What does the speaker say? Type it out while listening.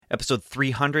episode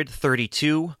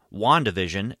 332,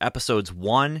 WandaVision, episodes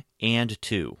 1 and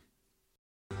 2.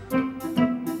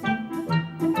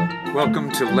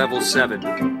 Welcome to Level 7,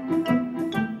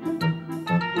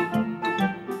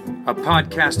 a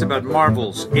podcast about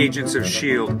Marvel's Agents of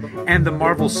S.H.I.E.L.D. and the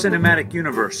Marvel Cinematic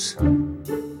Universe.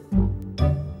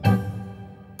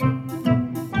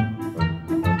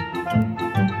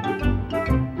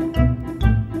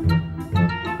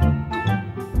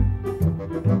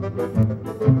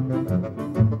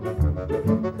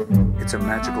 It's a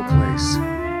magical place.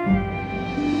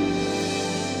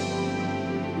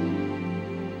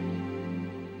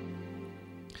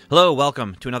 Hello,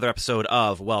 welcome to another episode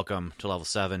of Welcome to Level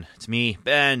 7. It's me,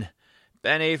 Ben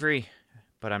Avery,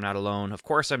 but I'm not alone. Of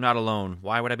course I'm not alone.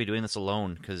 Why would I be doing this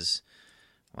alone? Because,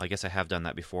 well, I guess I have done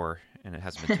that before, and it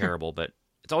hasn't been terrible, but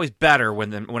it's always better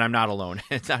when I'm not alone.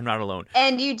 I'm not alone.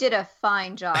 And you did a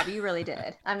fine job. You really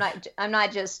did. I'm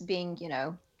not just being,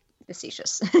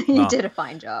 facetious. You did a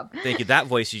fine job. Thank you. That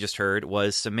voice you just heard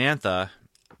was Samantha,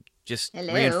 just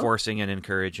Hello. reinforcing and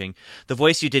encouraging. The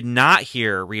voice you did not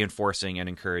hear reinforcing and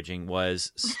encouraging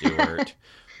was Stuart.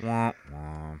 Wah,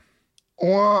 wah.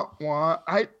 Wah, wah.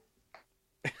 I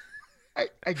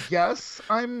guess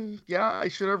I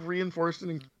should have reinforced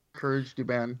and encouraged you,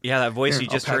 Ben. Yeah, that voice Here, you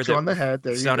just I'll pat heard you that on the head.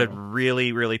 There sounded you go.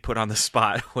 really, really put on the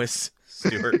spot was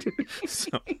Stuart.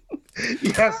 So,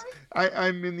 Yes,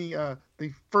 I'm in the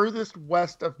furthest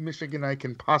west of Michigan I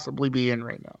can possibly be in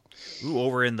right now. ooh,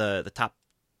 over in the top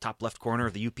left corner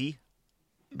of the UP.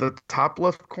 The top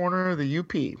left corner of the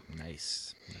UP.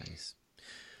 Nice.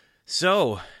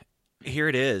 So, here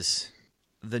it is.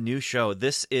 The new show.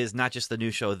 This is not just the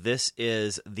new show. This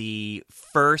is the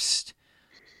first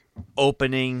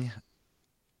opening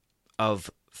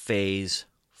of Phase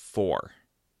 4.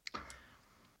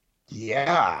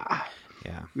 Yeah.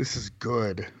 Yeah. This is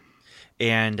good.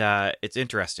 And it's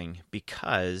interesting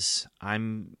because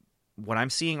what I'm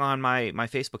seeing on my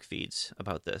Facebook feeds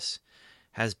about this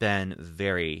has been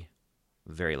very,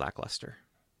 very lackluster.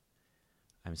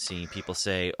 I'm seeing people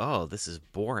say, oh, this is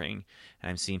boring. And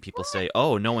I'm seeing people say,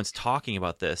 oh, no one's talking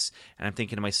about this. And I'm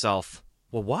thinking to myself,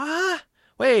 well, what?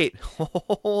 Wait,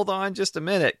 hold on just a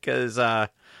minute, because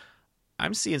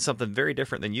I'm seeing something very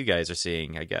different than you guys are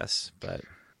seeing, I guess. But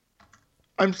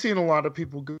I'm seeing a lot of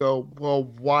people go, well,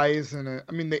 why isn't it?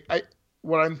 I mean,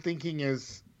 what I'm thinking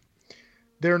is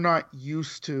they're not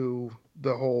used to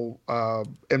the whole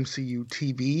MCU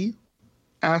TV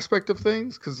aspect of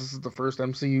things, because this is the first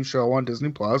MCU show on Disney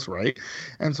Plus, right?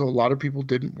 And so a lot of people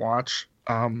didn't watch,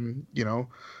 Daredevil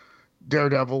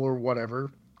or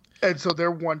whatever. And so they're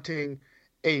wanting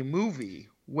a movie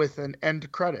with an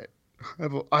end credit.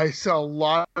 I saw a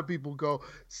lot of people go,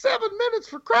 7 minutes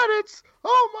for credits.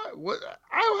 Oh my!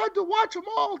 I had to watch them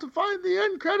all to find the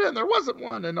end credit, and there wasn't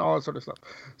one, and all that sort of stuff.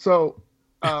 So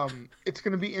it's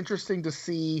going to be interesting to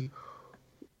see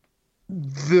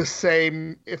the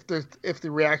same if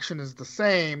the reaction is the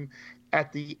same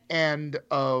at the end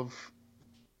of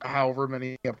however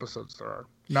many episodes there are.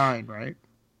 9, right?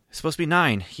 it's supposed to be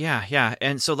 9. Yeah.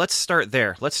 And so let's start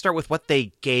there. Let's start with what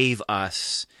they gave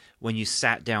us when you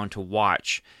sat down to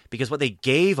watch, because what they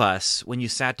gave us when you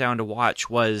sat down to watch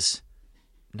was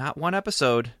not 1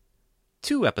 episode,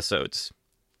 2 episodes.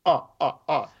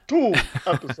 2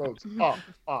 episodes.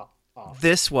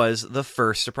 This was the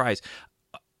first surprise.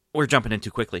 We're jumping in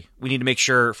too quickly. We need to make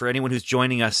sure for anyone who's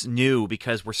joining us new,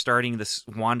 because we're starting this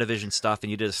WandaVision stuff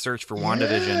and you did a search for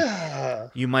WandaVision. Yeah.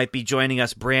 You might be joining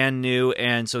us brand new,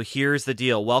 and so here's the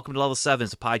deal. Welcome to Level 7.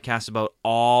 It's a podcast about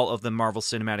all of the Marvel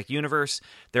Cinematic Universe.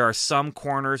 There are some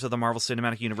corners of the Marvel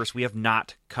Cinematic Universe we have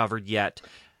not covered yet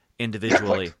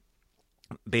individually.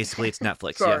 Netflix. Basically, it's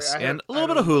Netflix, Sorry, yes. And a little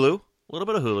bit of Hulu.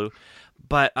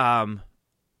 But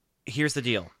here's the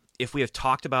deal. If we have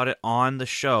talked about it on the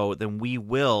show, then we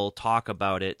will talk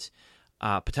about it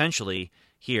potentially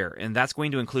here. And that's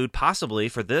going to include possibly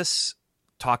for this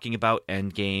talking about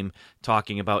Endgame,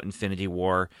 talking about Infinity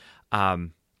War,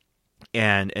 and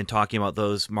talking about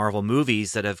those Marvel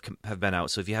movies that have been out.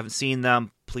 So if you haven't seen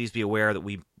them, please be aware that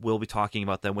we will be talking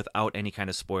about them without any kind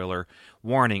of spoiler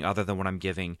warning other than what I'm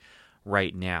giving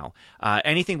right now.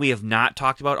 Anything we have not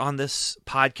talked about on this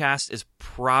podcast is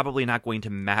probably not going to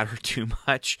matter too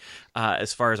much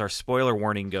as far as our spoiler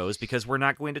warning goes, because we're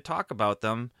not going to talk about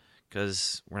them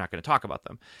because we're not going to talk about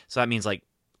them. So that means like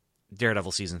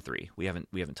Daredevil season 3. We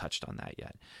haven't touched on that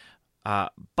yet.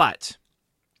 But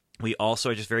we also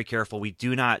are just very careful. We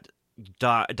do not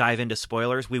dive into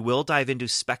spoilers. We will dive into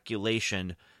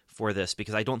speculation for this,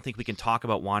 because I don't think we can talk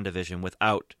about WandaVision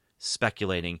without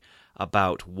speculating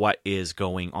about what is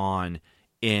going on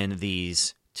in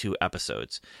these 2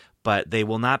 episodes. but they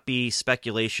will not be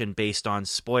speculation based on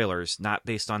spoilers, not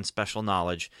based on special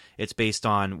knowledge. It's based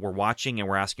on we're watching and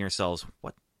we're asking ourselves,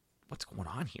 what's going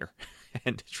on here?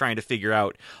 And trying to figure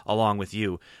out, along with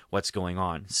you, what's going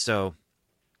on. So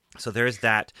there's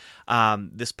that.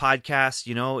 This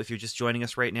podcast, if you're just joining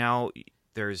us right now,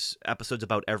 there's episodes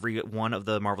about every one of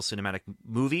the Marvel Cinematic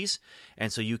movies,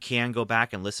 and so you can go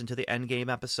back and listen to the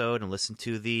Endgame episode and listen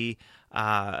to the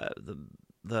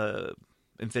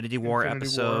Infinity War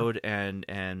episode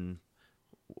and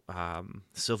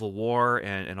Civil War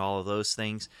and all of those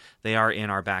things. They are in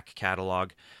our back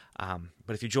catalog.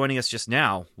 But if you're joining us just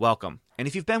now, welcome. And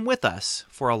if you've been with us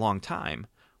for a long time,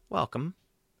 welcome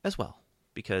as well,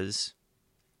 because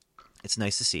it's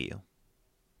nice to see you,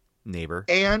 neighbor.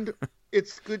 And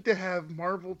it's good to have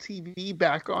Marvel TV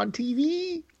back on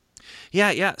TV.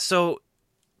 Yeah. So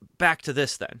back to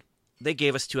this then. They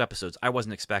gave us 2 episodes. I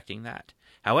wasn't expecting that.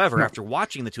 However, after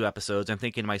watching the 2 episodes, I'm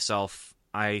thinking to myself,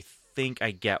 I think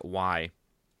I get why.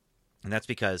 And that's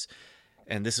because,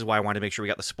 and this is why I wanted to make sure we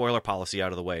got the spoiler policy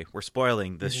out of the way. We're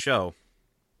spoiling this show.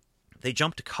 They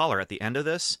jumped to color at the end of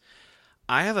this.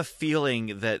 I have a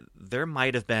feeling that there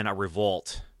might have been a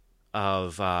revolt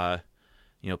of,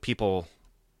 people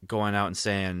going out and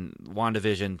saying,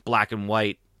 WandaVision, black and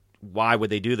white, why would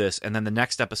they do this? And then the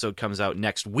next episode comes out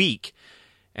next week,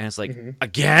 and it's like,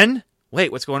 again?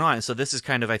 Wait, what's going on? And so this is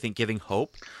kind of, I think, giving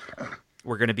hope.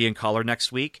 We're going to be in color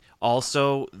next week.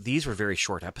 Also, these were very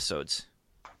short episodes.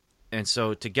 And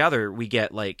so together we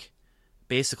get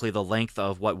basically the length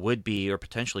of what would be or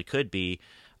potentially could be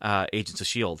Agents of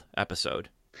S.H.I.E.L.D. episode.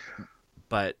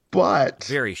 But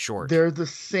very short. They're the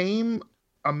same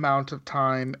amount of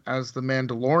time as the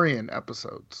Mandalorian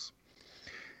episodes.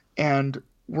 And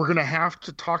we're going to have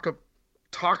to talk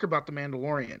about the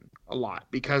Mandalorian a lot,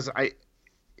 because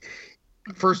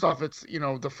first off, it's,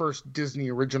 the first Disney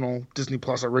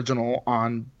Plus original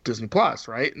on Disney Plus,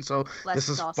 right? And so this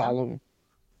is awesome.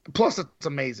 Plus it's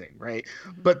amazing, right?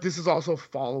 But this is also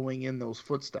following in those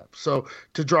footsteps. So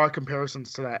to draw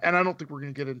comparisons to that, and I don't think we're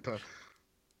going to get into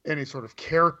any sort of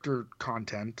character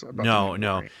content about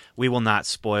No. We will not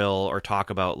spoil or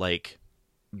talk about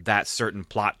that certain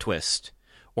plot twist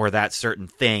or that certain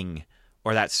thing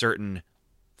or that certain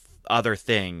other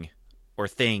thing or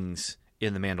things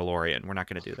in The Mandalorian. We're not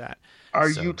going to do that. Are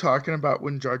you talking about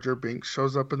when Jar Jar Binks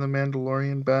shows up in The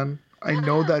Mandalorian, Ben? I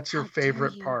know that's your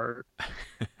favorite part.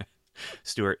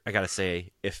 Stuart, I got to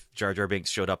say, if Jar Jar Binks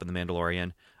showed up in The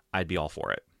Mandalorian, I'd be all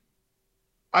for it.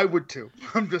 I would too.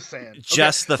 I'm just saying.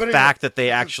 Just the fact that they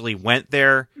actually went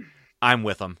there, I'm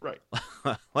with them. Right.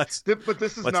 Let's do it.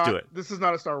 This is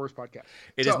not a Star Wars podcast.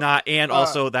 It is not. And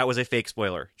also, that was a fake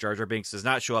spoiler. Jar Jar Binks does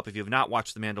not show up. If you have not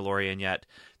watched The Mandalorian yet,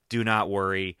 do not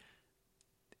worry.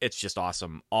 It's just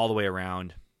awesome all the way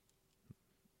around.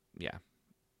 Yeah,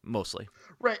 mostly.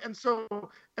 Right. And so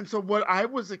what I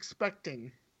was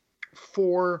expecting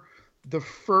for the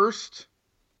first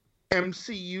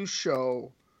MCU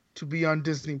show to be on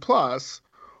Disney Plus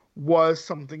was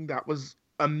something that was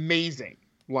amazing,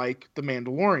 like The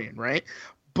Mandalorian, right?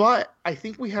 But I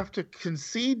think we have to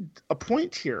concede a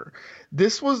point here.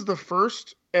 This was the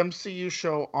first MCU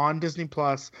show on Disney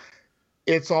Plus.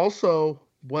 It also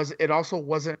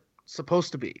wasn't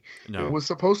supposed to be. No. It was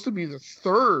supposed to be the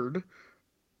third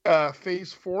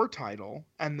Phase 4 title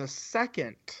and the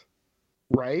second,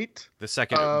 right? The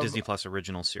second Disney Plus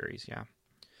original series, yeah.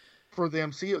 For the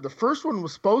MCU. The first one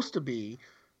was supposed to be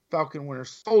Falcon Winter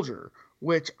Soldier,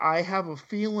 which I have a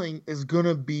feeling is going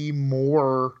to be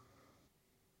more,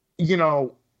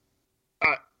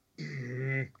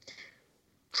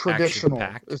 traditional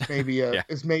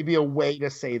is maybe a way to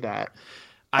say that.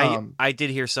 I did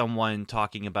hear someone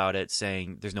talking about it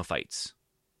saying there's no fights.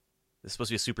 It's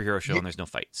supposed to be a superhero show and there's no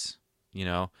fights,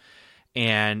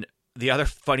 And the other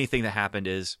funny thing that happened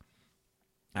is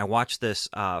I watched this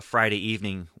Friday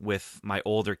evening with my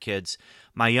older kids.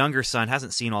 My younger son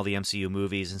hasn't seen all the MCU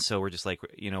movies, and so we're just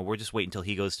we're just waiting until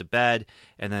he goes to bed,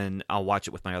 and then I'll watch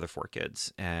it with my other 4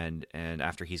 kids, and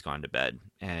after he's gone to bed.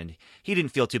 And he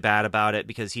didn't feel too bad about it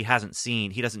because he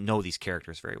doesn't know these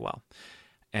characters very well.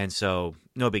 And so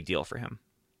no big deal for him.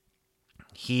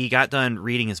 He got done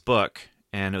reading his book,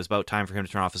 and it was about time for him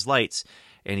to turn off his lights,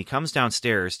 and he comes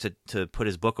downstairs to put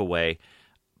his book away,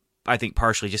 I think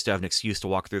partially just to have an excuse to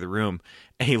walk through the room,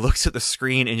 and he looks at the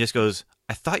screen and just goes,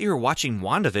 I thought you were watching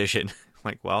WandaVision. I'm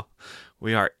like, well,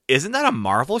 we are. Isn't that a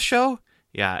Marvel show?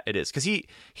 Yeah, it is. Because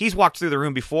he's walked through the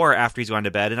room before after he's gone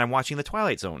to bed, and I'm watching The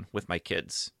Twilight Zone with my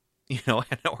kids. We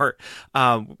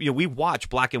watch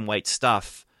black and white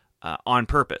stuff on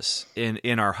purpose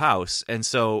in our house. And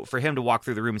so for him to walk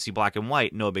through the room and see black and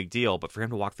white, no big deal. But for him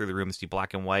to walk through the room and see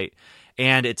black and white,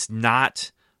 and it's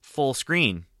not full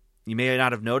screen. You may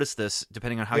not have noticed this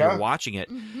depending on how you're watching it,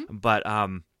 but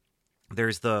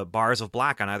there's the bars of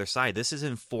black on either side. This is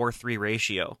in 4:3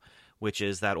 ratio, which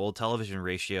is that old television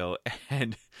ratio.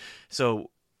 And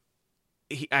so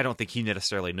I don't think he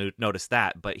necessarily noticed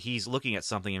that, but he's looking at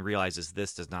something and realizes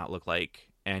this does not look like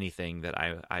anything that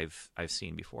I've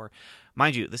seen before.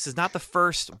 Mind you, this is not the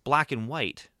first black and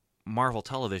white Marvel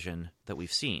television that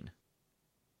we've seen.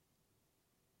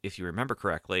 If you remember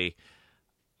correctly,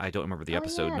 I don't remember the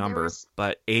episode number,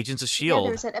 but Agents of S.H.I.E.L.D. Yeah,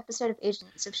 there was that episode of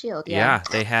Agents of S.H.I.E.L.D. Yeah,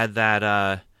 they had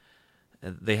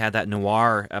that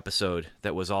noir episode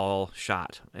that was all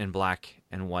shot in black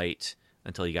and white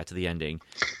until you got to the ending.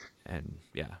 And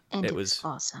it was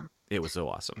awesome. It was so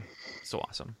awesome. So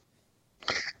awesome.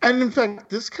 And in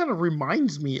fact, this kind of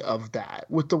reminds me of that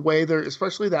with the way they're,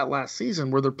 especially that last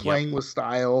season where they're playing with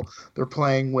style, they're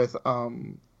playing with,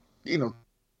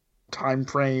 time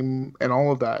frame and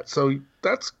all of that. So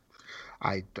that's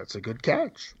a good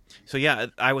catch. So yeah,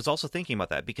 I was also thinking about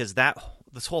that because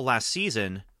this whole last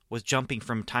season was jumping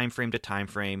from time frame to time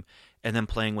frame and then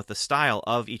playing with the style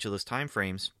of each of those time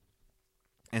frames.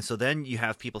 And so then you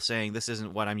have people saying this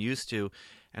isn't what I'm used to,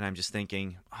 and I'm just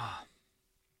thinking,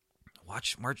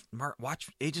 watch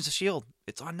Agents of S.H.I.E.L.D.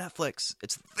 It's on Netflix.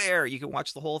 It's there. You can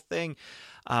watch the whole thing.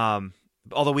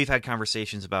 Although we've had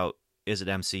conversations about, is it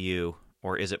MCU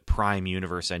or is it Prime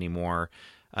Universe anymore?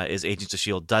 Is Agents of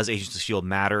S.H.I.E.L.D. Does Agents of S.H.I.E.L.D.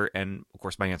 matter? And of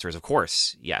course, my answer is, of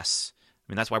course, yes.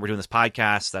 I mean, that's why we're doing this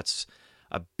podcast. That's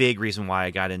a big reason why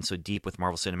I got in so deep with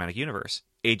Marvel Cinematic Universe.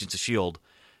 Agents of S.H.I.E.L.D.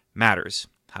 matters.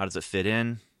 How does it fit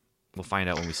in? We'll find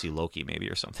out when we see Loki, maybe,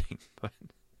 or something. But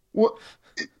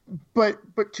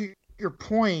to your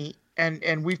point,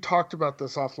 and we've talked about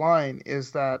this offline,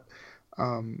 is that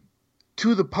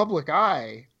to the public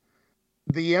eye,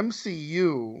 the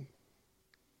MCU,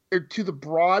 to the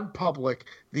broad public,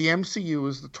 the MCU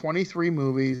is the 23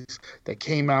 movies that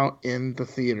came out in the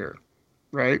theater,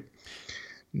 right?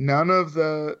 None of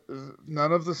the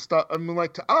stuff. I mean,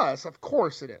 like, to us, of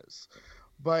course it is,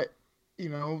 but the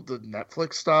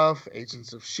Netflix stuff,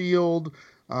 Agents of S.H.I.E.L.D.,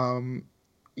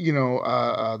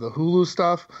 the Hulu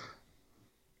stuff,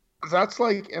 that's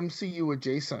like MCU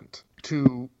adjacent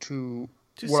to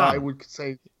what some. I would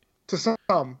say to some,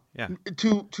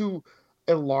 to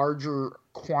a larger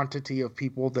quantity of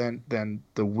people than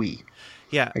the we.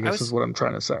 Yeah, I guess is what I'm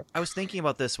trying to say. I was thinking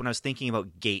about this when I was thinking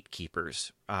about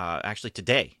gatekeepers. Actually,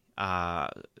 today,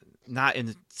 not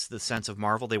in the sense of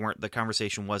Marvel. The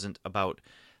conversation wasn't about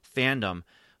fandom.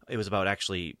 It was about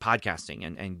actually podcasting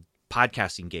and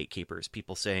podcasting gatekeepers.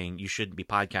 People saying you shouldn't be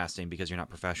podcasting because you're not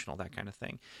professional, that kind of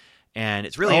thing. And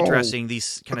it's really interesting,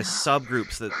 these kind of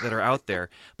subgroups that are out there.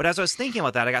 But as I was thinking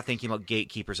about that, I got thinking about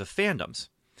gatekeepers of fandoms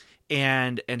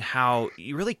and how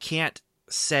you really can't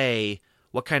say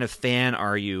what kind of fan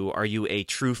are you? Are you a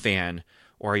true fan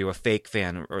or are you a fake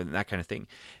fan or that kind of thing?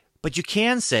 But you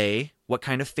can say what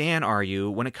kind of fan are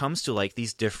you when it comes to like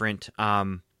these different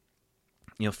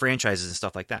franchises and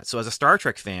stuff like that. So as a Star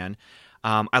Trek fan,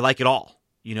 I like it all,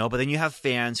 but then you have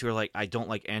fans who are like, I don't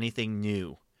like anything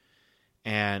new.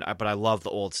 But I love the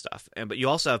old stuff. But you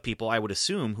also have people, I would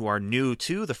assume, who are new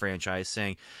to the franchise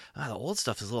saying, the old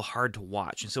stuff is a little hard to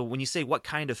watch. And so when you say what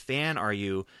kind of fan are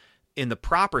you in the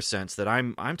proper sense that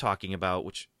I'm talking about,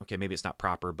 which, okay, maybe it's not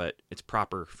proper, but it's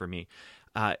proper for me.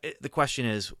 The question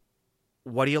is,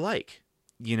 what do you like?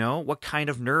 What kind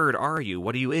of nerd are you?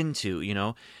 What are you into?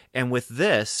 And with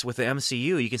the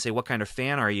MCU, you can say, what kind of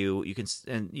fan are you?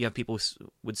 And you have people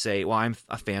who would say, well, I'm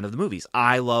a fan of the movies.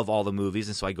 I love all the movies,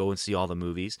 and so I go and see all the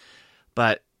movies.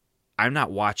 But I'm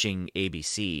not watching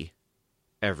ABC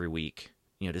every week,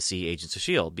 to see Agents of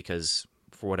S.H.I.E.L.D. because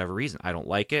for whatever reason, I don't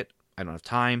like it. I don't have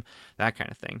time, that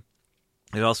kind of thing.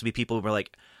 There'd also be people who are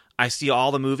like, I see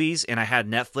all the movies and I had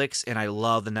Netflix and I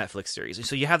love the Netflix series. And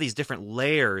so you have these different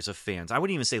layers of fans. I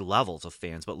wouldn't even say levels of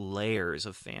fans, but layers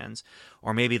of fans.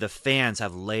 Or maybe the fans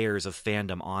have layers of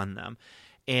fandom on them.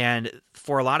 And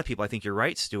for a lot of people, I think you're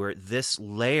right, Stuart, this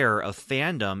layer of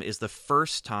fandom is the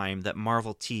first time that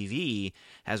Marvel TV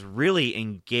has really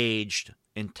engaged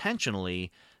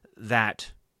intentionally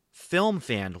that film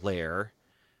fan layer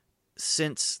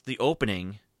since the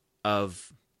opening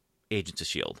of Agents of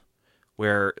S.H.I.E.L.D.,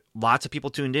 where lots of people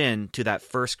tuned in to that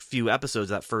first few episodes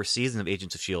of that first season of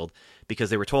Agents of S.H.I.E.L.D. because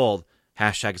they were told,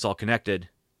 #it's all connected,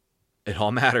 it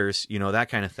all matters, that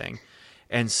kind of thing.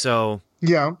 And so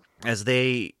as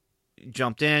they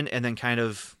jumped in and then kind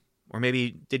of, or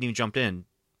maybe didn't even jump in,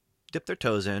 dipped their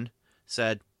toes in,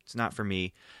 said, it's not for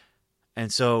me.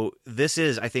 And so this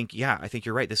is, I think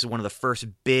you're right. This is one of the first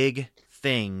big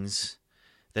things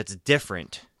that's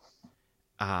different,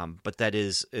 but that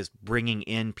is bringing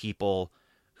in people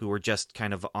who are just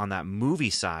kind of on that movie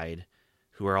side,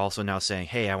 who are also now saying,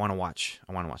 "Hey, I want to watch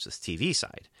this TV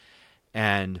side,"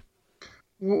 and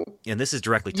this is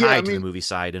directly tied to the movie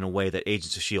side in a way that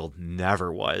Agents of S.H.I.E.L.D.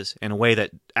 never was, in a way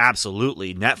that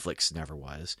absolutely Netflix never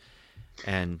was,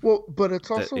 and but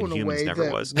it's also in a way that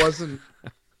wasn't.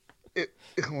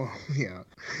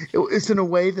 It's in a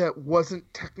way that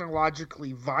wasn't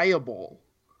technologically viable,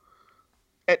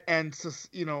 and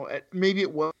maybe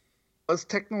it was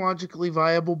technologically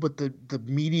viable, but the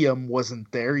medium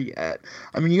wasn't there yet.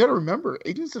 I mean, you got to remember,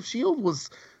 Agents of S.H.I.E.L.D. was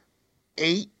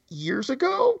 8 years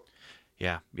ago.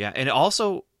 Yeah, and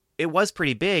also it was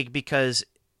pretty big because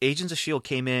Agents of S.H.I.E.L.D.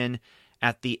 came in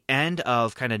at the end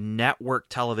of kind of network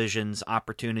television's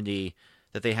opportunity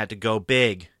that they had to go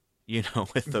big,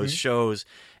 with those shows,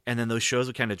 and then those shows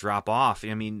would kind of drop off.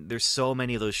 I mean, there's so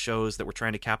many of those shows that were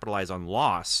trying to capitalize on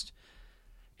Lost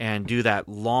and do that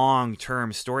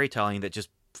long-term storytelling that just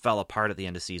fell apart at the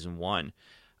end of season 1.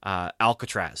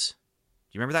 Alcatraz.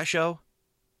 Do you remember that show?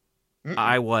 Mm-mm.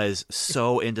 I was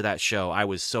so into that show. I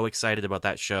was so excited about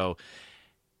that show.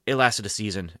 It lasted a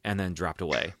season and then dropped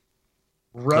away.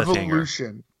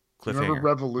 Revolution. Cliffhanger. Remember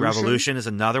Revolution? Revolution is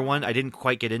another one. I didn't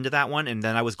quite get into that one, and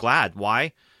then I was glad.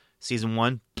 Why? Season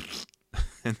 1,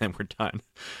 and then we're done.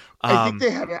 I think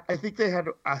they had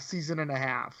a season and a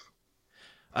half.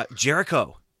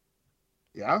 Jericho.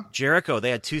 Yeah. Jericho.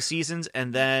 They had 2 seasons,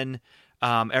 and then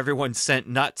everyone sent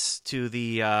nuts to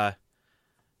the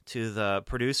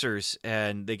producers,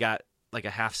 and they got like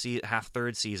a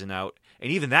half-third season out,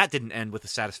 and even that didn't end with a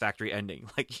satisfactory ending.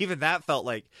 Like, even that felt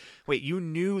like, wait, you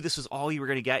knew this was all you were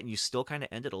going to get, and you still kind of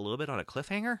ended a little bit on a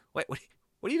cliffhanger? Wait,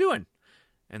 what are you doing?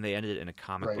 And they ended it in a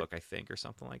comic book, I think, or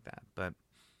something like that. But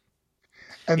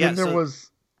then there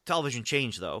was television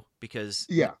changed, though, because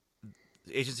Agents of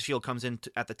S.H.I.E.L.D. comes in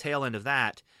at the tail end of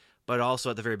that, but also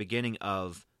at the very beginning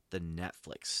of the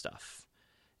Netflix stuff.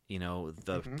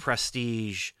 The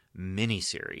Prestige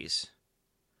miniseries,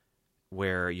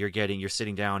 where you're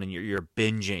sitting down and you're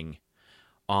binging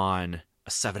on a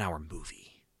 7-hour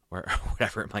movie or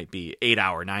whatever it might be,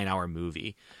 8-hour, 9-hour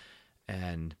movie.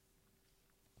 And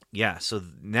yeah, so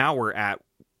now we're at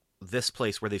this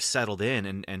place where they've settled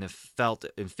in and have felt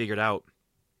and figured out,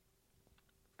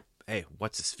 hey,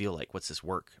 what's this feel like? What's this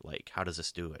work like? How does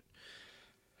this do it?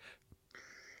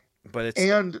 But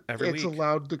it's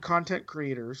allowed the content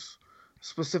creators,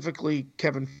 specifically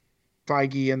Kevin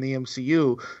Feige and the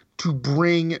MCU, to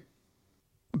bring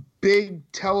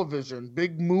big television,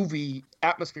 big movie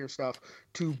atmosphere stuff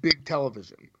to big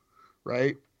television,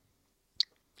 right?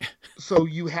 So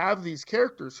you have these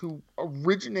characters who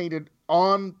originated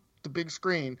on the big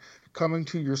screen coming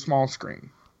to your small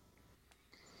screen.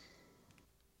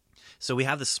 So we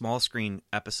have the small screen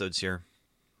episodes here,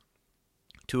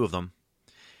 2 of them,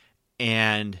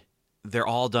 and they're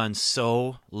all done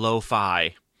so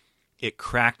lo-fi, it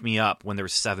cracked me up when there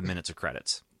was 7 minutes of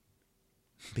credits.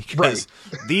 Because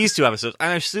these 2 episodes,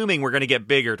 I'm assuming we're going to get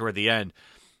bigger toward the end,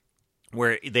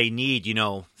 where they need,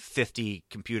 50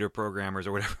 computer programmers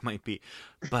or whatever it might be.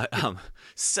 But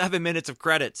 7 minutes of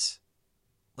credits,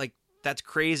 like, that's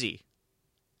crazy.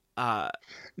 Now,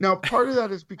 part of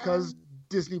that is because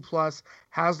Disney Plus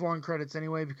has long credits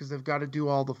anyway, because they've got to do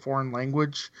all the foreign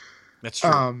language. That's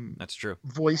true. That's true.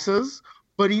 Voices.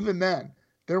 But even then,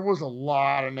 there was a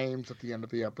lot of names at the end of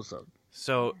the episode.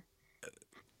 So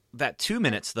that 2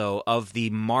 minutes, though, of the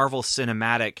Marvel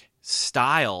Cinematic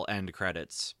style end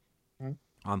credits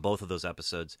on both of those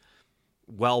episodes,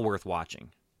 well worth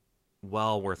watching.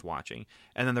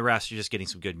 And then the rest, you're just getting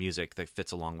some good music that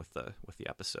fits along with the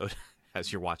episode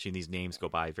as you're watching these names go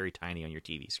by, very tiny on your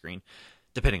TV screen,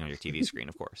 depending on your TV screen,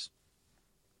 of course.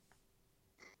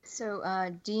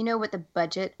 So, do you know what the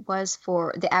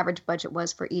average budget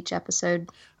was for each episode?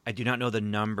 I do not know the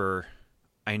number.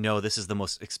 I know this is the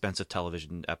most expensive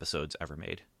television episodes ever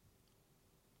made.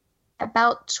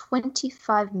 About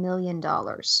 $25 million.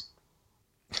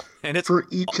 And it's for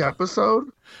each episode?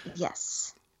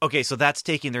 Yes. Okay, so that's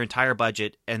taking their entire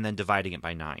budget and then dividing it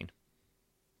by 9.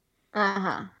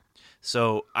 Uh-huh.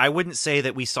 So I wouldn't say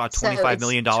that we saw $25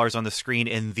 million on the screen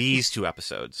in these 2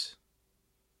 episodes.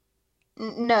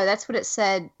 No, that's what it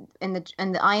said in the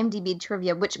IMDb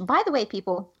trivia, which, by the way,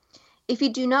 people, if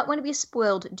you do not want to be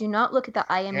spoiled, do not look at the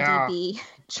IMDb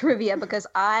trivia, because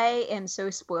I am so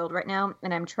spoiled right now,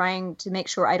 and I'm trying to make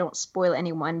sure I don't spoil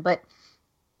anyone. But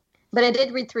I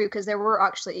did read through, because there were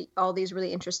actually all these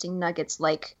really interesting nuggets,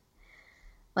 like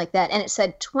like that, and it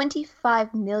said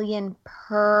 25 million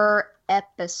per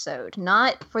episode,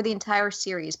 not for the entire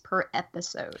series, per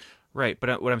episode. Right,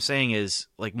 but what I'm saying is,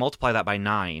 like, multiply that by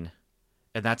 9,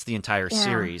 and that's the entire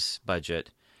series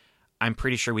budget. I'm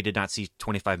pretty sure we did not see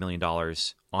 $25 million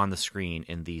on the screen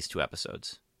in these 2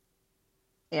 episodes.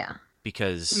 Yeah.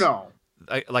 Because, No.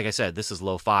 like I said, this is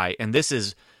lo-fi, and this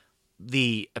is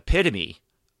the epitome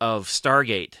of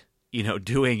Stargate,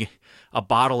 doing a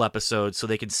bottle episode so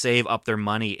they can save up their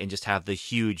money and just have the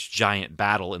huge, giant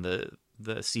battle in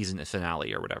the season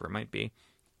finale or whatever it might be.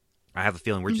 I have a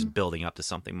feeling we're just building up to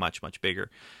something much, much bigger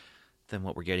than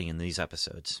what we're getting in these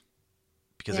episodes.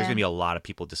 Because there's going to be a lot of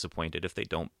people disappointed if they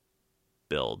don't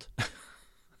build.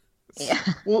 Yeah.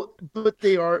 Well, but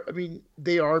they are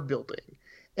building.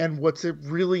 And what's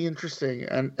really interesting,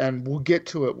 and we'll get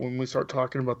to it when we start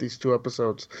talking about these 2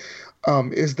 episodes,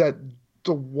 is that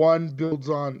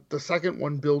the second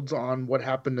one builds on what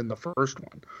happened in the first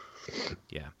one.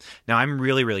 Yeah. Now, I'm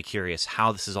really, really curious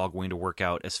how this is all going to work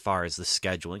out as far as the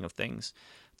scheduling of things.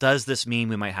 Does this mean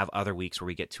we might have other weeks where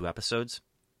we get 2 episodes?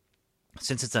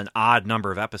 Since it's an odd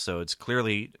number of episodes,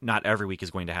 clearly not every week is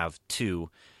going to have 2.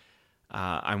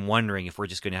 I'm wondering if we're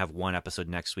just going to have 1 episode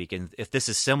next week. And if this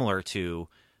is similar to,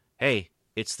 hey,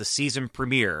 it's the season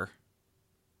premiere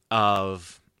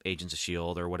of Agents of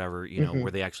S.H.I.E.L.D. or whatever,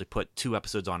 where they actually put 2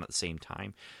 episodes on at the same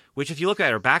time. Which, if you look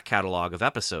at our back catalog of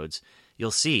episodes,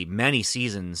 you'll see many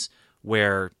seasons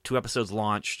where 2 episodes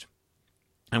launched,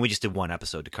 and we just did 1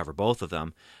 episode to cover both of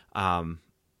them,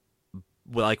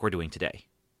 like we're doing today,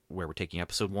 where we're taking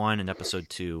episode 1 and episode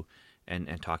 2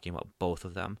 and talking about both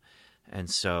of them. And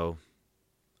so,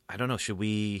 I don't know, are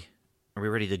we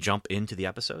ready to jump into the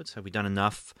episodes? Have we done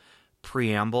enough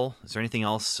preamble? Is there anything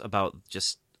else about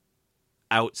just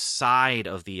outside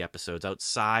of the episodes,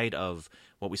 outside of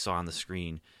what we saw on the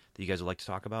screen, that you guys would like to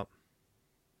talk about?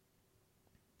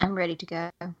 I'm ready to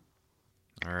go.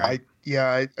 All right.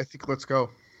 I think let's go.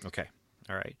 Okay.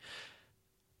 All right.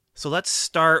 So let's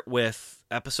start with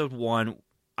episode 1.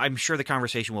 I'm sure the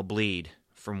conversation will bleed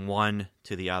from one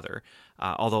to the other,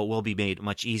 although it will be made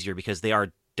much easier because they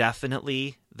are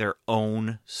definitely their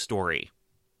own story.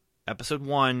 Episode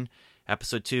 1,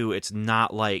 episode 2, it's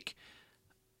not like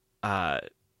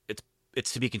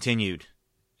it's to be continued,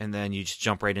 and then you just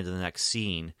jump right into the next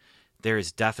scene. There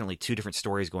is definitely 2 different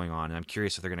stories going on, and I'm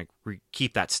curious if they're going to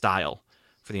keep that style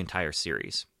for the entire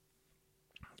series.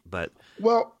 But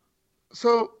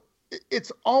so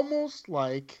it's almost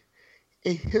like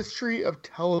a history of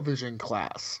television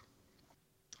class,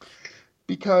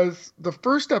 because the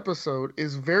first episode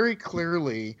is very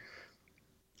clearly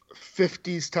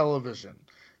 50s television.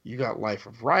 You got Life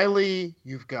of Riley,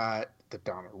 you've got the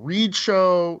Donna Reed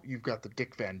show, you've got the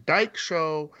Dick Van Dyke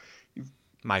show,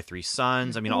 My Three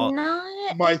Sons. I mean,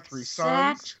 Not My Three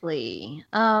Sons. exactly.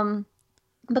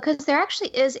 Because there actually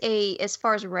is as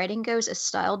far as writing goes, a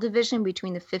style division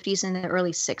between the 50s and the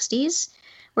early 60s.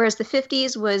 Whereas the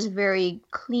 50s was very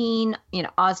clean,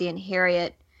 Ozzie and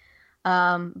Harriet.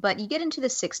 But you get into the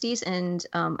 60s, and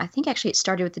I think actually it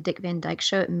started with the Dick Van Dyke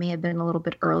Show. It may have been a little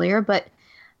bit earlier, but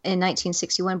in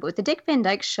 1961. But with the Dick Van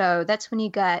Dyke Show, that's when you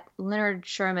got Leonard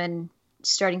Sherman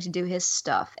starting to do his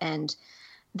stuff. And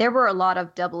there were a lot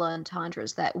of double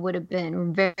entendres that would have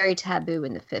been very taboo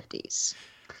in the 50s.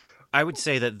 I would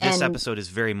say that this episode is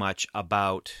very much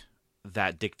about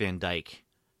that Dick Van Dyke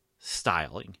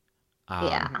styling.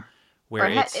 Where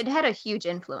it had a huge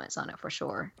influence on it for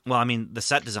sure. Well, I mean, the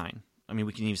set design. I mean,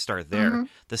 we can even start there. Mm-hmm.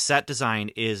 The set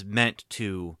design is meant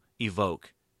to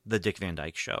evoke the Dick Van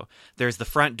Dyke Show. There's the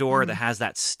front door that has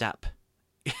that step.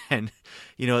 And,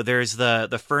 there's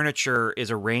the furniture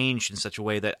is arranged in such a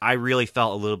way that I really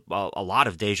felt a lot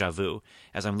of deja vu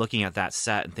as I'm looking at that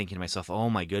set and thinking to myself, oh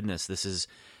my goodness, this is,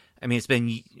 I mean, it's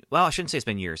been, well, I shouldn't say it's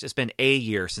been years. It's been a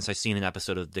year since I've seen an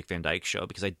episode of the Dick Van Dyke Show,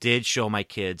 because I did show my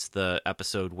kids the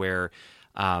episode where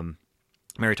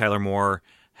Mary Tyler Moore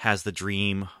has the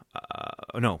dream.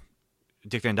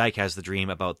 Dick Van Dyke has the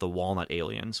dream about the walnut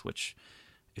aliens, which,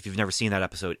 if you've never seen that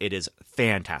episode, it is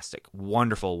fantastic.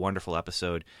 Wonderful, wonderful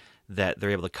episode that they're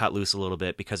able to cut loose a little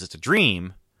bit because it's a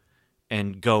dream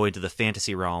and go into the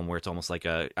fantasy realm where it's almost like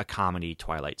a comedy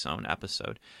Twilight Zone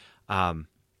episode.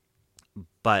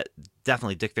 But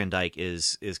definitely Dick Van Dyke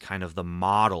is kind of the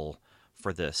model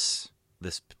for this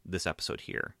episode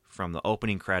here, from the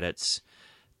opening credits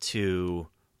to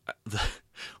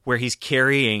where he's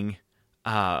carrying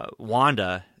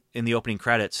Wanda in the opening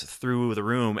credits through the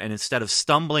room, and instead of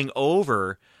stumbling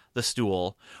over the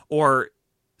stool or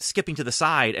skipping to the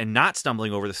side and not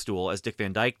stumbling over the stool as Dick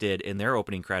Van Dyke did in their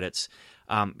opening credits,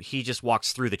 he just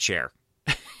walks through the chair.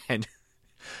 And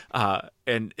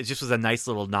And it just was a nice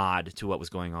little nod to what was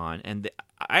going on. And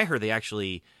I heard they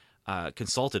actually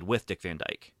consulted with Dick Van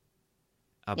Dyke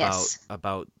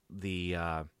about the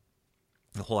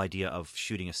whole idea of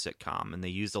shooting a sitcom, and they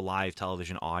used a live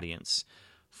television audience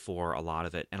for a lot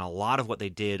of it. And a lot of what they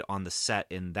did on the set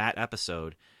in that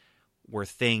episode were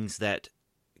things that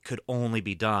could only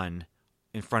be done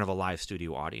in front of a live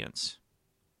studio audience.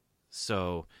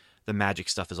 So the magic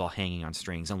stuff is all hanging on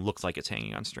strings and looks like it's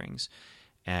hanging on strings.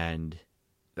 And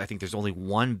I think there's only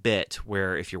one bit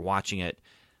where, if you're watching it,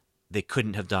 they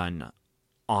couldn't have done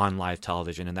on live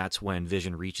television, and that's when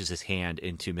Vision reaches his hand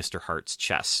into Mr. Hart's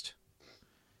chest.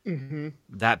 Mm-hmm.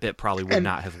 That bit probably would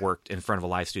not have worked in front of a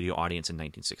live studio audience in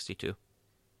 1962.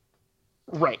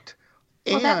 Right.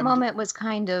 Well, that moment was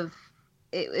kind of,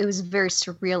 it was very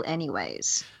surreal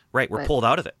anyways. Right, we're pulled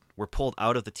out of it. We're pulled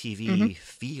out of the TV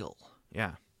feel.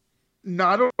 Yeah.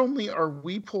 Not only are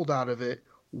we pulled out of it,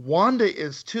 Wanda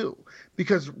is too.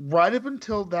 Because right up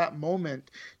until that moment,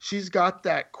 she's got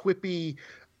that quippy,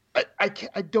 I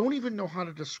don't even know how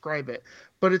to describe it,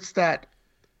 but it's that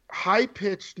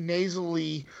high-pitched,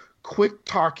 nasally,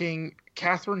 quick-talking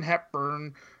Katharine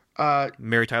Hepburn,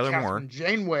 Mary Tyler Catherine Moore,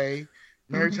 Janeway,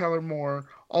 Mary Tyler Moore,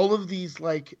 all of these,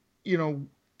 like, you know,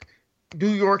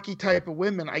 New Yorkie type of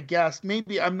women, I guess.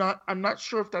 Maybe I'm not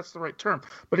sure if that's the right term,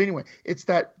 but anyway, it's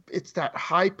that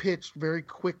high-pitched, very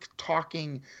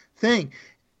quick-talking thing,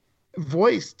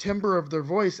 timbre of their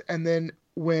voice, and then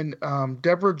when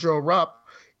Deborah Jo Rupp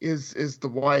is the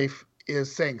wife,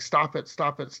 is saying stop it,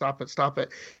 stop it, stop it, stop it.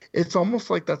 It's almost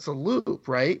like that's a loop,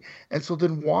 right? And so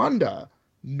then Wanda,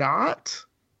 not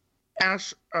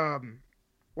Ash,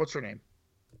 what's her name?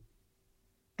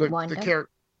 Wanda?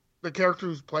 The character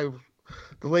who's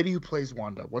the lady who plays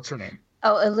Wanda. What's her name?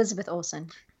 Oh, Elizabeth Olsen.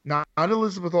 Not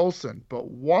Elizabeth Olsen, but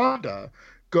Wanda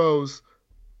goes.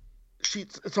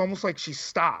 It's almost like she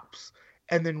stops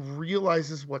and then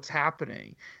realizes what's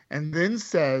happening, and then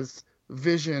says,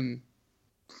 "Vision,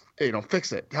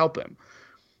 fix it, help him."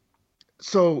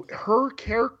 So her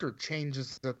character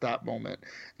changes at that moment,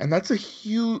 and that's a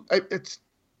huge. It's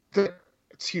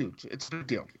huge. It's a big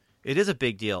deal. It is a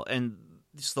big deal, and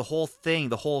just the whole thing,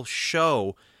 the whole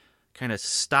show, kind of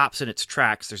stops in its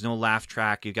tracks. There's no laugh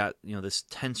track. You got this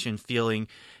tension feeling,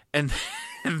 and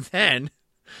then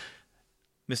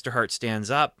Mr. Hart stands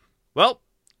up. Well,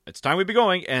 it's time we be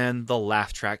going, and the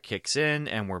laugh track kicks in,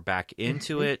 and we're back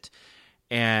into it,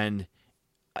 and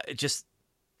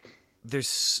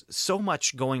there's so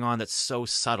much going on that's so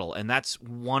subtle, and that's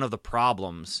one of the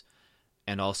problems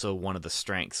and also one of the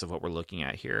strengths of what we're looking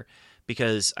at here,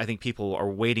 because I think people are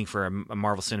waiting for a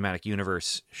Marvel Cinematic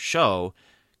Universe show.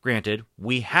 Granted,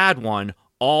 we had one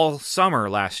all summer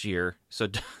last year, so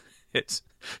it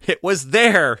was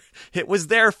there. It was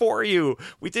there for you.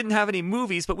 We didn't have any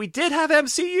movies, but we did have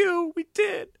MCU. We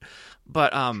did.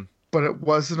 But it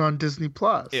wasn't on Disney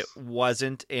Plus. It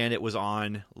wasn't, and it was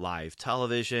on live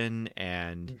television,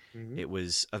 and it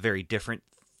was a very different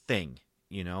thing,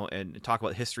 and talk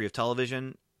about history of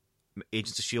television.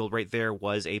 Agents of S.H.I.E.L.D. right there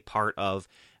was a part of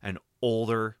an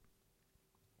older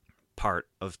part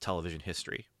of television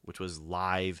history, which was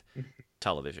live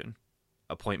television,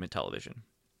 appointment television.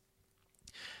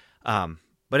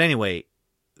 But anyway,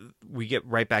 we get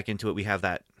right back into it. We have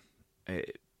that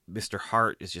Mr.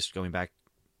 Hart is just going back,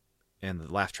 and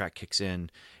the laugh track kicks in,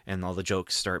 and all the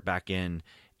jokes start back in,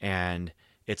 and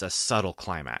it's a subtle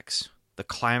climax. The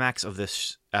climax of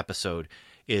this episode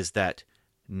is that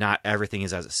not everything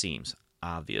is as it seems.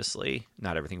 Obviously,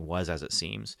 not everything was as it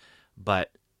seems,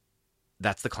 but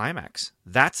that's the climax.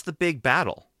 That's the big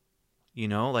battle.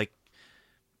 Like,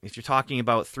 if you're talking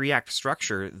about 3-act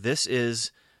structure, this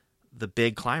is the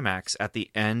big climax at the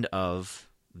end of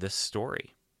this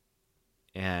story.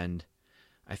 And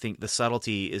I think the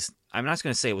subtlety is, I'm not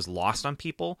going to say it was lost on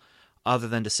people, other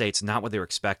than to say it's not what they were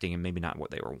expecting and maybe not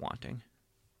what they were wanting.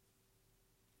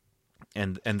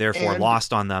 And therefore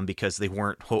lost on them because they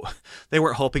weren't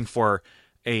hoping for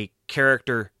a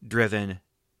character-driven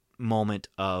moment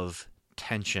of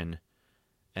tension,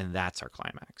 and that's our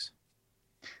climax.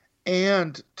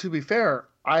 And to be fair,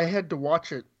 I had to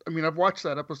watch it. I mean, I've watched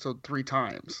that episode 3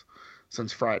 times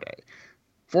since Friday.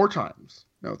 4 times.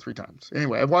 No, 3 times.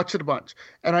 Anyway, I've watched it a bunch,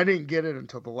 and I didn't get it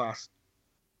until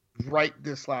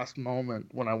this last moment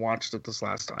when I watched it this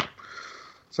last time.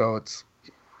 So it's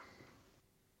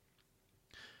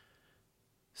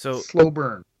slow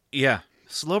burn. Yeah,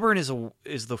 slow burn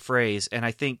is the phrase, and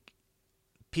I think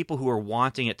people who are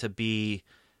wanting it to be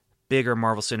bigger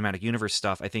Marvel Cinematic Universe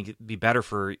stuff, I think it'd be better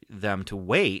for them to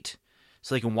wait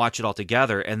so they can watch it all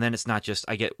together, and then it's not just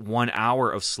I get 1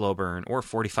 hour of slow burn or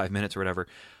 45 minutes or whatever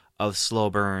of slow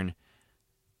burn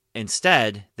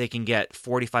Instead, they can get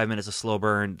 45 minutes of slow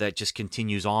burn that just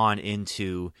continues on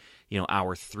into,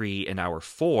 hour 3 and hour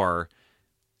 4,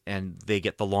 and they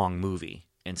get the long movie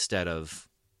instead of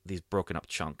these broken up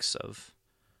chunks of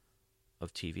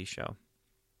TV show.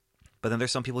 But then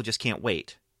there's some people who just can't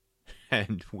wait,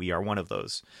 and we are one of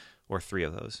those, or 3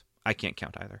 of those. I can't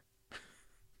count either.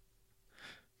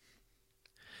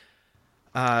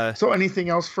 So anything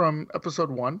else from episode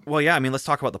 1? Well, yeah, let's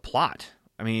talk about the plot.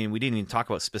 We didn't even talk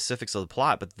about specifics of the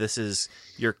plot, but this is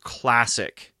your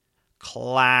classic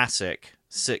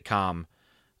sitcom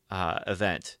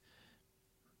event.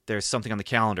 There's something on the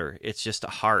calendar. It's just a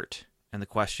heart. And the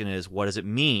question is, what does it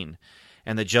mean?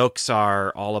 And the jokes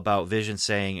are all about Vision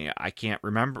saying, I can't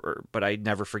remember, but I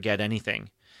never forget anything.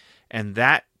 And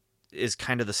that is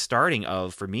kind of the starting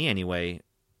of, for me anyway,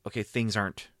 okay, things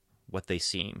aren't what they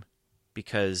seem.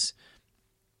 Because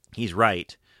he's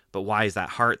right, but why is that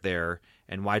heart there?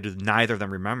 And why do neither of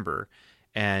them remember?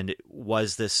 And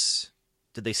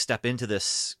did they step into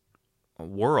this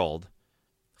world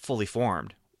fully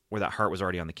formed where that heart was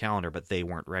already on the calendar, but they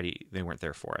weren't ready, they weren't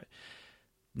there for it?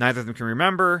 Neither of them can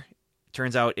remember.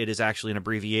 Turns out it is actually an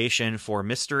abbreviation for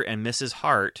Mr. and Mrs.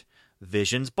 Hart,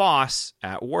 Vision's boss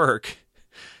at work.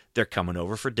 They're coming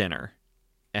over for dinner.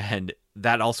 And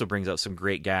that also brings out some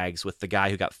great gags with the guy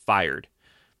who got fired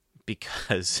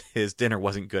because his dinner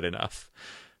wasn't good enough.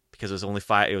 Because it was only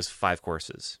 5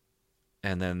 courses.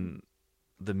 And then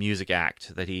the music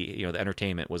act that the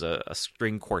entertainment was a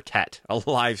string quartet, a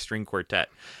live string quartet.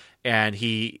 And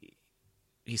he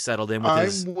settled in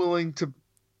with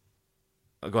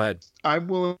go ahead. I'm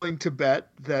willing to bet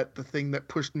that the thing that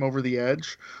pushed him over the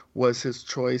edge was his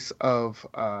choice of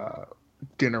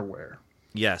dinnerware.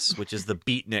 Yes, which is the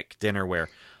beatnik dinnerware.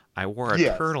 I wore a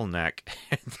turtleneck,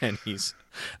 and then he's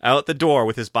out the door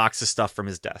with his box of stuff from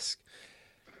his desk.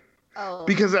 Oh.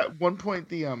 Because at one point,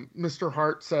 the Mr.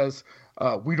 Hart says,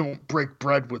 "We don't break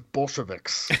bread with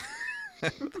Bolsheviks."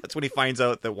 That's when he finds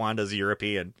out that Wanda's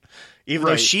European, even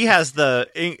though she has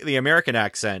the American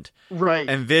accent, right?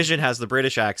 And Vision has the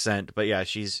British accent, but yeah,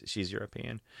 she's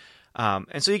European.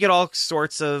 And so you get all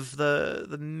sorts of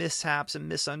the mishaps and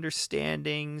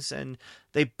misunderstandings, and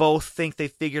they both think they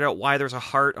figured out why there's a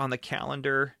heart on the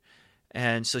calendar,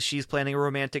 and so she's planning a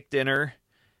romantic dinner,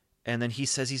 and then he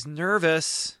says he's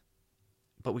nervous,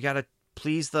 but we gotta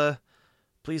please the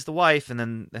wife, and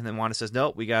then Wanda says,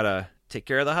 no, we gotta take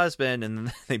care of the husband, and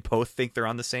then they both think they're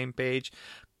on the same page.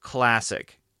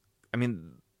 Classic.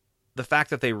 The fact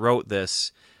that they wrote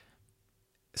this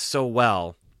so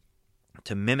well,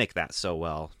 to mimic that so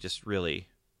well, just really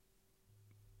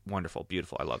wonderful,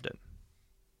 beautiful. I loved it.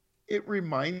 It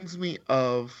reminds me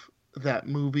of that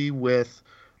movie with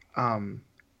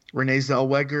Renee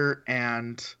Zellweger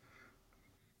and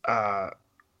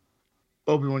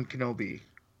Obi-Wan Kenobi.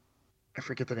 I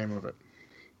forget the name of it.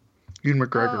 Ewan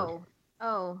McGregor.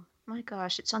 Oh my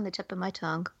gosh, it's on the tip of my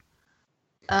tongue.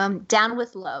 Down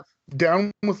with Love.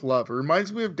 Down with Love. It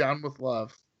reminds me of Down with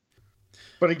Love.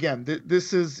 But again,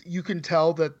 this is, you can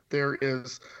tell that there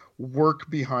is work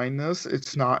behind this.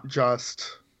 It's not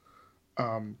just,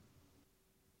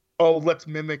 let's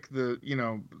mimic the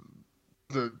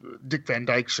Dick Van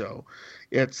Dyke Show.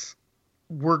 It's,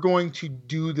 we're going to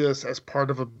do this as part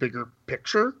of a bigger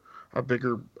picture, a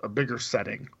bigger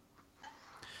setting.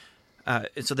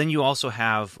 So then you also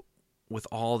have, with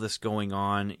all this going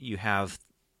on, you have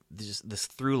this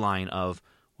through line of,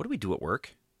 what do we do at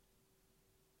work?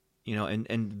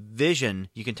 And Vision,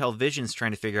 you can tell Vision's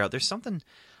trying to figure out there's something a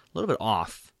little bit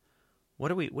off. What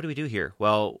do we do here?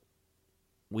 Well,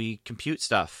 we compute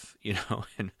stuff,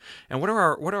 and what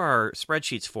are our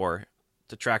spreadsheets for?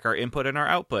 To track our input and our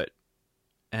output.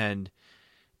 And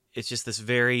it's just this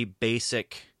very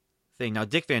basic thing. Now,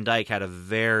 Dick Van Dyke had a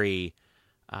very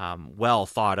well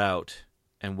thought out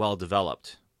and well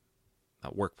developed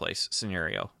workplace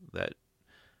scenario that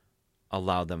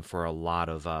allowed them for a lot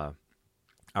of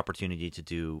opportunity to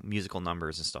do musical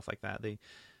numbers and stuff like that.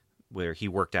 Where he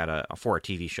worked at for a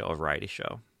TV show, a variety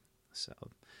show. So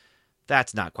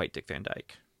that's not quite Dick Van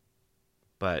Dyke.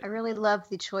 But I really love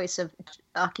the choice of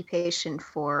occupation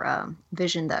for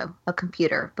Vision, though, a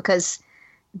computer, because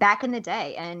back in the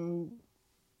day, and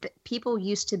people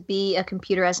used to be a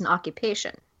computer as an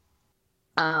occupation.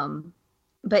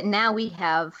 But now we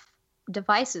have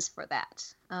devices for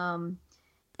that.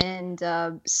 And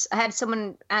I had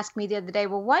someone ask me the other day,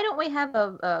 well, why don't we have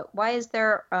why is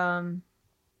there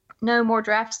no more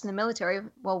drafts in the military?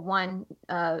 Well, one,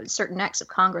 certain acts of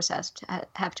Congress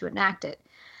have to enact it.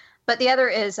 But the other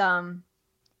is there's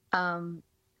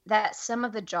that some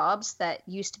of the jobs that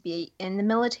used to be in the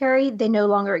military, they no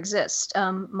longer exist.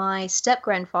 My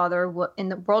step-grandfather in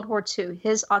the World War II,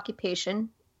 his occupation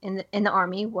in the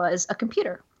Army was a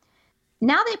computer.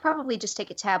 Now they probably just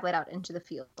take a tablet out into the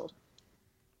field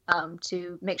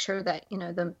to make sure that,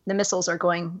 the missiles are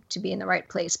going to be in the right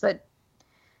place. But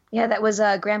yeah, that was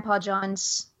Grandpa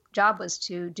John's job, was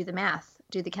to do the math,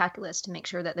 do the calculus to make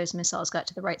sure that those missiles got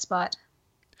to the right spot.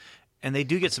 And they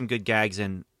do get some good gags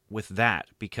in with that,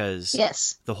 because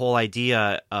yes, the whole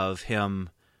idea of him,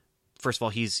 first of all,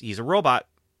 he's a robot,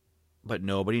 but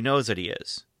nobody knows that he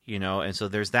is, and so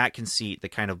there's that conceit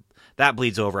that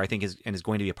bleeds over, I think, and is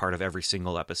going to be a part of every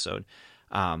single episode.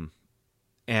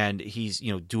 And he's,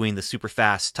 doing the super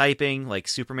fast typing like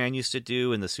Superman used to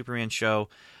do in the Superman show.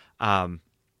 And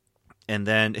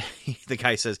then the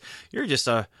guy says, "You're just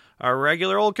a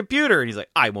regular old computer." And he's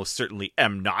like, "I most certainly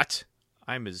am not.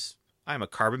 I'm a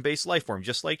carbon-based life form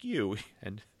just like you."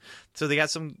 And so they got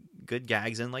some good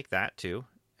gags in like that too.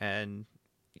 And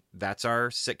that's our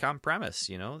sitcom premise,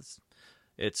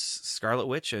 It's Scarlet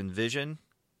Witch and Vision.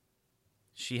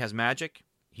 She has magic.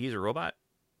 He's a robot.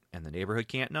 And the neighborhood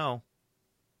can't know.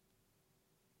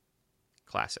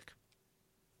 Classic.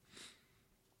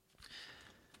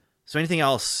 So anything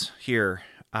else here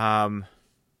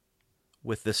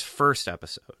with this first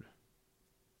episode?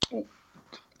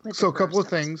 So a couple of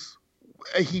things.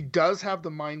 He does have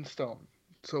the Mind Stone.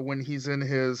 So when he's in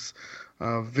his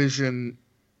Vision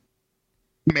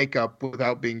makeup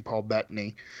without being Paul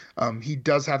Bettany, he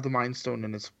does have the Mind Stone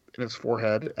in his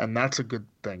forehead, and that's a good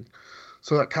thing.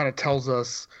 So that kind of tells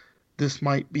us this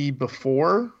might be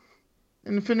before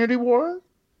Infinity War.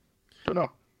 Don't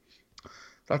know.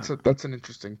 That's an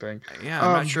interesting thing. Yeah,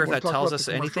 I'm not sure if that tells us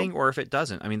anything or if it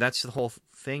doesn't. I mean, that's the whole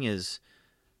thing, is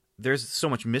there's so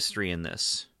much mystery in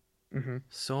this. Mm-hmm.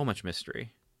 So much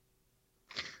mystery.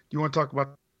 You want to talk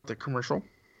about the commercial?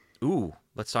 Ooh,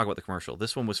 let's talk about the commercial.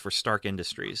 This one was for Stark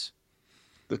Industries.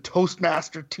 The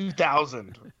Toastmaster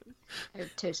 2000.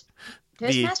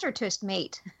 Toastmaster or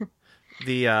Toastmate?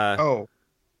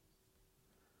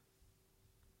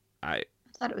 I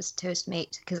thought it was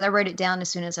Toastmate because I wrote it down as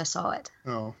soon as I saw it.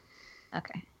 Oh.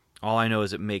 Okay. All I know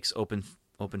is it makes open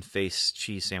face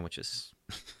cheese sandwiches.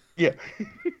 Yeah.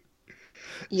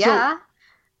 Yeah. So,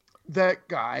 that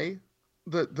guy,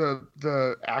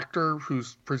 the actor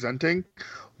who's presenting,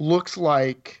 looks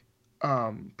like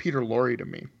Peter Lorre to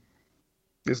me.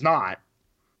 Is not,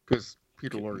 because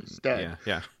Peter Lorre's dead.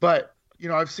 Yeah. But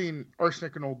I've seen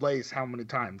Arsenic and Old Lace how many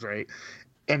times, right?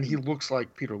 And he looks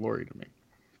like Peter Lorre to me.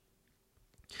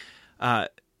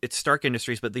 It's Stark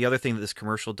Industries, but the other thing that this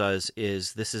commercial does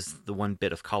is this is the one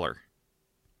bit of color.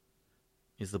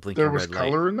 Is the blinking red light. There was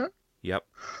color in that? Yep.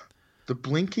 The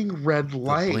blinking red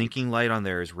light. The blinking light on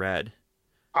there is red.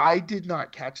 I did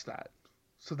not catch that.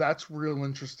 So that's real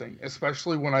interesting,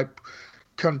 especially when I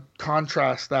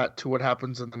contrast that to what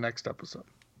happens in the next episode.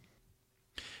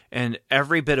 And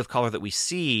every bit of color that we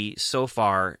see so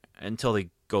far, until they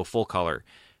go full color,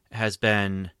 has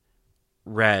been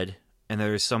red. And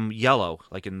there's some yellow,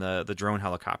 like in the drone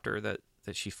helicopter that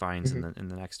she finds in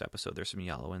the next episode. There's some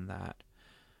yellow in that.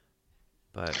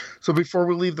 But so before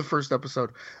we leave the first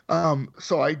episode,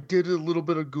 so I did a little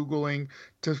bit of Googling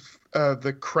to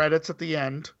the credits at the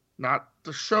end, not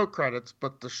the show credits,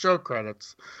 but the show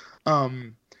credits.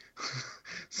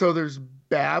 So there's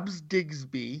Babs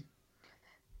Digsby.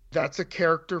 That's a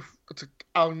character. It's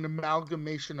an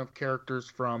amalgamation of characters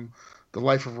from The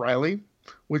Life of Riley,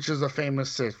 which is a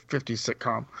famous 50s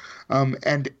sitcom.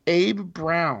 And Abe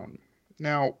Brown.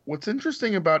 Now, what's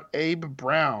interesting about Abe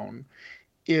Brown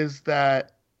is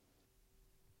that,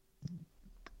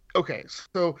 okay,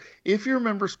 so if you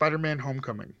remember Spider-Man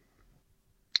Homecoming,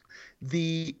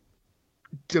 the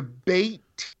debate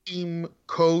team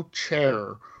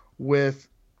co-chair with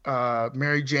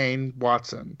Mary Jane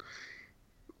Watson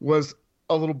was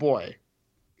a little boy.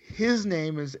 His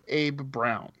name is Abe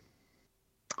Brown.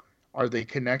 Are they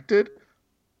connected?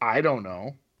 I don't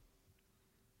know.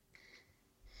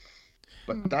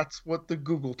 But that's what the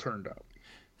Google turned up.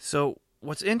 So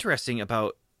what's interesting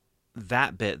about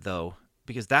that bit, though,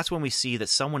 because that's when we see that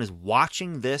someone is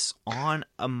watching this on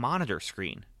a monitor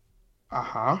screen.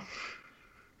 Uh-huh.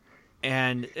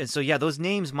 And so, yeah, those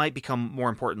names might become more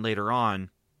important later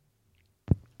on.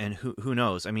 And who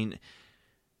knows? I mean,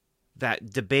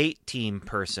 that debate team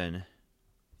person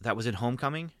that was in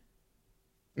Homecoming.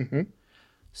 Mm-hmm.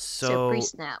 So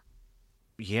pre-snap.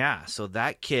 Yeah, so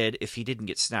that kid, if he didn't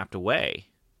get snapped away,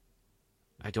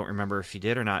 I don't remember if he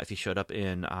did or not, if he showed up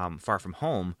in Far From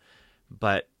Home,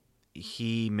 but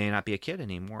he may not be a kid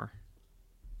anymore,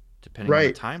 depending on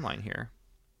the timeline here.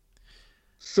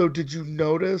 So did you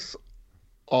notice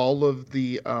all of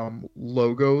the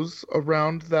logos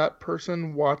around that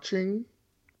person watching?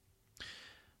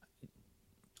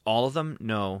 All of them?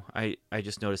 No, I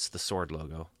just noticed the sword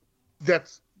logo.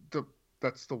 That's the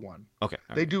that's the one. Okay.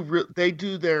 They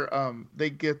do their they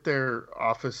get their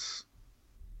office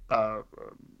uh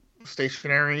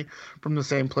stationery from the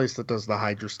same place that does the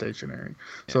Hydra stationery.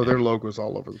 So their logo's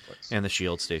all over the place. And the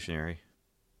Shield stationery.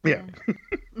 Yeah.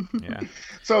 Yeah.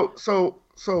 So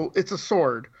it's a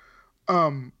sword.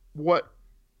 What,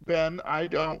 Ben? I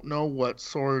don't know what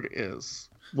sword is.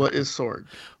 What is sword?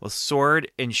 Well,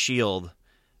 sword and shield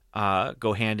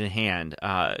go hand in hand.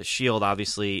 Shield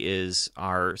obviously is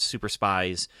our super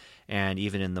spies, and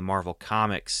even in the Marvel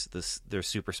comics, they're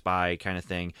super spy kind of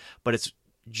thing. But it's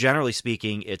generally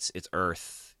speaking, it's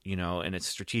Earth, and it's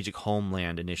strategic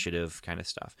homeland initiative kind of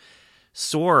stuff.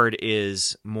 Sword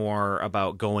is more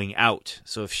about going out.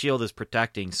 So if Shield is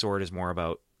protecting, Sword is more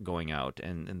about going out,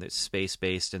 and it's space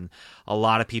based. And a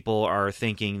lot of people are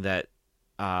thinking that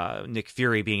Nick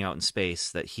Fury being out in space,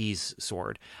 that he's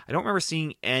Sword. I don't remember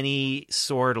seeing any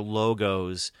Sword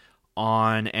logos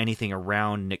on anything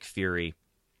around Nick Fury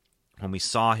when we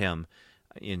saw him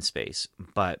in space.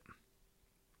 But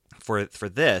for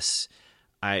this,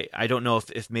 I don't know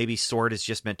if maybe Sword is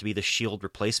just meant to be the Shield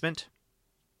replacement.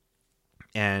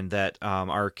 And that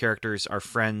our characters are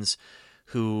friends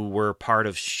who were part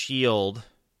of S.H.I.E.L.D.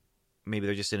 Maybe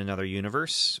they're just in another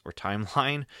universe or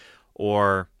timeline.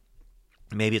 Or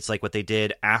maybe it's like what they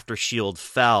did after S.H.I.E.L.D.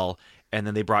 fell, and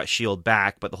then they brought S.H.I.E.L.D.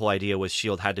 back, but the whole idea was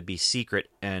S.H.I.E.L.D. had to be secret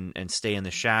and stay in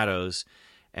the shadows,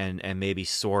 and maybe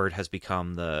Sword has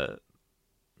become the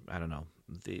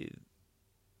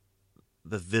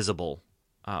visible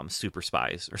super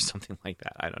spies or something like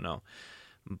that. I don't know.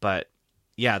 But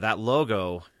yeah, that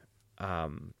logo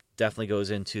definitely goes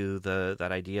into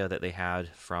that idea that they had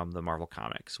from the Marvel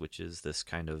Comics, which is this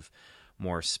kind of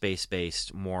more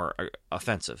space-based, more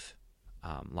offensive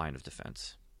line of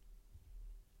defense.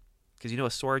 Because a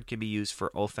sword can be used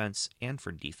for offense and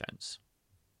for defense.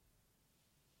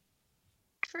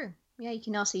 True. Yeah, you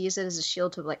can also use it as a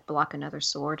shield to block another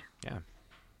sword. Yeah.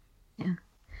 Yeah.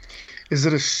 Is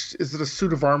it a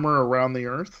suit of armor around the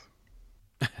Earth?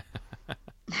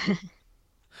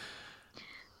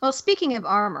 Well, speaking of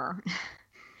armor,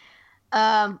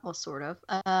 well, sort of.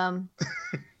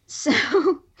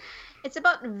 So it's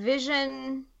about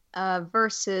Vision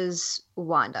versus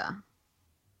Wanda.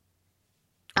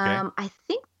 Okay.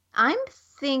 I'm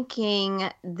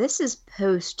thinking this is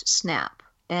post Snap,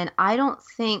 and I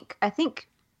think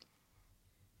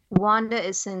Wanda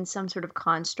is in some sort of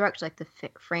construct, like the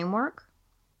framework,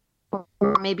 or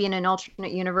maybe in an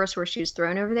alternate universe where she was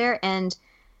thrown over there, and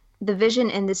the Vision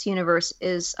in this universe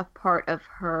is a part of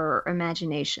her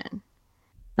imagination.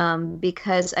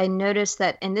 Because I noticed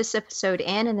that in this episode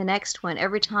and in the next one,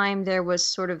 every time there was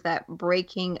sort of that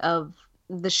breaking of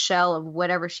the shell of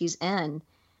whatever she's in,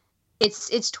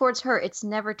 it's towards her. It's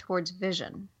never towards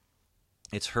Vision.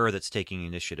 It's her that's taking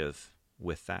initiative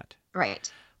with that.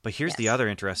 Right. But here's the other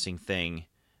interesting thing.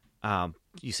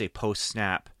 You say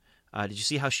post-snap. Did you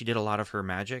see how she did a lot of her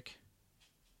magic?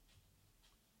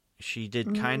 She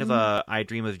did kind of a I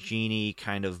Dream of Jeannie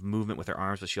kind of movement with her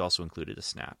arms, but she also included a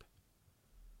snap.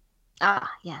 Ah,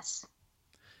 yes.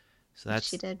 So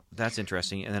she did. That's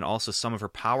interesting. And then also some of her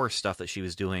power stuff that she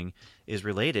was doing is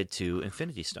related to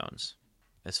Infinity Stones.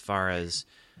 As far as,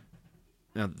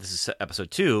 this is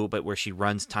episode 2, but where she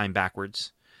runs time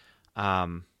backwards.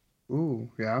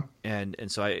 Ooh, yeah. And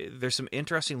so there's some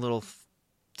interesting little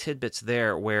tidbits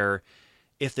there where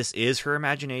if this is her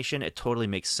imagination, it totally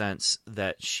makes sense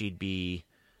that she'd be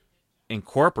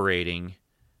incorporating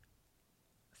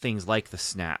things like the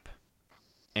snap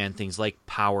and things like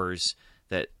powers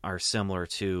that are similar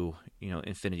to,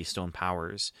 Infinity Stone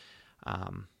powers.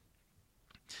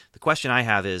 The question I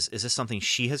have is this something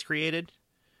she has created,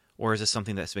 or is this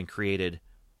something that's been created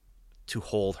to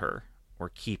hold her or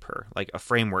keep her, like a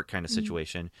framework kind of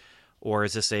situation, or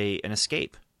is this an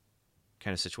escape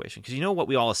kind of situation? Because what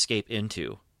we all escape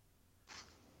into?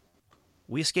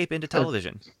 We escape into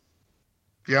television.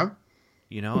 Yeah.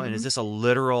 And is this a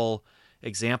literal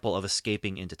example of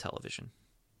escaping into television?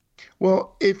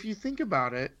 Well, if you think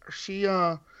about it, she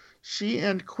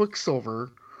and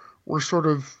Quicksilver were sort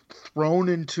of thrown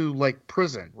into like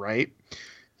prison, right?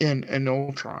 In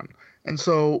Ultron. And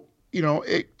so,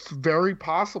 it's very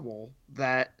possible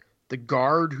that the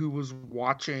guard who was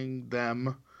watching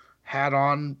them had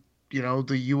on, the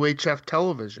UHF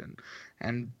television,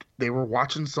 and they were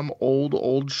watching some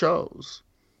old shows.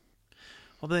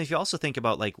 Well, but if you also think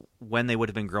about like when they would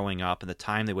have been growing up and the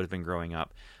time they would have been growing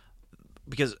up,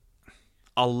 because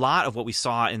a lot of what we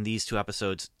saw in these 2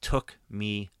 episodes took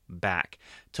me back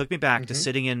to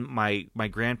sitting in my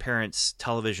grandparents'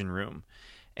 television room,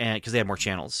 and because they had more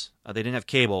channels. They didn't have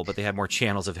cable, but they had more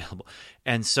channels available.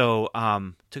 And so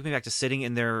took me back to sitting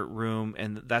in their room,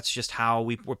 and that's just how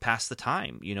we were past the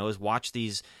time, is watch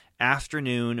these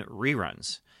afternoon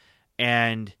reruns.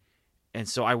 And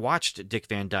so I watched Dick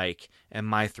Van Dyke and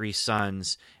My Three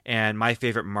Sons and My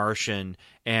Favorite Martian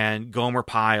and Gomer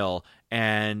Pyle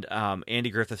and Andy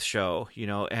Griffith Show,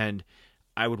 and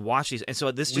I would watch these. And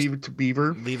so this Leave It to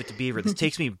Beaver. Leave It to Beaver. This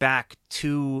takes me back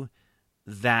to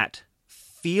that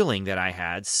feeling that I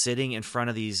had sitting in front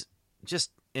of these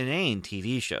just inane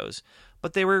TV shows,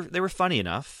 but they were funny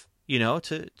enough,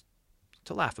 to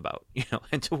laugh about,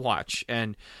 and to watch.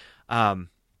 And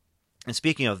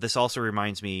speaking of, this also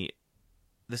reminds me,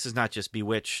 this is not just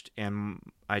Bewitched and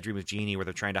I Dream of Jeannie where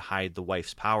they're trying to hide the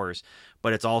wife's powers,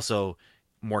 but it's also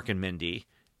Mork and Mindy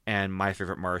and My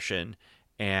Favorite Martian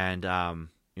and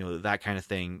that kind of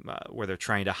thing where they're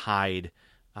trying to hide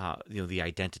the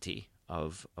identity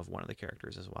of one of the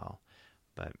characters as well.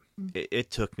 But it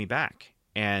took me back,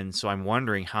 and so I'm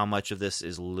wondering how much of this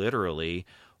is literally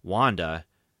Wanda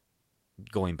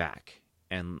going back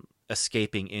and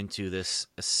escaping into this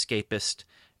escapist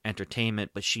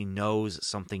entertainment, but she knows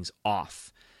something's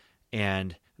off.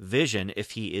 And Vision,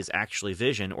 if he is actually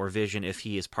Vision, or Vision if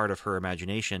he is part of her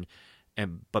imagination,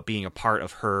 but being a part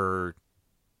of her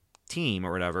team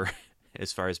or whatever,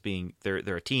 as far as being they're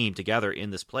a team together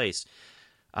in this place,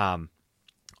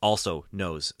 also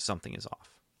knows something is off.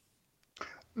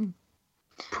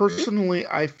 Personally,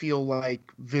 I feel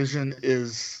like Vision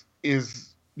is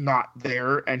not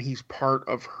there, and he's part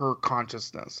of her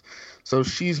consciousness. So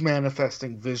she's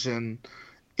manifesting Vision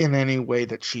in any way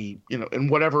that she, in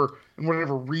whatever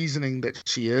reasoning that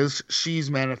she is,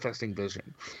 she's manifesting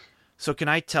Vision. So can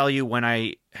I tell you when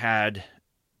I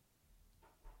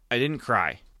didn't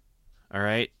cry. All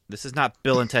right? This is not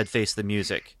Bill and Ted Face the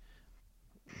Music.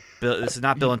 This is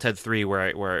not Bill and Ted 3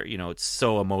 where it's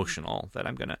so emotional that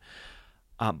I'm going to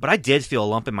but I did feel a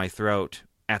lump in my throat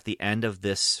at the end of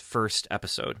this first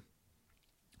episode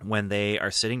when they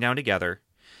are sitting down together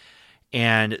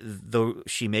and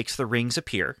she makes the rings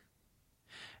appear,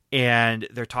 and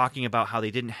they're talking about how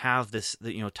they didn't have this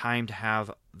time to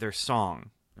have their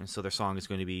song, and so their song is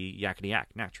going to be Yakety Yak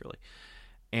naturally,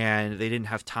 and they didn't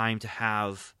have time to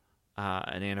have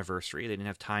an anniversary, they didn't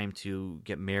have time to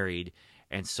get married,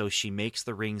 and so she makes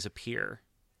the rings appear.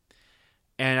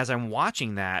 And as I'm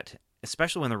watching that,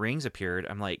 especially when the rings appeared,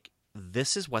 I'm like,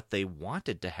 this is what they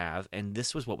wanted to have, and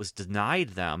this was what was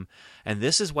denied them, and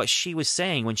this is what she was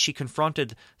saying when she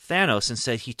confronted Thanos and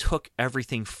said he took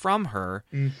everything from her.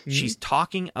 Mm-hmm. She's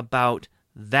talking about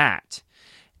that,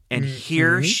 and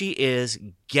here she is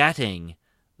getting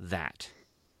that.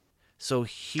 So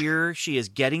here she is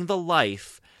getting the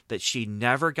life that she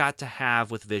never got to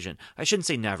have with Vision. I shouldn't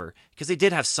say never, because they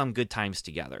did have some good times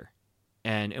together,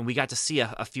 and we got to see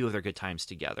a few of their good times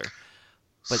together.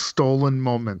 But stolen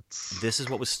moments. This is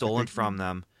what was stolen from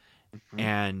them,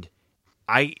 and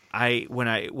when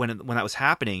that was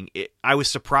happening, I was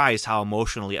surprised how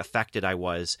emotionally affected I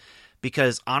was,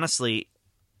 because honestly,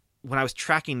 when I was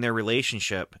tracking their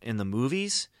relationship in the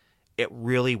movies, it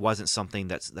really wasn't something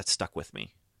that stuck with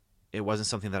me. It wasn't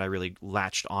something that I really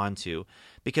latched onto,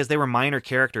 because they were minor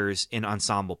characters in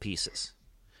ensemble pieces.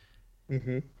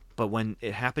 Mm-hmm. But when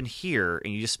it happened here,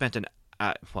 and you just spent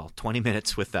 20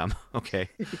 minutes with them, okay,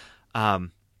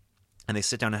 and they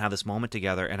sit down and have this moment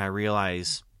together, and I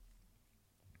realize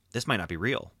this might not be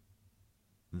real.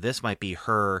 This might be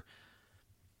her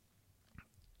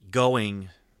going,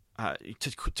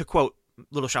 to quote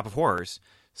Little Shop of Horrors,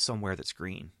 somewhere that's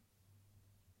green.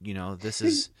 This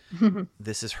is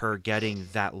her getting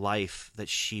that life that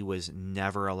she was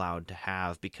never allowed to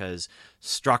have because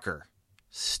Strucker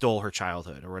stole her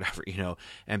childhood or whatever,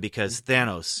 and because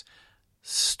Thanos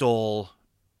stole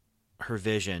her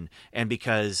vision, and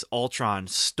because Ultron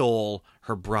stole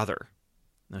her brother.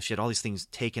 Now, she had all these things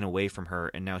taken away from her,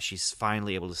 and now she's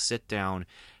finally able to sit down,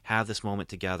 have this moment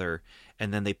together,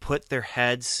 and then they put their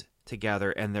heads together,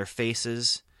 and their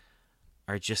faces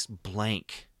are just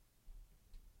blank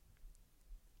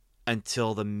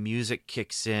until the music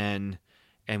kicks in,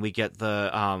 and we get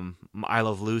the I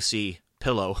Love Lucy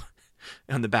pillow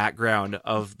in the background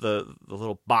of the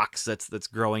little box that's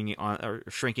growing on or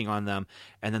shrinking on them,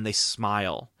 and then they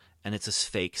smile, and it's this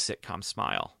fake sitcom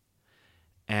smile,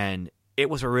 and it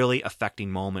was a really affecting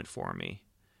moment for me.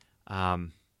 So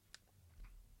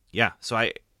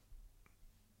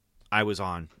I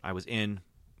was in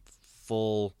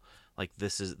full, like,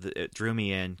 it drew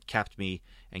me in, kept me,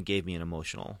 and gave me an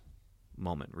emotional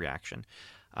moment reaction.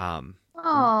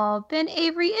 Oh, Ben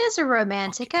Avery is a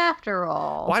romantic after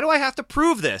all. Why do I have to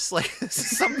prove this? Like, this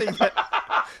is something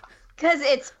that... Because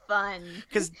it's fun.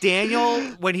 Because Daniel,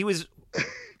 when he was...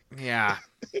 Yeah.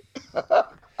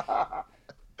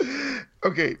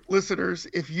 Okay, listeners,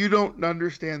 if you don't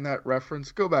understand that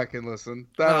reference, go back and listen.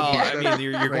 I mean,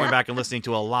 you're going back and listening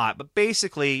to a lot. But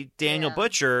basically, Daniel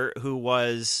Butcher, who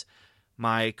was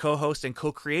my co-host and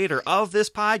co-creator of this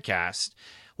podcast,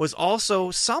 was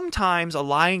also sometimes a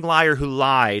lying liar who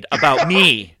lied about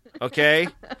me. Okay?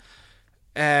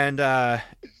 And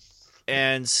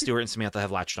Stuart and Samantha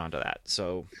have latched onto that.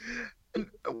 So...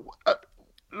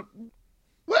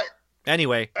 What?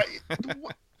 Anyway.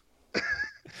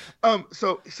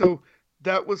 So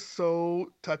that was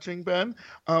so touching, Ben.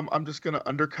 I'm just gonna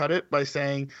undercut it by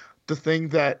saying the thing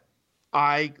that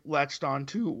I latched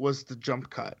onto was the jump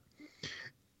cut.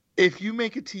 If you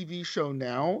make a TV show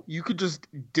now, you could just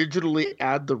digitally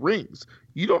add the rings.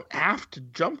 You don't have to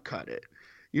jump cut it.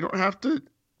 You don't have to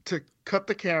cut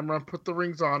the camera, put the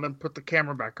rings on, and put the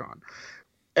camera back on.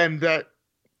 And that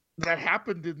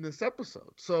happened in this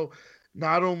episode. So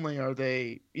not only are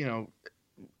they,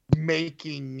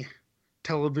 making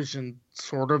television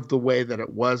sort of the way that it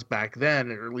was back then,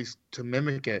 or at least to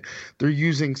mimic it, they're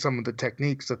using some of the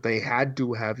techniques that they had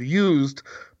to have used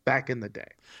back in the day.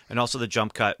 And also the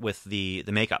jump cut with the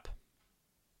makeup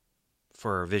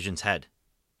for Vision's head.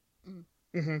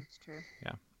 Mm-hmm. It's true.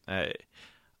 Yeah.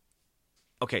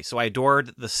 Okay, so I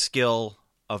adored the skill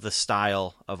of the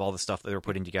style of all the stuff that they were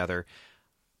putting together.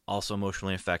 Also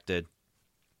emotionally affected.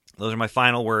 Those are my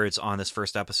final words on this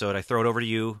first episode. I throw it over to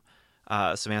you,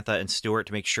 Samantha and Stuart,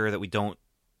 to make sure that we don't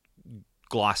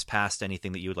gloss past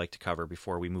anything that you would like to cover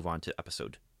before we move on to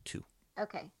episode 2.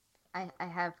 Okay. I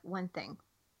have one thing.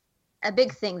 A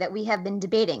big thing that we have been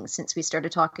debating since we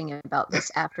started talking about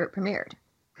this after it premiered.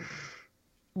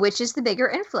 Which is the bigger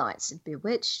influence?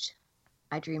 Bewitched,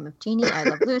 I Dream of Jeannie, I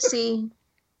Love Lucy,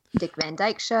 Dick Van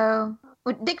Dyke Show.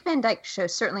 Well, Dick Van Dyke Show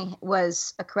certainly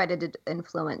was a credited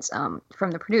influence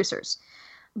from the producers.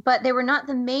 But they were not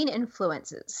the main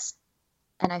influences.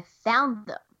 And I found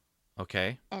them.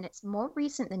 Okay. And it's more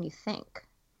recent than you think.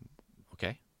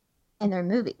 Okay. And they're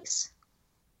movies.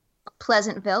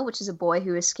 Pleasantville, which is a boy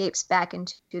who escapes back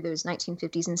into those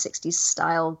 1950s and 60s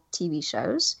style TV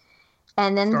shows.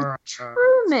 And then The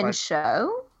Truman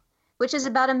Show, which is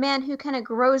about a man who kind of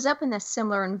grows up in a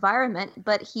similar environment,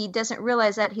 but he doesn't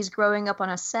realize that he's growing up on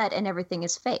a set and everything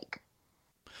is fake.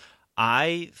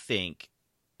 I think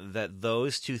that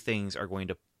those two things are going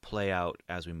to play out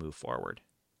as we move forward.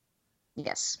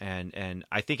 Yes. And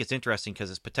I think it's interesting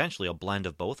because it's potentially a blend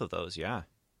of both of those, yeah.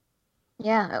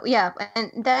 Yeah,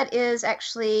 and that is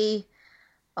actually,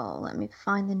 let me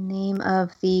find the name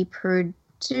of the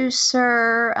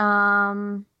producer,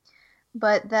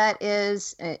 but that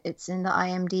is, it's in the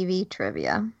IMDb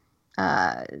trivia,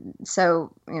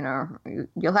 so,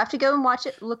 you'll have to go and watch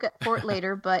it, for it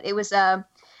later, but it was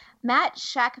Matt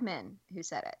Shackman who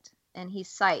said it, and he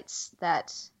cites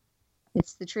that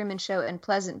it's The Truman Show and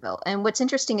Pleasantville, and what's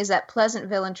interesting is that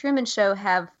Pleasantville and Truman Show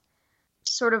have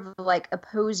sort of like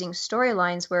opposing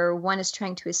storylines where one is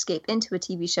trying to escape into a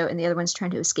TV show and the other one's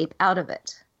trying to escape out of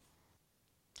it.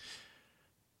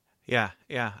 Yeah.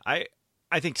 I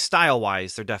think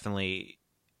style-wise, they're definitely,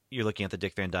 you're looking at the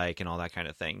Dick Van Dyke and all that kind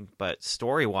of thing, but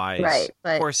story-wise, right?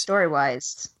 But of course,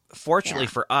 story-wise, fortunately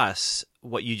for us,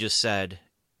 what you just said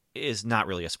is not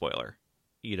really a spoiler.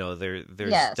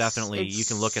 There's definitely you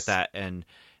can look at that and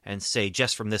say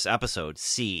just from this episode,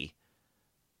 see.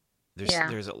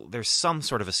 There's some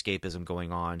sort of escapism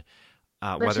going on.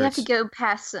 But you have to go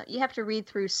past. You have to read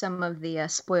through some of the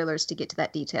spoilers to get to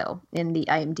that detail in the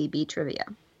IMDb trivia.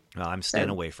 Well, I'm staying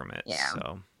away from it. Yeah.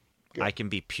 So I can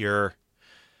be pure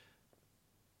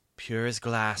as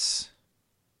glass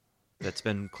that's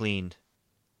been cleaned,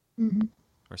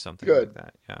 or something like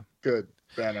that. Yeah. Good,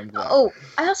 Ben. I'm glad. Oh,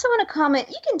 I also want to comment.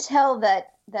 You can tell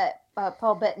that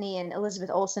Paul Bettany and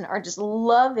Elizabeth Olsen are just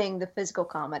loving the physical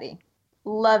comedy.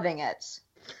 Loving it.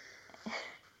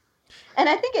 And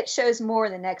I think it shows more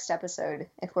in the next episode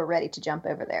if we're ready to jump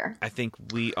over there. I think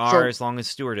we are, as long as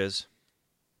Stuart is.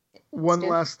 One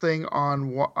last thing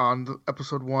on the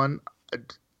episode 1.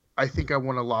 I think I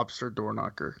want a lobster door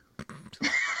knocker.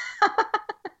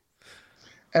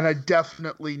 And I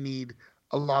definitely need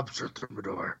a lobster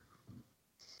thermidor.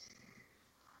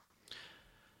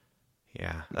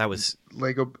 Yeah, that was...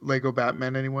 Lego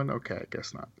Batman, anyone? Okay, I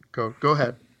guess not. Go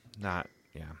ahead. Yeah.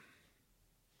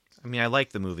 I mean, I like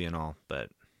the movie and all,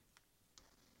 but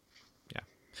yeah.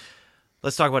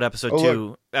 Let's talk about episode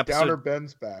 2. Look, Downer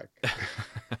Ben's back.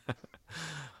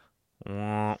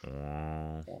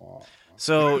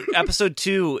 So episode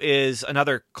 2 is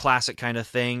another classic kind of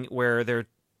thing where they're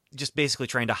just basically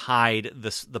trying to hide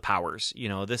the powers. You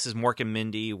know, this is Mork and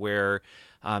Mindy, where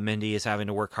Mindy is having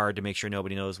to work hard to make sure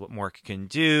nobody knows what Mork can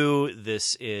do.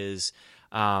 This is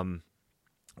one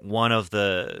of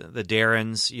the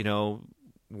Darrens, you know,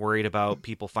 worried about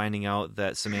people finding out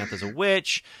that Samantha's a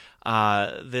witch.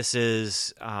 This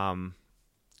is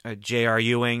J.R.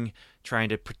 Ewing trying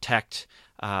to protect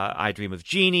I Dream of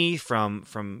Jeannie from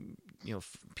you know,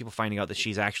 people finding out that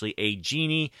she's actually a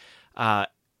genie. But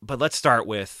let's start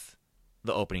with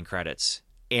the opening credits.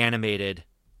 Animated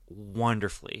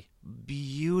wonderfully,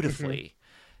 beautifully,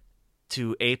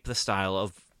 to ape the style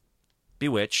of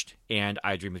Bewitched and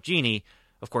I Dream of Jeannie.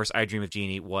 Of course, I Dream of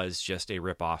Jeannie was just a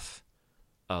ripoff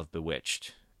of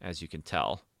Bewitched, as you can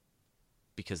tell,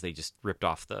 because they just ripped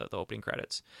off the opening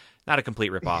credits. Not a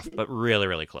complete ripoff, but really,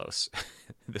 really close.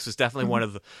 This was definitely one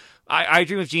of the... I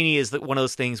Dream of Jeannie is one of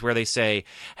those things where they say,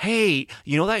 hey,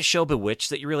 you know that show Bewitched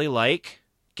that you really like?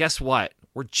 Guess what?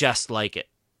 We're just like it.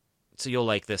 So you'll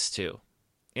like this too.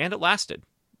 And it lasted.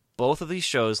 Both of these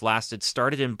shows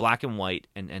started in black and white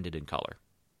and ended in color.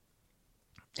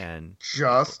 And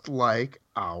just like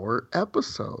our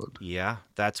episode. Yeah,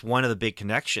 that's one of the big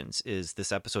connections, is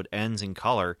this episode ends in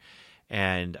color.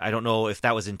 And I don't know if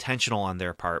that was intentional on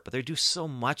their part, but they do so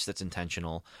much that's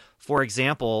intentional. For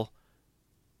example,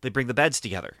 they bring the beds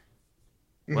together.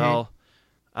 Well,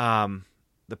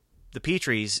 the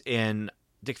Petries in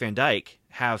Dick Van Dyke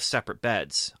have separate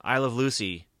beds. I Love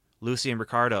Lucy, Lucy and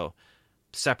Ricardo,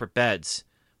 separate beds.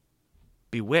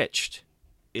 Bewitched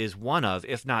is one of,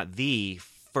 if not the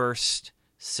first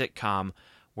sitcom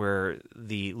where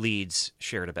the leads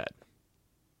shared a bed.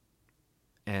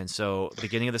 And so,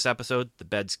 beginning of this episode, the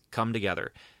beds come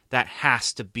together. That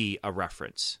has to be a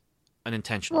reference, an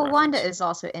intentional reference. Wanda is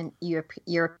also in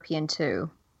European too.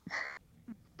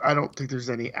 I don't think there's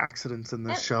any accidents in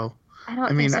this show. I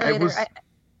don't think so either.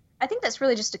 I think that's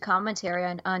really just a commentary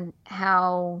on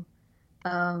how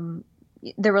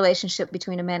the relationship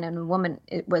between a man and a woman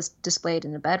was displayed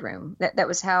in the bedroom. That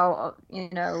was how, you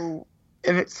know.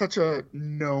 And it's such a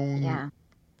known. Yeah.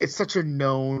 It's such a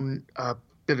known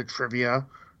bit of trivia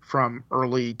from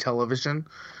early television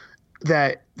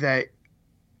that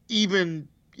even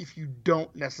if you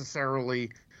don't necessarily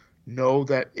know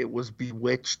that it was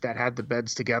Bewitched that had the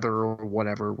beds together or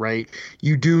whatever, right?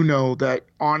 You do know that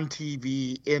on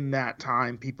TV in that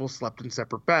time, people slept in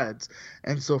separate beds.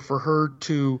 And so for her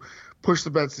to push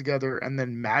the beds together and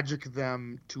then magic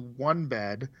them to one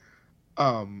bed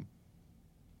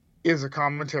is a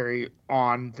commentary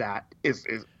on that. It's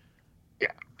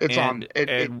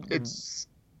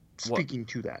speaking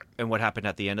to that. And what happened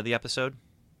at the end of the episode?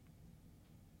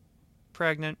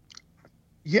 Pregnant.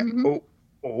 Yeah.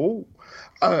 So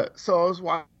I was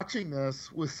watching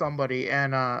this with somebody,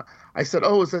 and I said,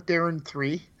 "Oh, is that Darren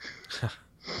 3?"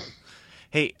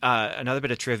 Hey, another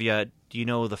bit of trivia. Do you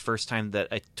know the first time that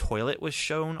a toilet was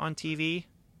shown on TV?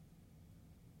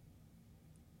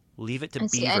 Leave It to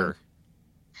Beaver.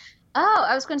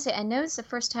 I was going to say, I know it's the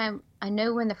first time. I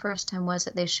know when the first time was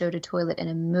that they showed a toilet in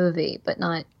a movie, but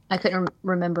not. I couldn't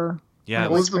remember. Yeah,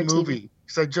 what was the movie?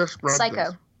 Because I just read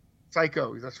Psycho.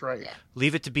 Psycho, that's right. Yeah.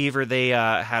 Leave It to Beaver. They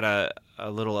had a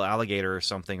little alligator or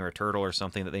something, or a turtle or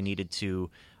something that they needed to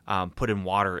put in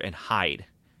water and hide,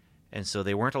 and so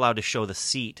they weren't allowed to show the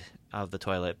seat of the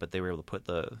toilet, but they were able to put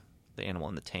the animal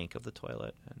in the tank of the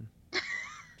toilet. And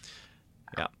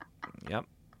yep.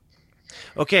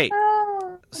 Okay.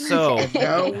 So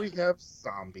now we have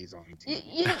zombies on TV.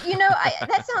 You know,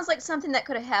 that sounds like something that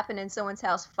could have happened in someone's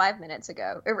house 5 minutes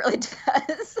ago. It really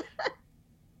does.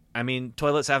 I mean,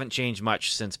 toilets haven't changed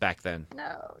much since back then.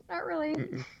 No, not really.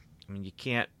 I mean, you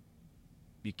can't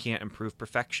improve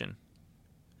perfection.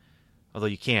 Although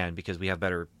you can, because we have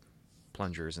better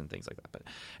plungers and things like that. But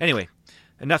anyway,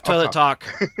 enough toilet talk.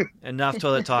 Enough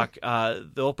toilet talk.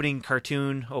 The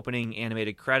opening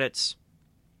animated credits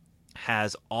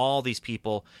has all these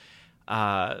people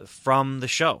from the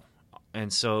show.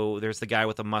 And so there's the guy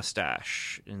with the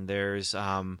mustache, and there's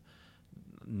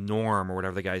Norm, or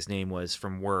whatever the guy's name was,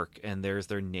 from work, and there's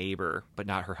their neighbor, but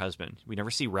not her husband. We never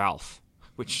see Ralph,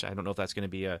 which I don't know if that's going to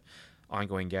be a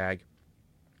ongoing gag.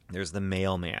 There's the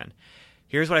mailman.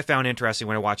 Here's what I found interesting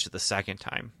when I watched it the second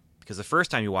time, because the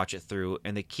first time you watch it through,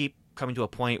 and they keep coming to a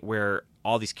point where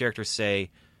all these characters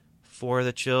say, "For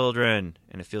the children,"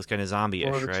 and it feels kind of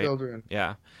zombie-ish, For the right? children.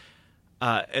 Yeah.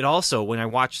 It also, when I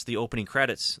watched the opening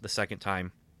credits the second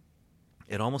time,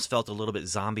 it almost felt a little bit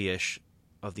zombie-ish,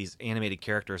 of these animated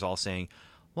characters all saying,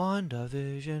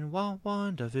 WandaVision,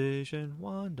 WandaVision,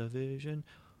 WandaVision.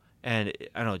 And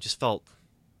I don't know, it just felt,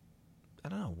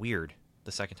 weird.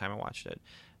 the second time I watched it.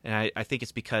 And I think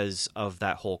it's because of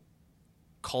that whole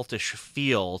cultish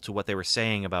feel to what they were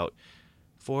saying about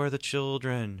for the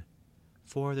children,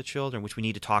 which we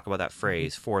need to talk about that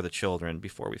phrase, for the children,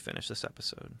 before we finish this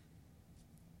episode.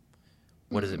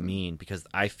 What does it mean? Because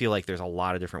I feel like there's a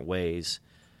lot of different ways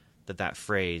that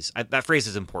phrase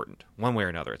is important. One way or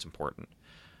another, it's important.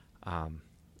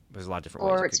 There's a lot of different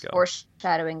ways it could go. Or it's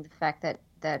foreshadowing the fact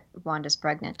that Wanda's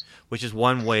pregnant. Which is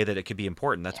one way that it could be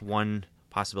important. That's one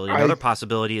possibility. Another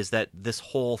possibility is that this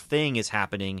whole thing is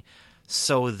happening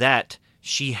so that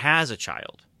she has a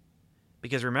child.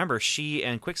 Because remember, she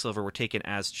and Quicksilver were taken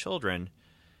as children,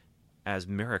 as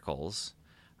miracles.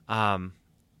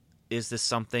 Is this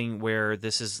something where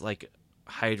this is like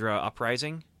Hydra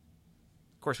uprising?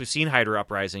 Of course, we've seen Hydra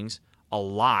uprisings a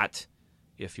lot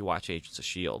if you watch Agents of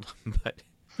S.H.I.E.L.D.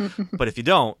 But if you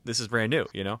don't, this is brand new,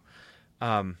 you know?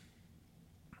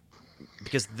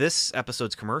 Because this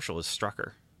episode's commercial is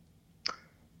Strucker.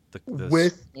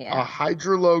 With a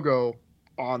Hydra logo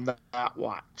on that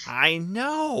watch. I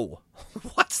know.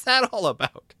 What's that all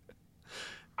about?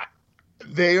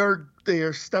 They are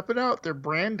stepping out. They're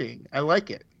branding. I like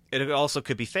it. It also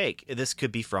could be fake. This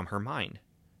could be from her mind.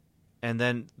 And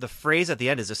then the phrase at the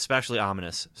end is especially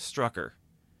ominous. Strucker.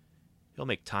 He'll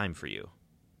make time for you.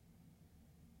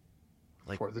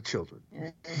 Like, for the children.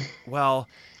 Well,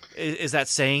 is that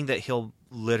saying that he'll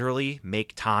literally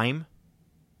make time?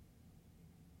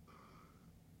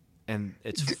 And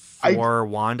it's for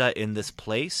Wanda in this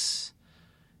place?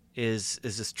 Is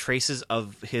this traces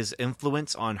of his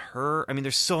influence on her? I mean,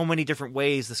 there's so many different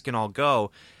ways this can all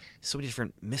go. So many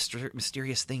different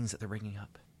mysterious things that they're bringing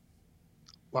up.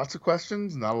 Lots of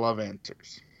questions, not a lot of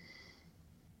answers.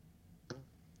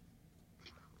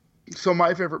 So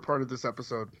my favorite part of this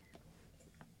episode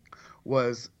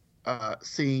was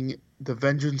seeing the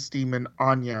vengeance demon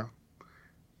Anya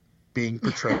being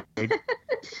portrayed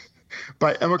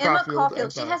by Emma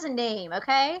Caulfield. She has a name,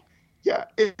 okay? Yeah,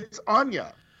 it's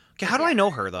Anya. Okay, how do I know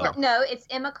her, though? No, it's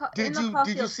Emma Caulfield.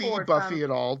 Did you see Buffy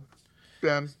at all,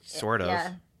 Ben? Sort of.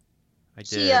 Yeah. I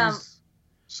did.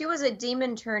 She was a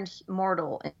demon turned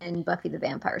mortal in Buffy the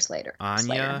Vampire Slayer.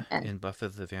 Anya in Buffy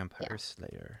the Vampire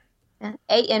Slayer. Anya.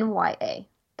 Yeah.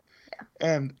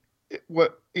 And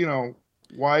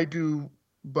why do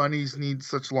bunnies need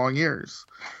such long ears?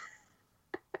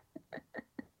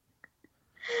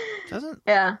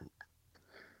 Yeah.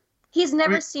 He's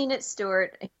never seen it,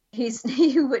 Stuart. He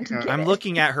wouldn't get I'm it.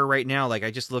 looking at her right now. Like,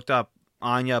 I just looked up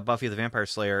Anya, Buffy the Vampire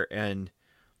Slayer, and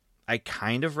I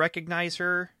kind of recognize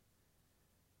her.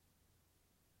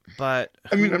 But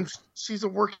I mean, she's a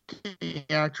working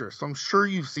actress, so I'm sure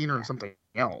you've seen her in something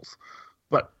else.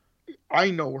 But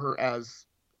I know her as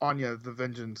Anya, the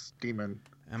Vengeance Demon.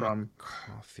 Emma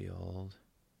Caulfield.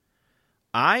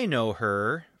 I know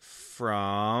her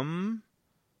from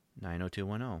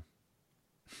 90210.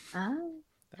 Oh.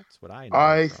 That's what I know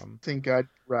her from. I think I'd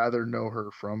rather know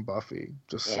her from Buffy.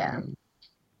 Just saying.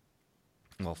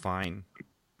 Well, fine.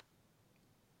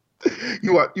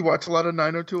 You watch a lot of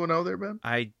 90210 there, Ben?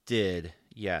 I did,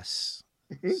 yes.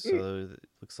 So it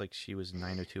looks like she was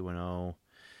 90210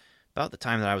 about the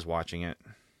time that I was watching it.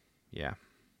 Yeah.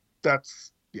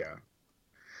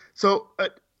 So,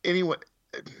 anyway,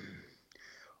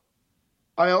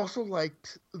 I also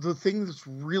liked the thing that's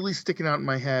really sticking out in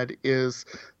my head is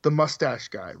the mustache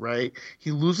guy, right? He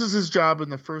loses his job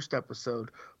in the first episode,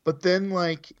 but then,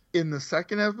 like, in the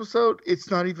second episode,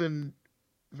 it's not even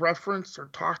referenced or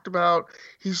talked about.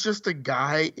 He's just a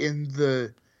guy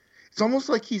it's almost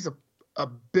like he's a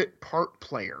bit part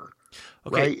player,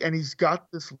 right? And he's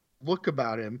got this look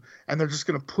about him, and they're just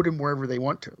going to put him wherever they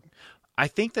want to. I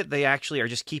think that they actually are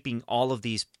just keeping all of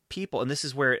these people, and this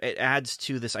is where it adds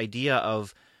to this idea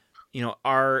of,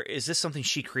 is this something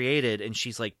she created and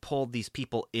she's like pulled these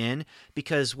people in?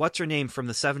 Because what's her name from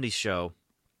the 70s show,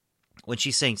 when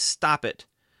she's saying stop it,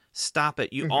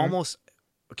 you almost,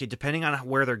 depending on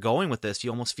where they're going with this, you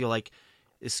almost feel like,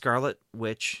 is Scarlet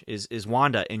Witch, is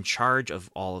Wanda in charge of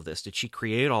all of this? Did she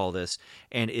create all of this?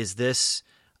 And is this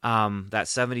that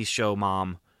 70s show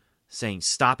mom saying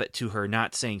stop it to her,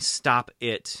 not saying stop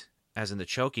it as in the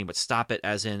choking, but stop it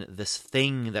as in this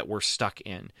thing that we're stuck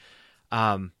in?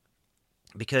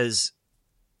 Because,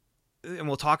 and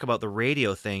we'll talk about the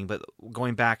radio thing, but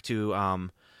going back to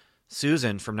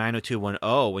Susan from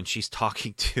 90210, when she's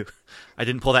talking to, I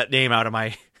didn't pull that name out of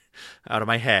my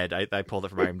head. I pulled it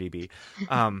from IMDb.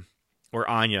 Or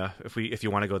Anya, if you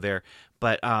want to go there.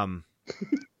 But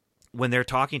when they're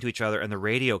talking to each other and the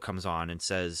radio comes on and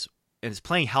says, and it's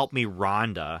playing Help Me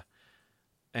Rhonda,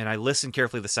 and I listened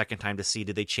carefully the second time to see,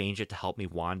 did they change it to Help Me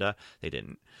Wanda? They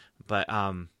didn't. But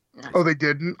Oh, they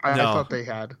didn't? I No. thought they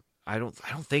had. I don't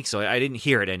think so. I didn't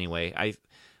hear it anyway.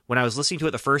 When I was listening to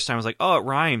it the first time, I was like, oh, it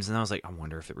rhymes, and I was like, I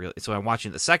wonder if it really. So I'm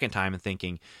watching it the second time and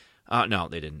thinking, no,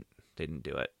 they didn't. They didn't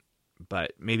do it.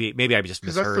 But maybe I just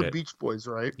Because misheard that's the it. Beach Boys,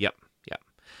 right? Yep.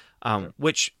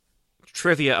 Which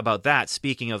trivia about that?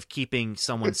 Speaking of keeping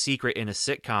someone's secret in a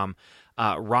sitcom,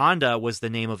 Rhonda was the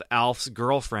name of Alf's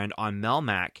girlfriend on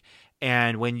Melmac.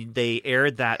 And when they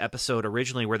aired that episode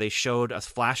originally, where they showed a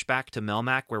flashback to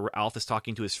Melmac, where Alf is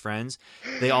talking to his friends,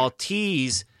 they all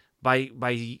tease by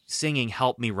singing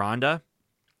 "Help Me, Rhonda."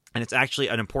 And it's actually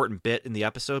an important bit in the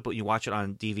episode, but when you watch it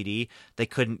on DVD, they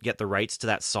couldn't get the rights to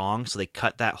that song, so they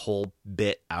cut that whole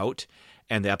bit out,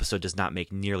 and the episode does not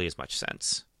make nearly as much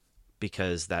sense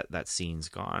because that scene's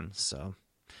gone. So,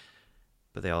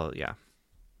 but they all, yeah.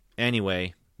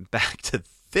 Anyway, back to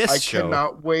this show. I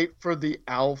cannot wait for the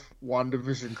Alf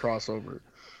WandaVision crossover.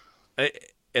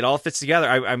 It all fits together.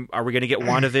 Are we going to get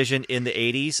WandaVision in the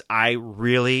 80s? I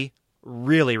really,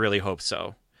 really, really hope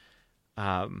so.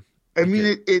 I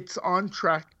mean, it's on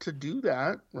track to do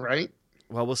that, right?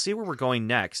 Well, we'll see where we're going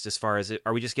next. As far as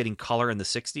are we just getting color in the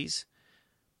 60s,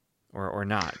 or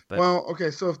not? But well,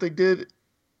 okay. So if they did,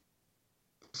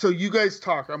 so you guys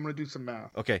talk. I'm going to do some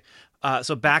math. Okay.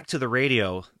 So back to the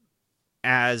radio.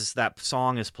 As that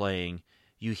song is playing,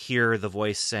 you hear the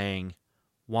voice saying,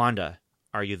 "Wanda,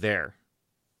 are you there?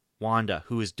 Wanda,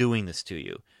 who is doing this to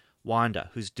you?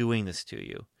 Wanda, who's doing this to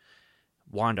you?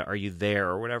 Wanda, are you there?"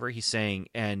 Or whatever he's saying.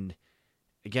 And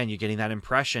again, you're getting that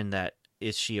impression that,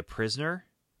 is she a prisoner?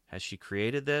 Has she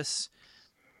created this?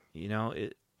 You know,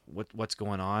 what's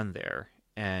going on there?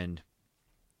 And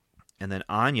then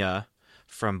Anya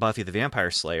from Buffy the Vampire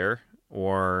Slayer,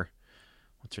 or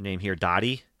what's her name here?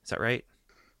 Dottie. Is that right?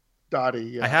 Dottie,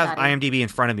 yeah. I have Dottie. IMDb in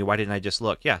front of me. Why didn't I just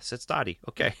look? Yes, it's Dottie.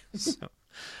 Okay. So,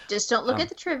 Just don't look at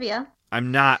the trivia.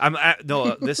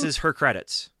 no, this is her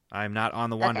credits. I'm not on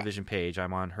the Okay. WandaVision page.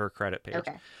 I'm on her credit page.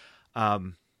 Okay.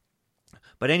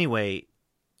 But anyway,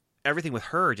 everything with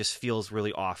her just feels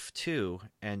really off too.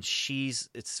 And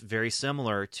it's very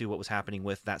similar to what was happening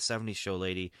with that 70s show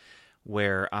lady,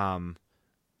 where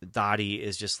Dottie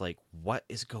is just like, what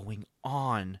is going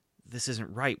on? This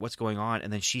isn't right. What's going on?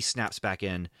 And then she snaps back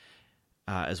in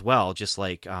as well, just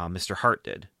like Mr. Hart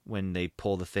did when they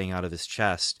pull the thing out of his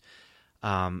chest.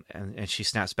 And she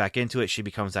snaps back into it. She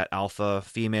becomes that alpha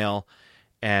female.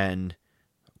 And,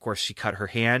 of course, she cut her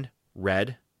hand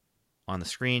red on the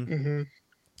screen. Mm-hmm.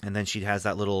 And then she has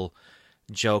that little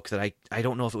joke that I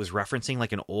don't know if it was referencing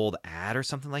like an old ad or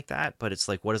something like that, but it's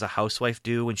like, what does a housewife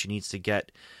do when she needs to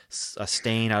get a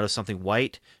stain out of something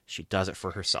white? She does it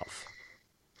for herself.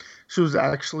 She was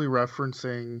actually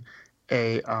referencing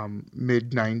a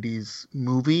mid-90s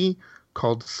movie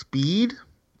called Speed.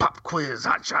 Pop quiz,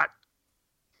 hot shot.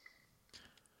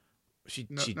 She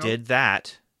No. did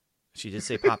that. She did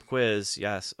say pop quiz,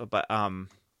 yes, but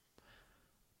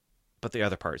the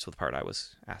other part is the part I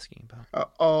was asking about.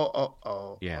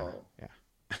 Yeah. Yeah.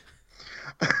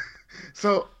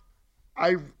 So,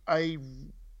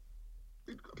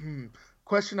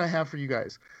 question I have for you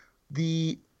guys: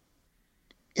 the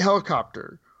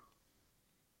helicopter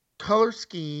color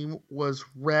scheme was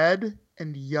red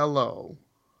and yellow.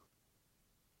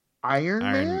 Iron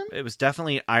Man? It was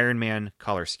definitely Iron Man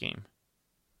color scheme.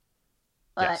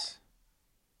 But Yes.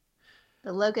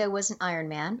 the logo wasn't Iron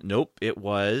Man. Nope. It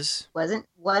was Wasn't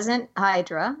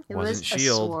Hydra. It Wasn't was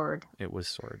Shield. a sword. It was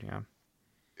sword. Yeah.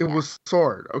 It Yeah. was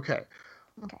sword. Okay.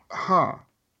 Okay. Huh.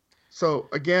 So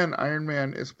again, Iron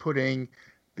Man is putting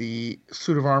the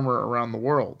suit of armor around the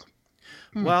world.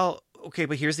 Well, okay,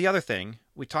 but here's the other thing.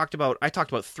 I talked about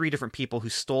 3 different people who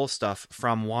stole stuff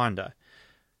from Wanda.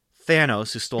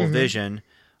 Thanos, who stole Vision.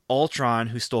 Ultron,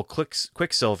 who stole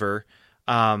Quicksilver.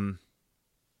 What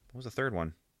was the third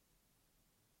one?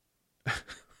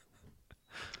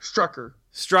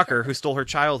 Strucker, who stole her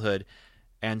childhood.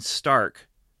 And Stark,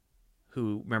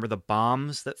 who, remember the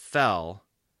bombs that fell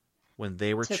when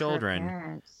they were Took her children?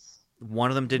 parents.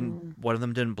 One of them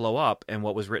didn't blow up, and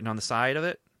what was written on the side of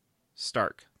it?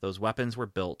 Stark. Those weapons were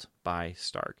built by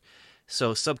Stark.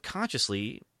 So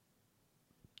subconsciously,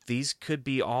 these could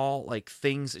be all like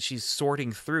things that she's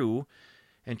sorting through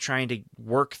and trying to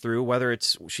work through, whether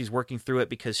it's she's working through it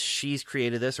because she's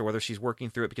created this, or whether she's working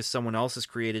through it because someone else has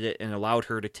created it and allowed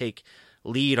her to take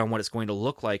lead on what it's going to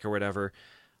look like or whatever.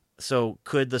 So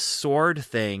could the sword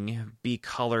thing be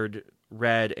colored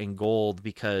red and gold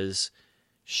because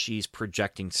she's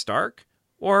projecting Stark?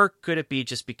 Or could it be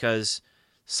just because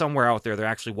somewhere out there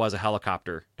actually was a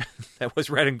helicopter that was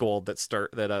red and gold that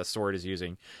Sword is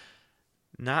using?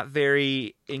 Not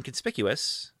very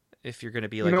inconspicuous if you're going to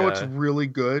be like what's really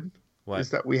good? What?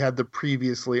 is that we had the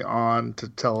previously on to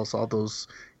tell us all those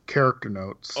character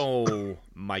notes. Oh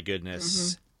my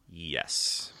goodness.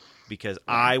 Yes. Because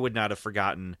I would not have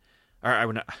forgotten, or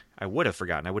I would have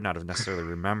forgotten. I would not have necessarily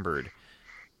remembered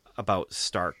about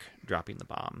Stark dropping the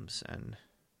bombs, and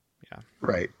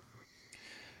Right.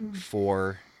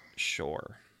 for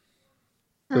sure.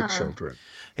 The children.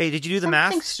 Hey, did you do the Some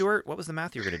math, things- Stuart? What was the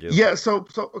math you were going to do? Yeah, so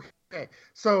okay.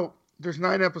 So there's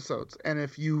 9 episodes, and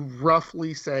if you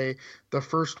roughly say the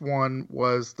first one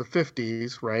was the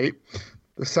 50s, right?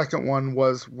 The second one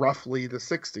was roughly the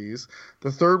 60s.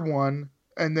 The third one,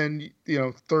 and then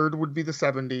third would be the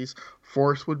 70s,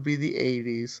 fourth would be the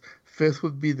 80s, fifth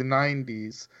would be the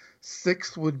 90s,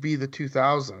 sixth would be the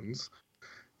 2000s,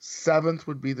 seventh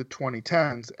would be the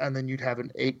 2010s, and then you'd have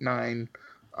an 8-9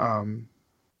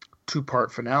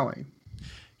 2-part finale.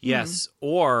 Yes,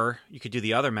 or you could do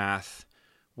the other math,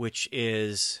 which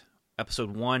is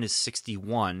episode 1 is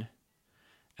 61,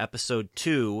 episode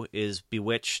 2 is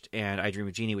Bewitched and I Dream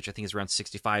of Jeannie, which I think is around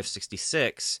 65,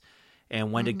 66.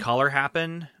 And when did Color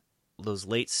happen? Those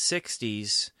late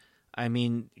 60s. I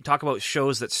mean, talk about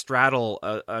shows that straddle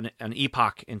an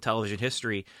epoch in television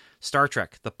history. Star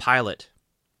Trek, the pilot,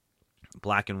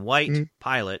 black and white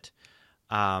pilot,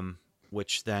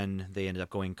 which then they ended up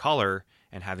going color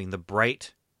and having the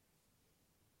bright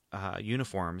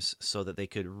uniforms so that they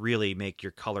could really make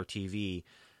your color TV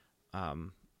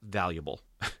valuable.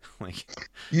 Like,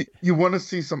 you want to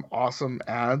see some awesome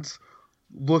ads?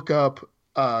 Look up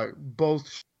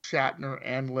both Shatner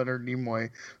and Leonard Nimoy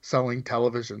selling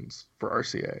televisions for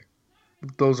RCA.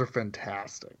 Those are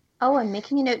fantastic. Oh, I'm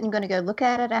making a note and going to go look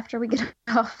at it after we get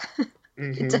off.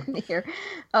 Get done here.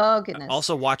 Oh, goodness.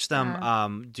 also watch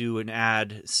them do an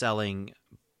ad selling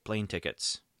plane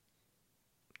tickets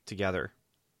together.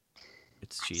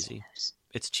 It's cheesy.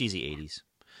 It's cheesy 80s.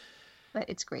 But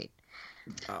it's great.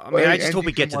 I mean, I just hope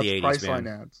we you can get to the watch 80s, man.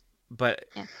 Priceline ads. But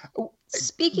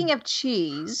Speaking of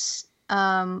cheese,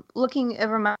 looking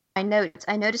over my notes,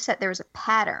 I noticed that there was a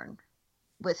pattern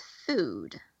with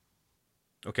food.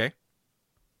 okay.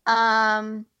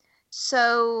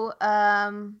 So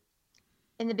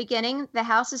in the beginning, the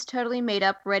house is totally made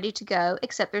up, ready to go,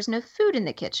 except there's no food in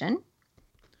the kitchen.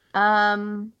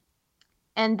 And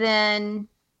then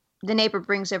the neighbor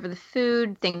brings over the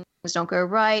food. Things don't go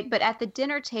right. But at the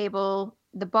dinner table,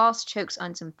 the boss chokes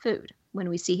on some food when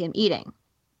we see him eating.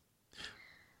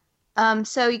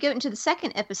 So you go into the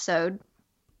second episode,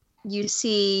 you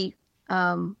see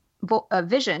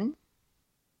Vision,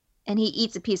 and he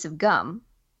eats a piece of gum.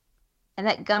 And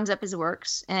that gums up his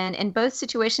works. And in both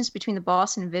situations between the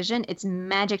boss and Vision, it's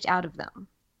magicked out of them.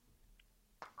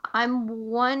 I'm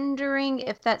wondering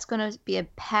if that's going to be a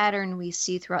pattern we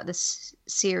see throughout this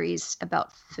series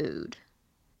about food.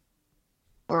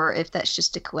 Or if that's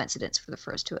just a coincidence for the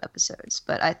first 2 episodes.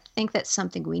 But I think that's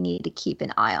something we need to keep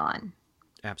an eye on.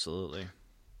 Absolutely.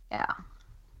 Yeah.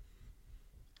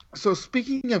 So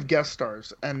speaking of guest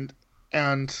stars, and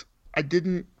I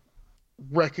didn't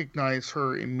recognize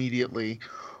her immediately.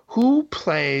 Who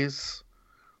plays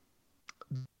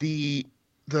the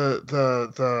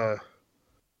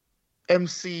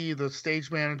MC, the stage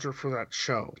manager for that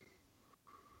show?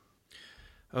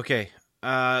 Okay.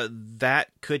 That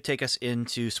could take us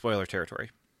into spoiler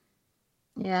territory.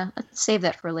 Yeah, let's save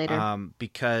that for later.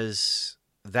 Because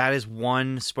that is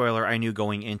one spoiler I knew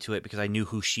going into it because I knew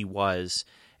who she was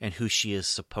and who she is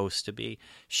supposed to be.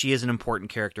 She is an important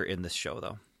character in this show,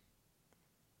 though.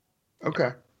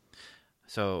 Okay.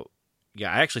 So,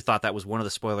 yeah, I actually thought that was one of the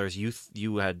spoilers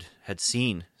you had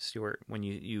seen, Stuart, when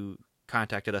you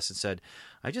contacted us and said,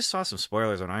 I just saw some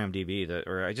spoilers on IMDb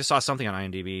or I just saw something on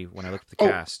IMDb when I looked at the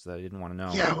cast that I didn't want to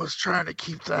know. Yeah, I was trying to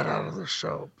keep that out of the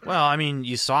show. Well, I mean,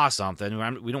 you saw something.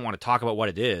 We don't want to talk about what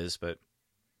it is, but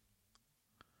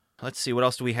let's see. What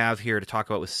else do we have here to talk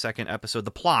about with second episode?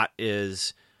 The plot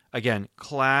is, again,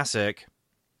 classic.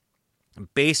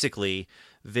 Basically,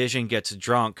 Vision gets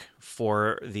drunk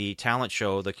for the talent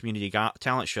show, the community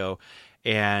talent show,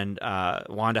 and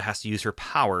Wanda has to use her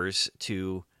powers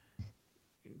to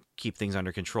keep things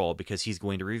under control because he's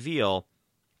going to reveal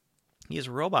he is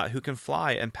a robot who can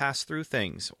fly and pass through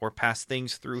things or pass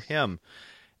things through him.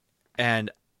 And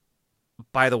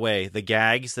by the way, the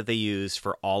gags that they used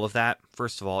for all of that,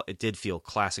 first of all, it did feel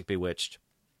classic Bewitched,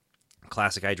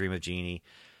 classic I Dream of Jeannie.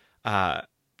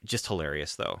 Just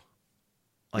hilarious, though.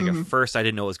 Like, at first, I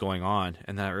didn't know what was going on.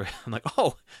 And then I'm like,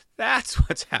 oh, that's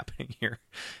what's happening here.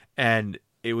 And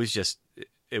it was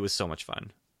so much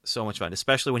fun. So much fun,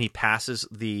 especially when he passes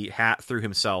the hat through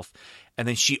himself. And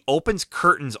then she opens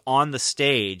curtains on the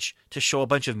stage to show a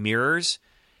bunch of mirrors.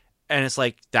 And it's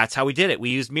like, that's how we did it. We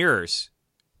used mirrors.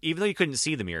 even though you couldn't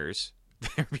see the mirrors,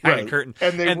 they're behind a curtain,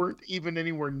 and they weren't even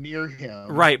anywhere near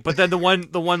him. Right, but then the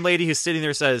one lady who's sitting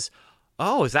there says,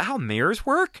 "Oh, is that how mirrors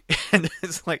work?" And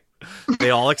it's like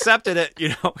they all accepted it,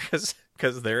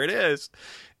 because there it is.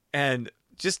 And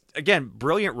just again,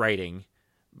 brilliant writing,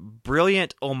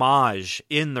 brilliant homage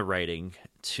in the writing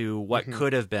to what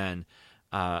could have been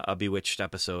a Bewitched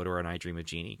episode or an I Dream of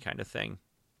Jeannie kind of thing,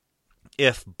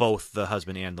 if both the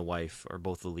husband and the wife or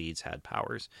both the leads had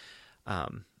powers.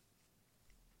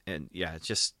 And yeah, it's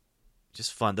just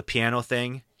fun. The piano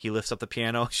thing, he lifts up the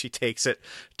piano, she takes it,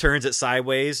 turns it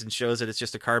sideways and shows that it's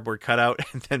just a cardboard cutout,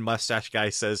 and then Mustache Guy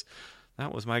says,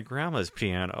 "That was my grandma's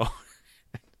piano."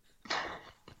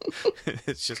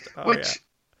 It's just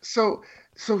So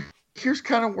here's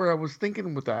kind of where I was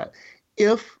thinking with that.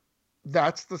 If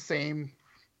it's the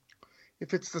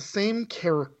same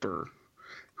character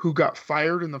who got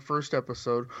fired in the first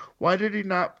episode, why did he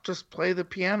not just play the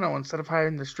piano instead of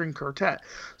hiring the string quartet?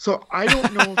 So I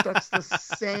don't know if that's the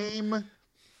same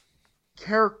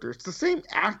character. It's the same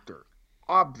actor,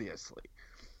 obviously.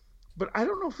 But I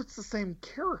don't know if it's the same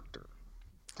character.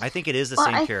 I think it is the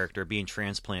same character being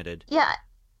transplanted. Yeah.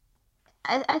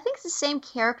 I think it's the same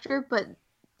character, but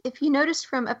if you notice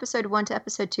from episode 1 to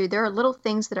episode 2, there are little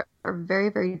things that are very,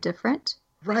 very different.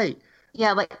 Right.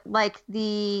 Yeah, like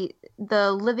the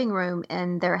living room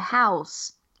and their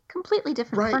house, completely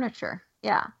different furniture.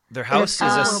 Yeah. Their house is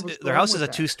a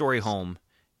 2-story home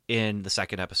in the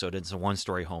second episode. It's a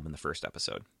 1-story home in the first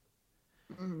episode.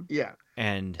 Yeah.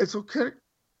 And it's okay.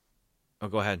 Oh,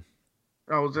 go ahead.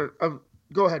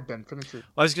 Go ahead, Ben. Finish it.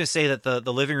 Well, I was going to say that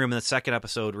the living room in the second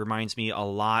episode reminds me a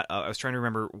lot. I was trying to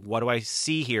remember, what do I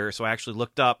see here? So I actually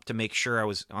looked up to make sure I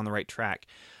was on the right track.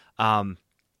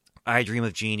 I Dream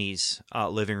of Jeannie's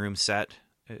living room set.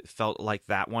 It felt like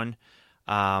that one.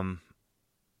 But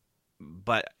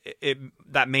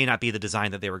that may not be the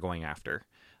design that they were going after.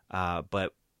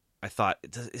 But I thought,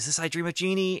 is this I Dream of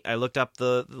Jeannie? I looked up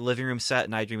the living room set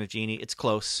and I Dream of Jeannie. It's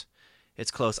close.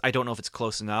 I don't know if it's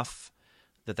close enough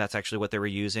that that's actually what they were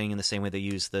using in the same way they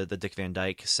used the Dick Van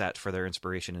Dyke set for their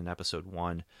inspiration in episode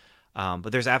 1.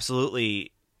 But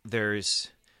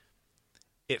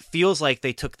it feels like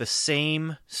they took the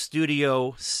same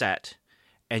studio set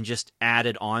and just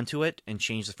added onto it and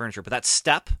changed the furniture. But that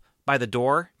step by the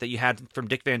door that you had from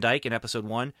Dick Van Dyke in episode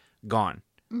 1, gone.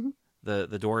 Mm-hmm.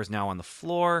 The door is now on the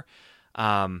floor.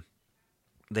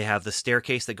 They have the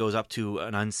staircase that goes up to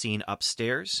an unseen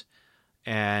upstairs.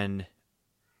 And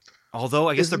although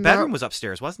I guess their bedroom was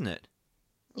upstairs, wasn't it?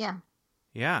 Yeah.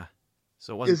 Yeah.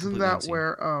 So it wasn't. Isn't that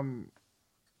where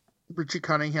Richie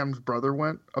Cunningham's brother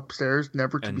went upstairs,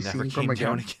 never to be seen from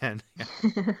again?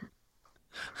 Yeah.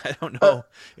 I don't know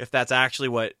if that's actually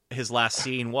what his last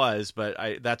scene was, but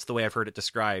that's the way I've heard it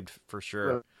described for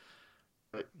sure.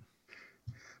 Right.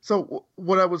 So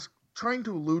what I was trying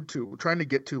to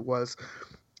get to was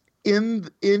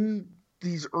in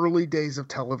these early days of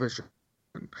television,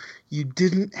 you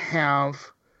didn't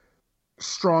have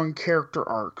strong character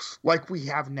arcs like we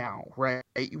have now, right?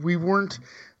 We weren't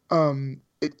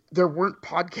there weren't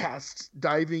podcasts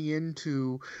diving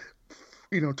into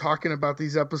talking about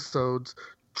these episodes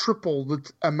triple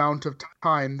the amount of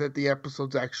time that the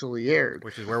episodes actually aired,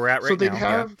 which is where we're at right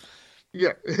now.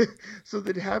 So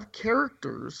they'd have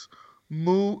characters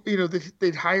move,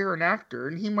 they'd hire an actor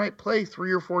and he might play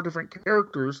 3 or 4 different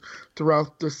characters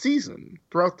throughout the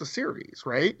series,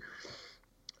 right?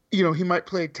 He might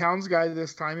play Towns Guy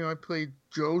this time, he might play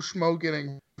Joe Schmo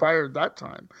getting fired that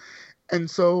time. And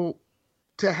so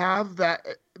to have that,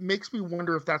 it makes me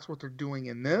wonder if that's what they're doing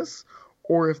in this,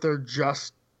 or if they're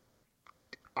just,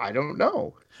 I don't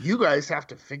know. You guys have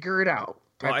to figure it out.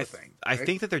 I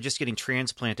think that they're just getting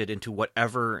transplanted into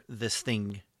whatever this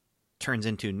thing turns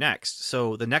into next.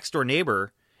 So the next door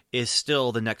neighbor is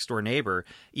still the next door neighbor,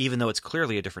 even though it's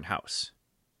clearly a different house.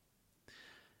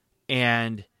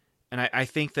 And I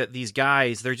think that these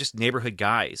guys, they're just neighborhood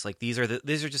guys. Like these are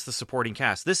just the supporting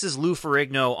cast. This is Lou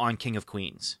Ferrigno on King of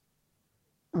Queens.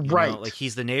 Right. Like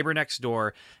he's the neighbor next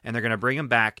door, and they're going to bring him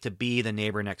back to be the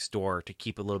neighbor next door to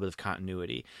keep a little bit of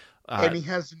continuity. And he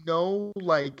has no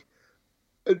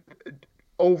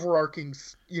overarching,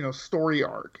 story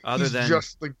arc. Other he's than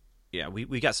just the... Yeah,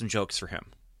 we got some jokes for him,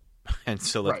 and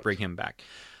so let's bring him back.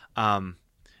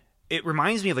 It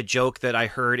reminds me of a joke that I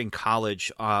heard in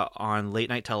college on late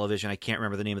night television. I can't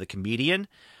remember the name of the comedian.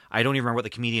 I don't even remember what the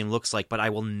comedian looks like, but I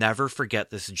will never forget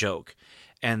this joke.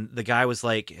 And the guy was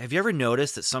like, have you ever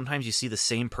noticed that sometimes you see the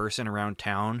same person around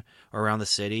town or around the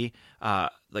city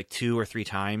like 2 or 3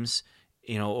 times,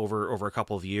 over a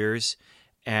couple of years?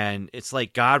 And it's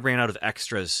like God ran out of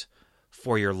extras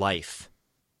for your life.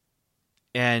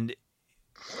 And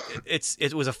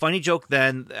it was a funny joke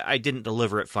then. I didn't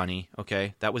deliver it funny.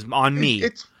 Okay, that was on me,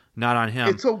 not on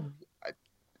him.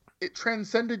 It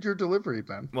transcended your delivery,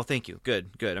 Ben. Well, thank you. Good.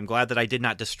 I'm glad that I did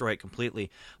not destroy it completely.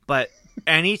 But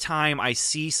anytime I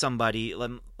see somebody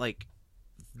like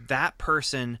that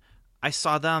person, I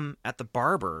saw them at the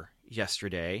barber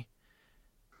yesterday,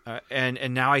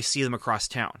 and now I see them across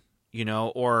town,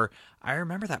 or I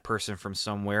remember that person from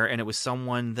somewhere, and it was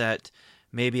someone that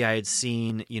maybe I had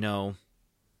seen,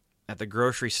 at the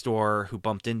grocery store who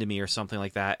bumped into me or something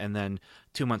like that, and then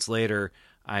 2 months later,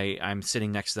 I'm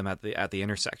sitting next to them at the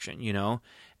intersection,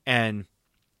 and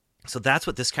so that's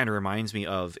what this kind of reminds me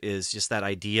of, is just that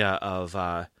idea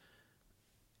of,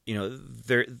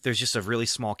 there's just a really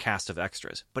small cast of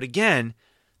extras. But again,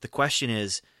 the question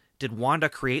is, did Wanda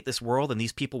create this world and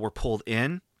these people were pulled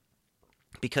in?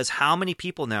 Because how many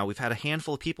people now, we've had a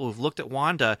handful of people who've looked at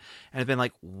Wanda and have been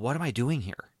like, what am I doing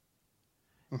here?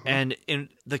 Mm-hmm. And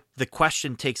the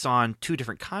question takes on two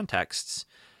different contexts.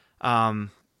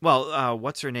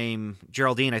 What's her name?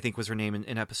 Geraldine, I think was her name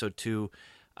in episode 2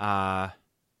 that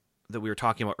we were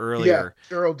talking about earlier. Yeah,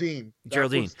 Geraldine.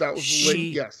 That was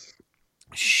late, yes.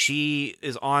 She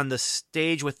is on the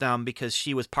stage with them because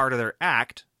she was part of their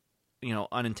act,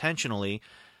 unintentionally.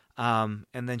 And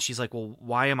then she's like, well,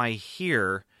 why am I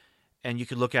here? And you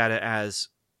could look at it as,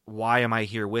 why am I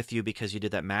here with you because you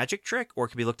did that magic trick? Or it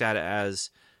could be looked at it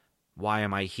as, why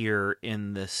am I here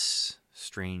in this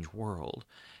strange world?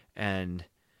 And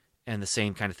the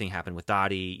same kind of thing happened with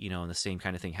Dottie, and the same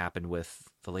kind of thing happened with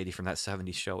the lady from that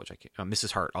 70s show, which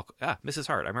Mrs. Hart. Mrs.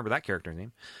 Hart. I remember that character's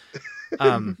name.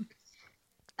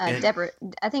 Deborah,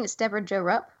 I think it's Deborah Jo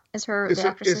Rupp is the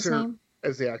actress's name.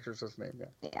 As the actress's name, yeah.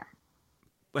 Yeah.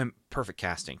 And perfect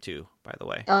casting too, by the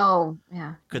way. Oh,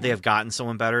 yeah. Could they have gotten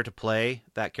someone better to play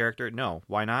that character? No.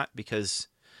 Why not? Because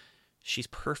she's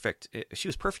perfect. She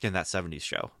was perfect in that 70s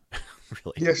show.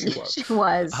 Really. Yes, she was. She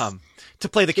was. To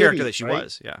play the character that she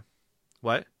was, yeah.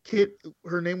 What?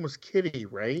 Her name was Kitty,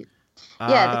 right?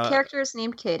 Yeah, the character is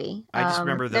named Kitty. I just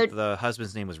remember that the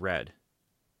husband's name was Red.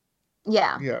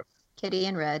 Yeah. Yeah. Kitty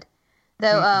and Red.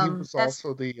 Though he was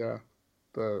also the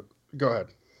go ahead.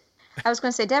 I was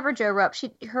going to say Deborah Jo Rupp.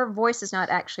 Her voice is not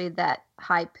actually that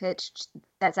high pitched.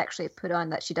 That's actually put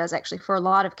on that she does actually for a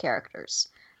lot of characters,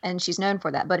 and she's known for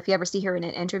that. But if you ever see her in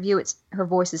an interview, her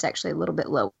voice is actually a little bit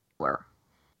lower.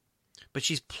 But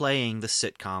she's playing the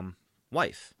sitcom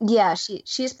wife. Yeah,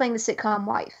 she's playing the sitcom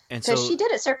wife, and so she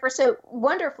did it so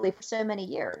wonderfully for so many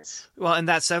years. Well, and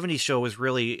that 70s show was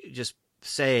really just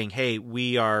saying, "Hey,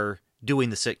 we are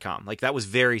doing the sitcom." Like, that was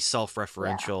very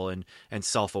self-referential and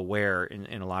self-aware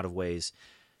in a lot of ways.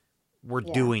 We're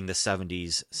doing the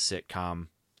 70s sitcom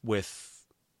with,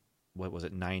 what was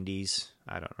it, 90s?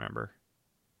 I don't remember.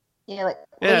 Yeah, like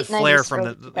late flair 90s, from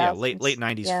the late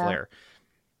 90s flair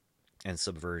and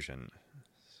subversion.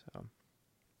 So,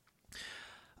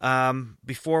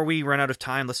 before we run out of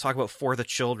time, let's talk about For the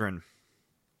Children.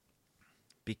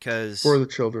 Because For the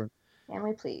Children, can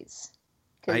we please?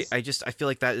 I feel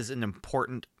like that is an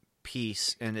important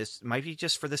piece, and it might be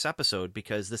just for this episode,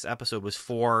 because this episode was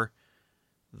for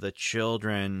the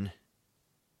children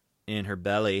in her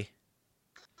belly.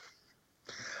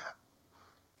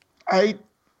 Okay.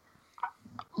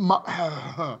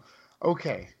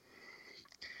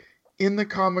 In the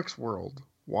comics world,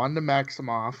 Wanda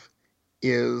Maximoff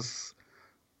is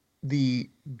the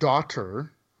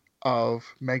daughter of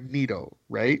Magneto,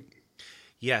 right?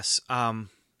 Yes.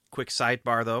 Quick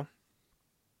sidebar, though.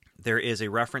 There is a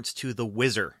reference to the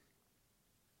Whizzer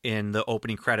in the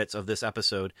opening credits of this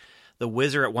episode. The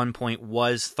Whizzer at one point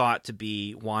was thought to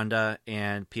be Wanda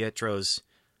and Pietro's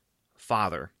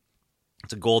father.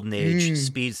 It's a Golden Age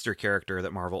speedster character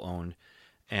that Marvel owned.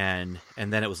 And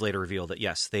then it was later revealed that,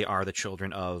 yes, they are the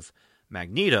children of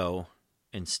Magneto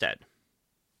instead.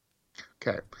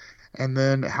 Okay. And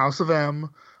then House of M,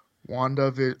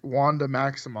 Wanda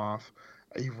Maximoff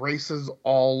erases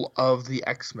all of the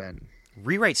X-Men.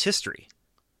 Rewrites history.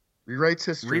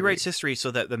 Rewrites history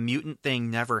so that the mutant thing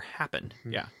never happened.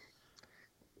 Mm-hmm. Yeah.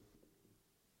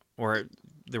 Or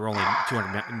there were only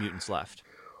 200 mutants left.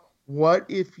 What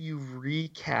if you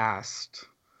recast,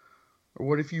 or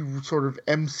what if you sort of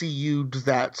MCU'd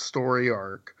that story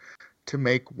arc to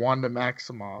make Wanda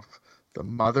Maximoff the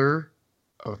mother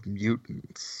of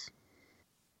mutants?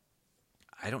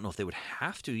 I don't know if they would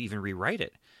have to even rewrite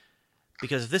it.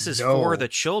 Because if this is for the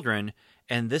children,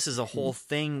 and this is a whole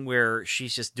thing where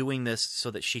she's just doing this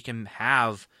so that she can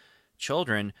have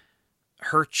children,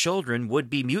 her children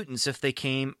would be mutants if they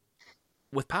came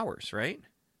with powers, right?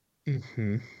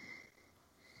 Mm-hmm.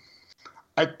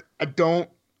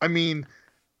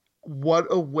 what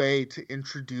a way to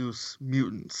introduce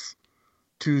mutants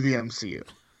to the MCU.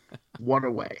 What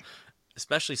a way.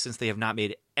 Especially since they have not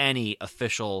made any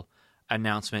official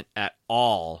announcement at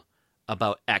all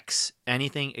about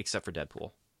anything except for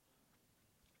Deadpool.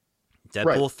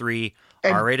 Deadpool 3,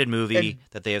 R-rated movie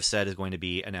that they have said is going to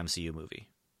be an MCU movie.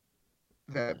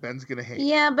 That Ben's going to hate.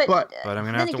 Yeah, but I'm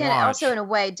going to have to watch. Also, in a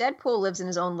way, Deadpool lives in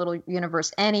his own little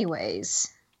universe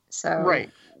anyways. So Right.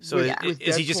 So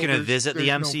is he just going to visit the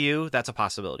MCU? That's a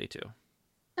possibility, too.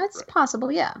 That's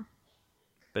possible, yeah.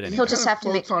 But anyway. He'll just have to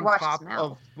watch his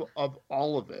mouth. Of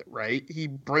all of it, right? He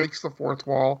breaks the fourth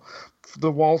wall. The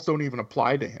walls don't even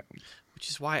apply to him. Which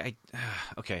is why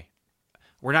okay.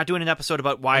 We're not doing an episode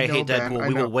about why I hate Deadpool. Ben,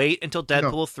 we will wait until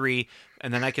Deadpool 3,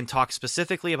 and then I can talk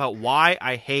specifically about why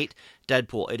I hate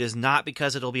Deadpool. It is not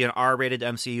because it'll be an R-rated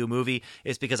MCU movie.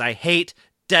 It's because I hate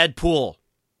Deadpool.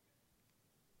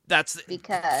 That's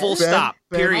full stop,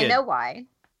 period. I know why.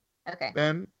 Okay.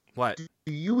 Ben, what?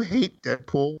 Do you hate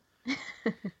Deadpool?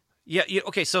 Yeah,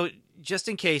 okay, so just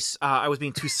in case I was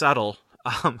being too subtle,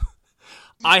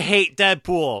 I hate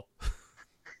Deadpool.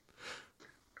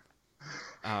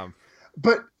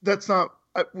 But that's not.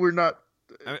 We're not.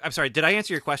 I'm sorry. Did I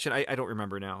answer your question? I don't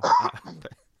remember now.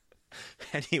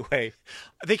 Anyway,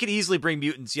 they could easily bring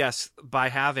mutants, yes, by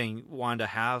having Wanda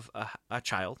have a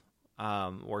child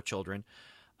or children.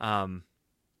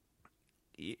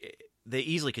 They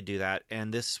easily could do that,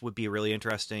 and this would be really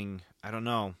interesting. I don't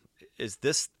know. Is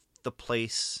this the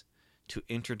place to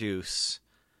introduce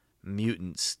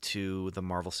mutants to the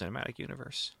Marvel Cinematic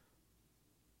Universe?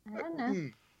 I don't know.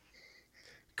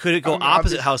 Could it go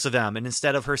opposite House of M, and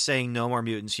instead of her saying no more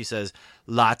mutants, she says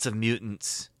lots of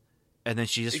mutants, and then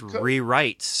she just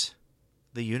rewrites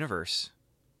the universe?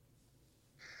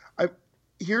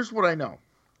 Here's what I know.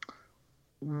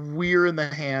 We're in the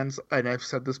hands, and I've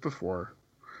said this before,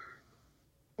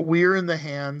 we're in the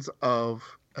hands of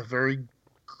a very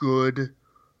good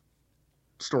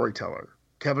storyteller.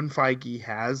 Kevin Feige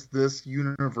has this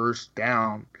universe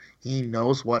down. He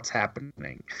knows what's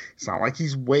happening. It's not like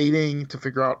he's waiting to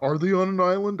figure out, are they on an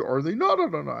island or are they not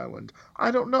on an island?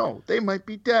 I don't know. They might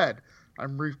be dead.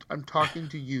 I'm talking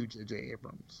to you, J.J.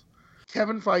 Abrams.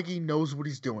 Kevin Feige knows what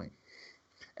he's doing.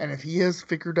 And if he has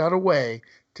figured out a way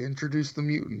to introduce the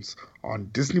mutants on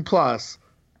Disney Plus,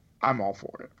 I'm all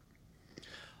for it.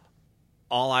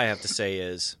 All I have to say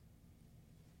is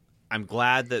I'm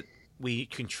glad that we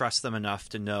can trust them enough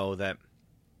to know that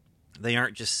they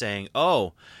aren't just saying,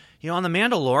 oh, on The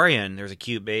Mandalorian, there's a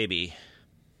cute baby.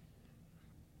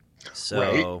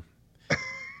 So, right.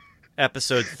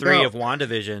 Episode 3 of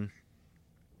WandaVision,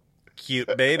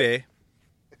 cute baby.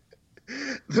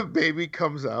 The baby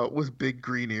comes out with big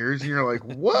green ears, and you're like,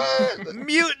 what?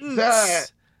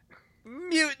 Mutants!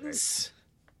 Mutants!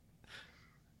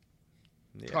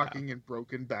 Yeah. Talking in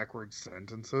broken backwards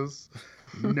sentences.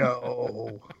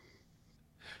 No.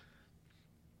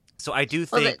 So I do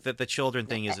think that the children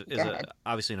thing is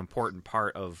obviously an important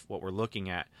part of what we're looking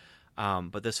at.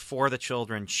 But this For the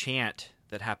Children chant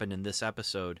that happened in this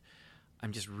episode,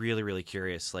 I'm just really, really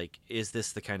curious. Like, is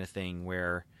this the kind of thing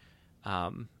where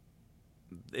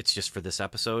it's just for this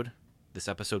episode? This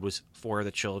episode was for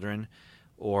the children.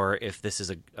 Or if this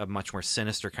is a much more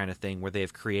sinister kind of thing where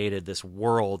they've created this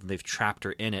world and they've trapped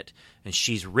her in it and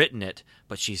she's written it,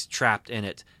 but she's trapped in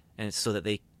it. And it's so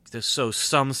that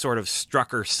some sort of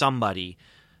Strucker somebody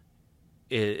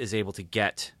is able to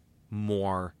get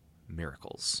more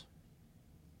miracles,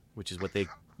 which is what they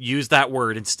use that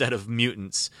word instead of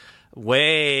mutants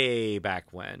way back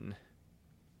when.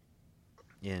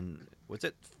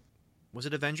 Was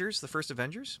it Avengers? The first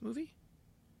Avengers movie?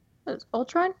 It was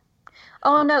Ultron?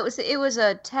 Oh no, it was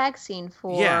a tag scene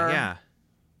for yeah.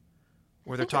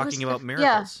 Where they're talking about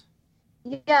miracles.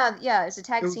 Yeah, it's a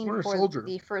tag scene for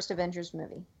the first Avengers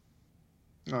movie.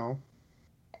 No.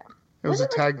 It was a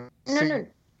tag scene. No.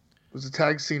 It was a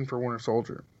tag scene for Winter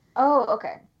Soldier. Oh,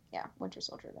 okay. Yeah, Winter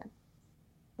Soldier then.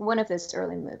 One of his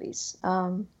early movies.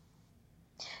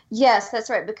 Yes, that's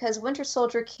right, because Winter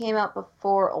Soldier came out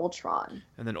before Ultron.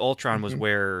 And then Ultron was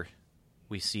where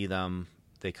we see them.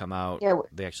 They come out. Yeah.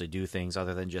 They actually do things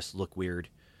other than just look weird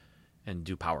and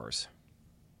do powers.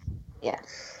 Yeah.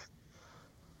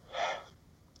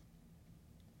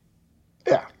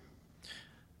 Yeah.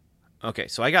 Okay,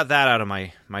 so I got that out of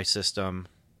my system.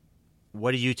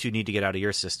 What do you two need to get out of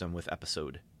your system with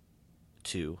episode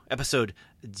 2? Episode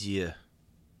Dieu.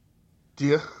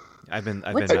 I've been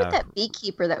that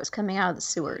beekeeper that was coming out of the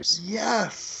sewers?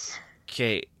 Yes.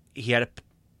 Okay, he had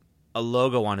a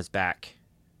logo on his back.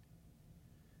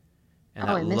 And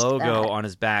that logo on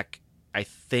his back, I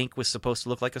think, was supposed to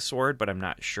look like a sword, but I'm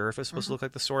not sure if it's supposed to look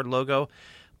like the sword logo.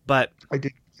 But I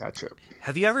didn't catch it.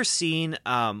 have you ever seen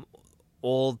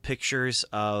old pictures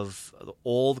of the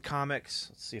old comics?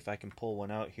 Let's see if I can pull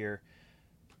one out here.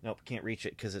 Nope, can't reach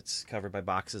it because it's covered by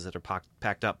boxes that are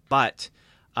packed up. But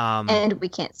and we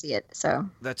can't see it, so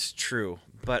that's true.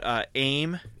 But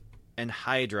AIM and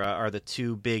Hydra are the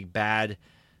two big bad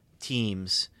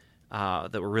teams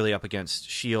that were really up against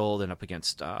S.H.I.E.L.D. and up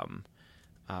against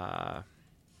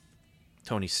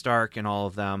Tony Stark and all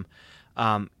of them.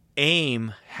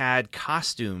 AIM had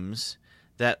costumes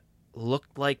that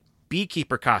looked like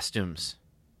beekeeper costumes.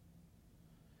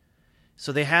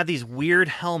 So they had these weird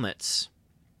helmets.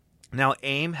 Now,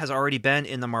 AIM has already been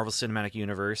in the Marvel Cinematic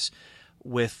Universe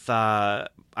with Iron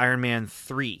Man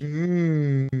 3.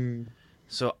 Mm.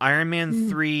 So Iron Man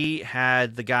 3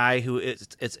 had the guy who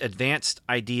it's Advanced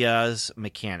Ideas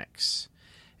Mechanics.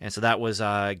 And so that was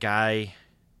Guy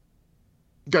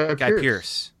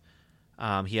Pearce.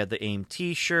 He had the AIM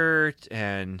t-shirt,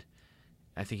 and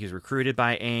I think he was recruited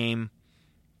by AIM.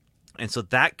 And so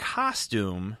that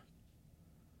costume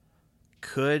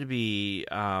could be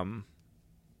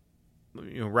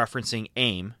referencing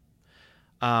AIM.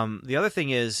 The other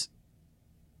thing is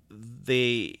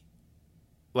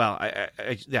I'll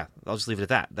just leave it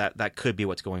at that. That could be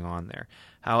what's going on there.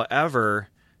 However,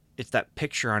 it's that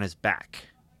picture on his back,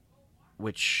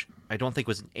 which I don't think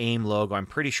was an AIM logo. I'm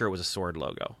pretty sure it was a sword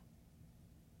logo.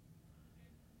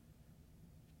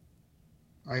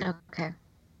 okay.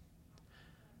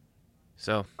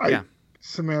 So,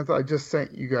 Samantha, I just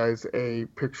sent you guys a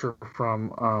picture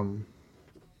from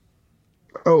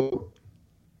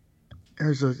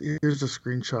here's a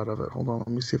screenshot of it. Hold on, let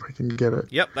me see if I can get it.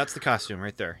 Yep, that's the costume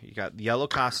right there. You got the yellow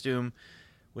costume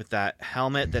with that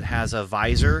helmet that has a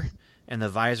visor, and the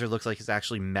visor looks like it's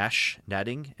actually mesh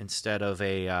netting instead of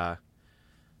a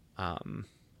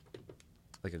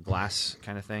like a glass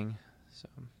kind of thing.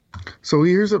 So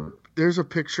there's a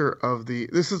picture of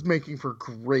this is making for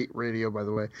great radio, by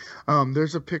the way.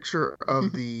 There's a picture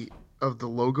of the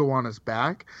logo on his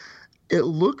back. It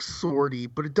looks swordy,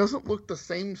 but it doesn't look the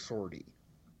same swordy.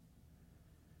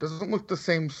 Doesn't look the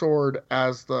same sword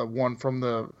as the one from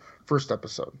the first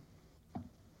episode.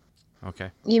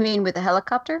 Okay. You mean with the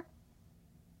helicopter?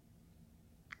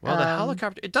 Well, the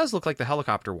helicopter, it does look like the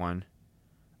helicopter one.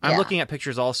 I'm looking at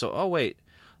pictures also. Oh, wait.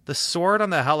 The sword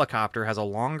on the helicopter has a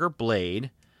longer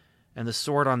blade, and the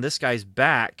sword on this guy's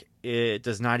back, it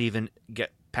does not even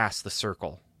get past the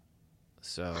circle.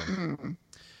 So...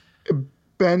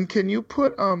 Ben, can you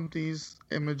put these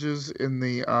images in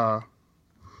the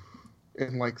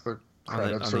in like the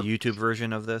credits on the YouTube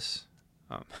version of this?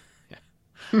 Or,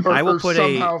 I will put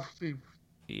somehow...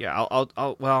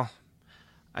 I'll well,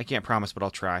 I can't promise, but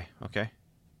I'll try. Okay.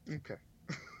 Okay.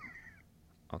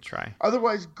 I'll try.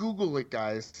 Otherwise, Google it,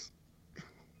 guys.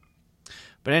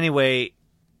 But anyway,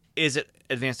 is it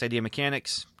Advanced Idea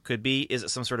Mechanics? Could be. Is it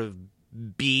some sort of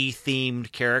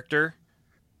bee-themed character?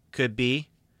 Could be.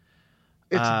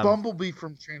 It's Bumblebee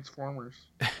from Transformers.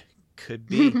 Could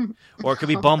be. Or it could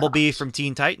be Bumblebee from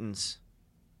Teen Titans.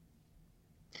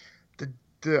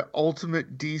 The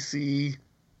ultimate DC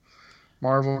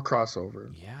Marvel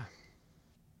crossover. Yeah.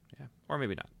 Or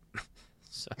maybe not.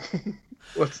 So.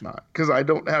 Let's not, because I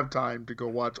don't have time to go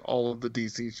watch all of the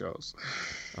DC shows.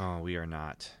 Oh, we are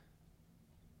not.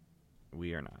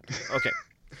 Okay.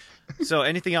 So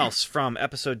anything else from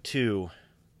episode 2?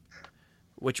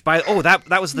 Which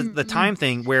that was the time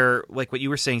thing where, like what you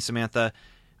were saying, Samantha,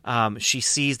 she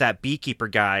sees that beekeeper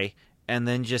guy and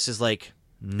then just is like,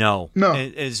 no.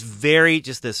 And is very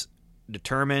just this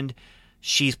determined.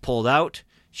 She's pulled out.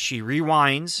 She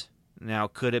rewinds. Now,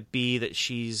 could it be that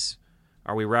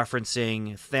are we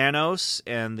referencing Thanos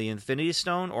and the Infinity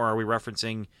Stone, or are we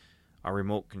referencing a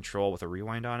remote control with a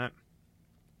rewind on it?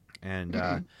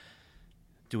 And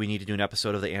do we need to do an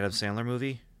episode of the Adam Sandler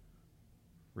movie?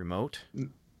 Remote?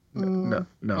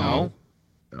 No.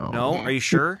 Are you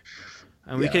sure?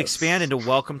 And we could expand into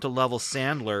Welcome to Level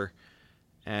Sandler,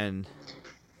 and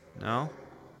no.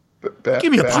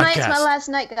 Give me a podcast. Tonight's my last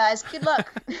night, guys. Good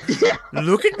luck.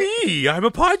 Look at me. I'm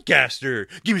a podcaster.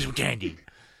 Give me some candy.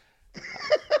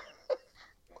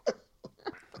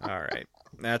 All right,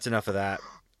 that's enough of that.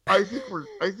 I think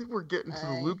we're getting to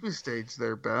the loopy stage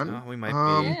there, Ben. Oh, we might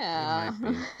be. Yeah. We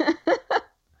might be.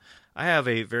 I have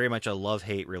very much a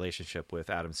love-hate relationship with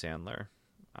Adam Sandler.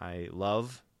 I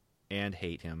love and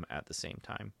hate him at the same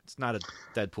time. It's not a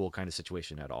Deadpool kind of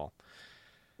situation at all.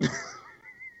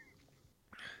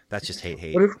 That's just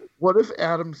hate. What if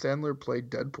Adam Sandler played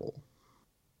Deadpool?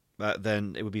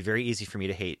 Then it would be very easy for me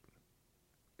to hate.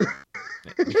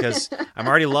 Because I'm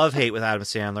already love-hate with Adam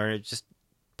Sandler. Just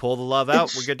pull the love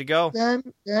out. We're good to go.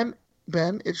 Then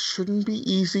Ben, it shouldn't be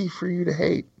easy for you to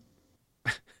hate.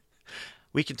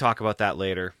 We can talk about that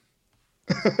later.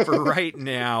 For right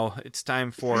now, it's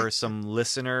time for some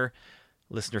listener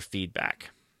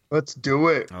feedback. Let's do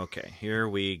it. Okay, here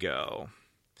we go.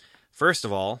 First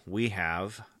of all, we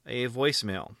have a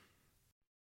voicemail.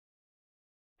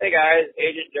 Hey guys,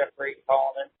 Agent Jeffrey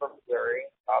calling in from Missouri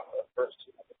off of the first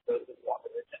 2 episodes of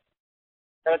WandaVision.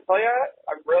 Can I tell you,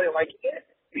 I'm really liking it.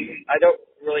 I don't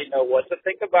really know what to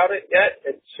think about it yet.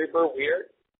 It's super weird.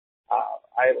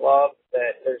 I love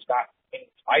that there's not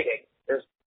any fighting.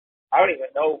 I don't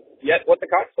even know yet what the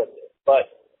concept is,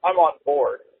 but I'm on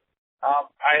board.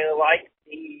 I like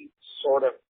the sort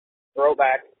of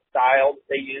throwback style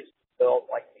they used to film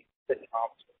like these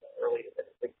sitcoms from the early to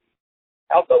mid-60s.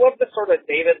 I also love the sort of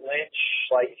David Lynch,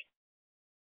 like,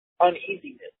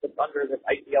 uneasiness that's under this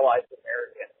idealized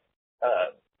American,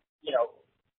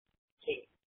 team.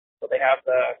 So they have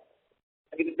the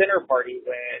dinner party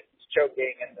when he's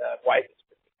choking and the wife is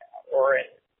freaking out. Or in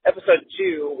episode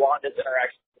 2, Wanda's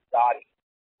interaction with Dottie.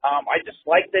 I just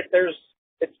like that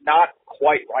it's not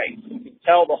quite right. You can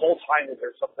tell the whole time that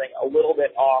there's something a little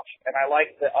bit off, and I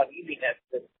like the uneasiness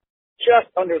that's just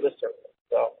under the surface.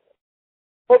 So,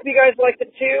 hope you guys liked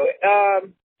it too.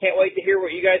 Can't wait to hear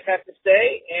what you guys have to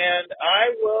say, and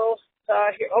I will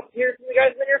hope to hear from you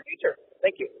guys in the near future.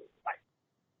 Thank you. Bye.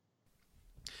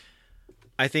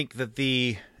 I think that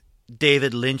the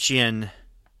David Lynchian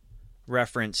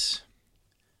reference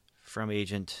from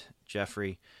Agent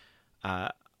Jeffrey,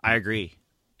 I agree.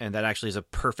 And that actually is a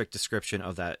perfect description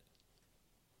of that.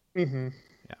 Mm-hmm.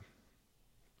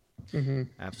 Yeah. Mm-hmm.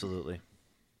 Absolutely.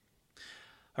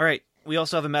 All right. We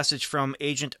also have a message from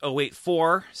Agent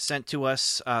 084 sent to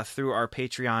us through our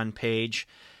Patreon page.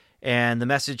 And the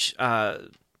message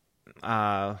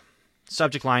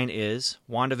subject line is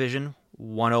WandaVision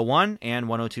 101 and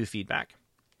 102 feedback.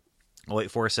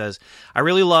 084 says, I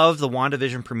really loved the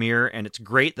WandaVision premiere, and it's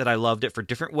great that I loved it for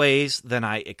different ways than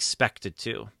I expected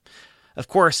to. Of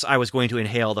course, I was going to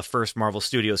inhale the first Marvel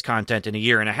Studios content in a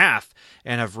year and a half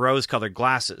and have rose-colored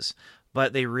glasses,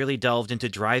 but they really delved into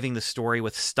driving the story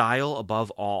with style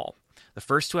above all. The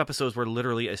first 2 episodes were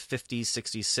literally a 50s,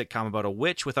 60s sitcom about a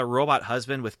witch with a robot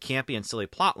husband with campy and silly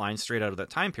plot lines straight out of that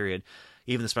time period.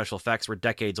 Even the special effects were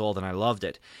decades old, and I loved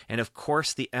it. And of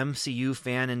course, the MCU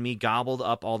fan in me gobbled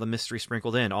up all the mystery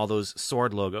sprinkled in, all those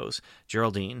sword logos,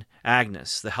 Geraldine,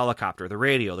 Agnes, the helicopter, the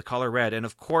radio, the color red, and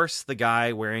of course, the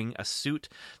guy wearing a suit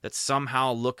that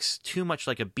somehow looks too much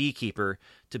like a beekeeper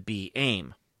to be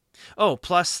AIM. Oh,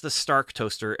 plus the Stark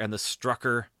toaster and the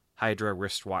Strucker Hydra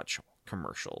wristwatch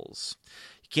commercials.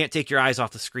 You can't take your eyes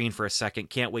off the screen for a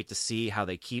second. Can't wait to see how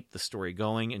they keep the story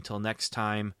going. Until next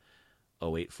time,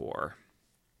 084.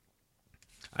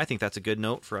 I think that's a good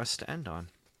note for us to end on.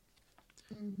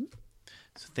 Mm-hmm.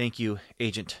 So thank you,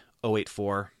 Agent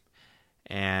 084.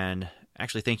 And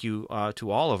actually, thank you to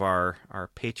all of our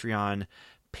Patreon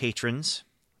patrons.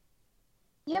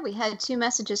 Yeah, we had 2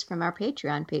 messages from our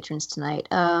Patreon patrons tonight.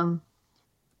 That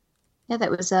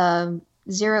was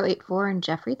 084 and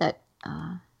Jeffrey. That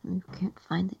I can't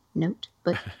find the note,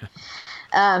 but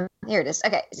here it is.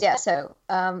 Okay, yeah. So,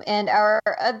 and our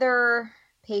other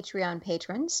Patreon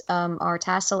patrons are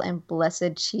Tassel and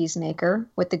Blessed Cheesemaker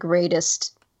with the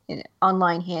greatest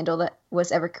online handle that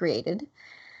was ever created.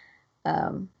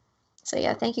 So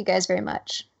yeah, thank you guys very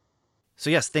much. So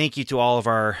yes, thank you to all of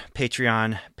our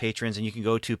Patreon patrons, and you can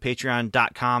go to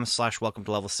patreon.com/welcome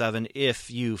to level 7 if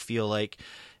you feel like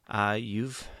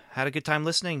you've had a good time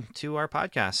listening to our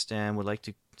podcast and would like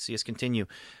to see us continue.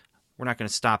 We're not going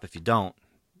to stop if you don't,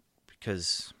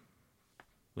 because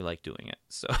we like doing it.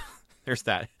 So there's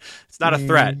that. It's not a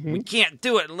threat. Mm-hmm. We can't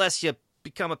do it unless you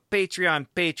become a Patreon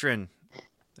patron.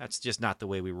 That's just not the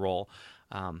way we roll.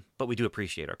 But we do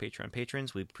appreciate our Patreon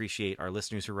patrons. We appreciate our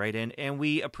listeners who write in, and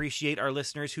we appreciate our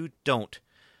listeners who don't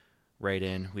write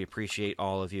in. We appreciate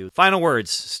all of you. Final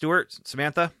words, Stuart,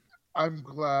 Samantha? I'm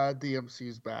glad the MC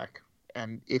is back.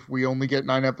 And if we only get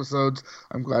 9 episodes,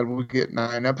 I'm glad we'll get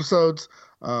 9 episodes.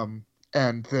 And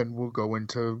then we'll go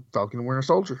into Falcon and Winter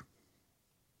Soldier.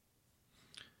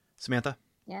 Samantha?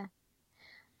 Yeah.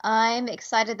 I'm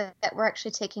excited that we're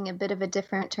actually taking a bit of a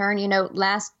different turn. You know,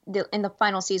 in the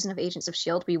final season of Agents of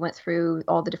S.H.I.E.L.D., we went through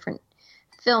all the different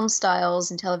film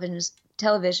styles and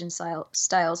television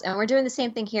styles, and we're doing the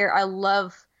same thing here. I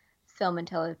love film and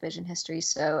television history,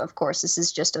 so of course this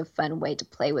is just a fun way to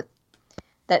play with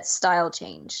that style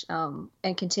change and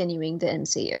continuing the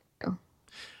MCU.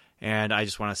 And I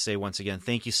just want to say once again,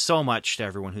 thank you so much to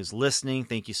everyone who's listening.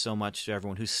 Thank you so much to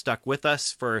everyone who's stuck with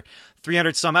us for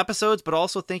 300 some episodes, but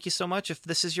also thank you so much if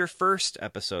this is your first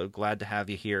episode. Glad to have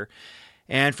you here.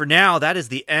 And for now, that is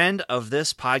the end of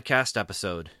this podcast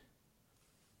episode.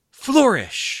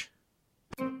 Flourish!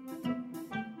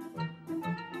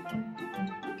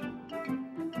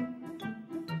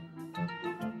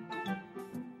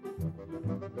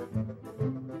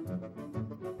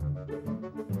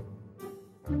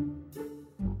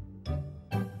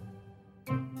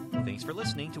 Thanks for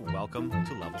listening to Welcome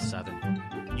to Level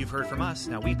 7. You've heard from us,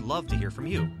 now we'd love to hear from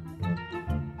you.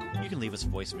 You can leave us a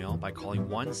voicemail by calling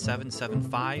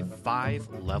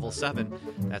 1-775-5-LEVEL-7.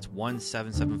 That's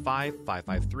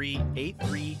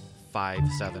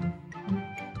 1-775-553-8357.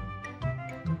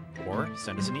 Or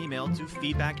send us an email to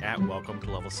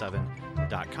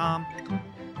feedback@welcometolevel7.com.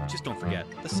 Just don't forget,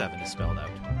 the 7 is spelled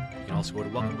out. You can also go to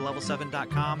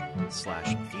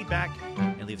welcometolevel7.com/feedback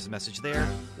and leave us a message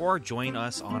there, or join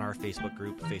us on our Facebook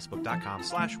group,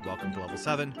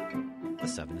 facebook.com/welcometolevel7. The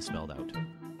 7 is spelled out.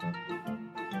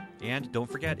 And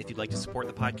don't forget, if you'd like to support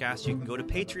the podcast, you can go to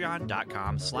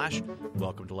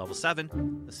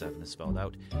patreon.com/welcometolevel7. The 7 is spelled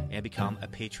out, and become a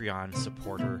Patreon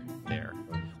supporter there.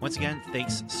 Once again,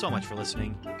 thanks so much for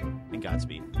listening, and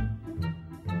Godspeed.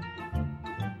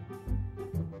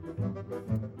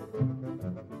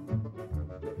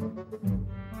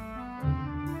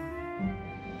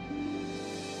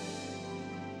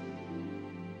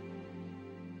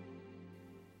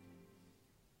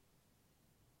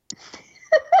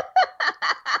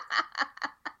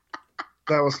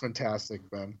 That was fantastic,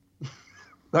 Ben.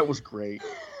 That was great.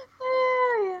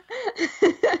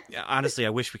 Yeah, honestly, I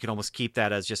wish we could almost keep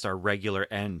that as just our regular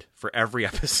end for every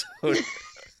episode.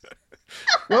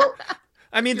 Well,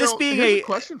 I mean, this being here's a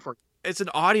question for you. It's an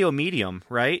audio medium,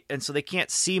 right? And so they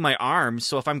can't see my arms.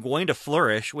 So if I'm going to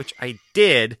flourish, which I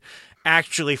did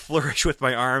actually flourish with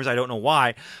my arms, I don't know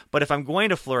why, but if I'm going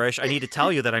to flourish, I need to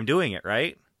tell you that I'm doing it,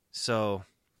 right? So,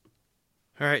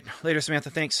 all right. Later, Samantha.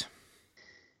 Thanks.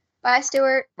 Bye,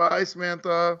 Stuart. Bye,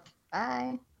 Samantha.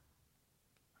 Bye.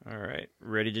 All right.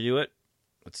 Ready to do it?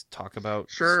 Let's talk about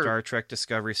Sure. Star Trek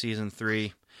Discovery Season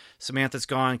 3. Samantha's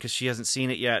gone because she hasn't seen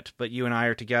it yet, but you and I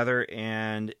are together.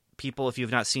 And people, if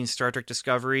you've not seen Star Trek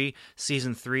Discovery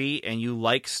Season 3 and you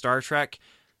like Star Trek,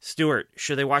 Stuart,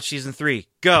 should they watch Season 3?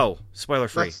 Go! Spoiler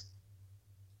free.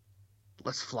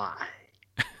 Let's fly.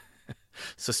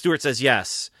 So Stuart says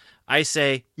yes. I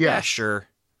say, yeah, Yes. sure.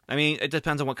 I mean, it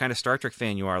depends on what kind of Star Trek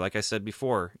fan you are. Like I said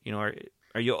before, are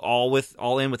you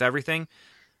all in with everything,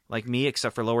 like me,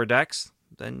 except for Lower Decks?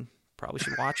 Then probably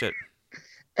should watch it.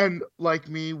 And like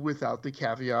me, without the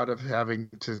caveat of having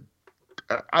to,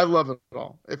 I love it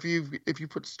all. If you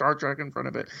put Star Trek in front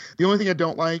of it, the only thing I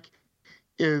don't like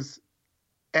is,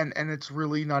 and it's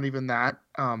really not even that.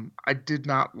 I did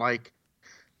not like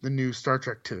the new Star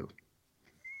Trek 2.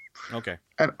 Okay.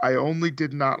 And I only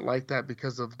did not like that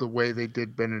because of the way they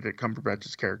did Benedict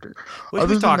Cumberbatch's character. Which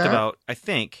Other we've than talked that, about, I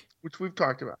think. Which we've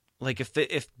talked about. Like, if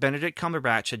Benedict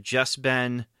Cumberbatch had just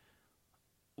been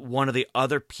one of the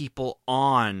other people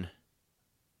on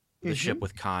the ship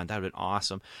with Khan, that would have been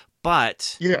awesome.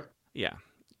 But, yeah.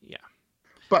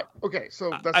 But, okay,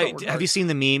 so that's have you seen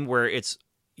the meme where it's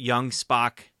young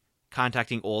Spock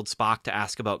contacting old Spock to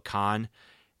ask about Khan?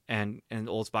 And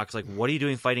old Spock's like, what are you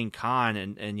doing fighting Khan?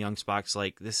 And young Spock's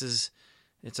like, it's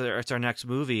our next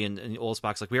movie. And old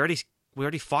Spock's like, we already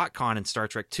fought Khan in Star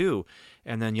Trek 2.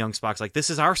 And then young Spock's like, this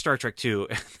is our Star Trek 2.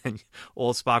 And then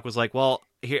old Spock was like, well,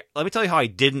 here, let me tell you how I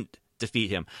didn't defeat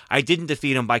him. I didn't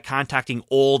defeat him by contacting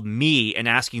old me and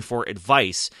asking for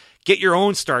advice. Get your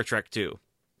own Star Trek 2.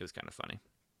 It was kind of funny.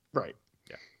 Right.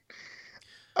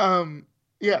 Yeah.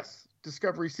 Yes.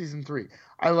 Discovery Season 3.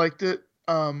 I liked it.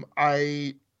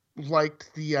 I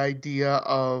liked the idea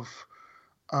of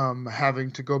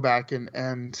having to go back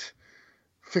and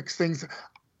fix things.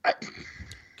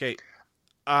 Okay.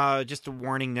 Just a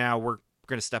warning now, we're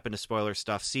going to step into spoiler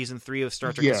stuff. Season 3 of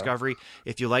Star Trek Discovery.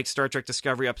 If you like Star Trek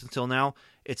Discovery up until now,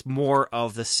 it's more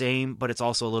of the same, but it's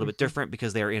also a little bit different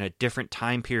because they are in a different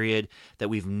time period that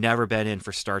we've never been in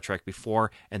for Star Trek before,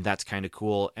 and that's kind of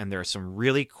cool. And there are some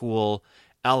really cool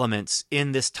elements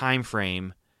in this time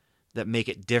frame that make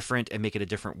it different and make it a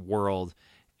different world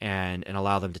and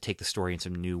allow them to take the story in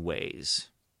some new ways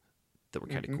that were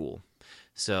kind of cool.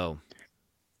 So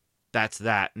that's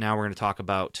that. Now we're going to talk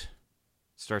about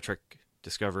Star Trek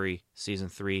Discovery Season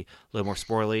 3. A little more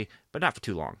spoilery, but not for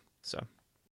too long. So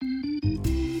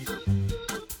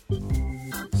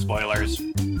spoilers.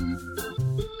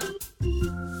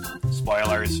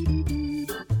 Spoilers.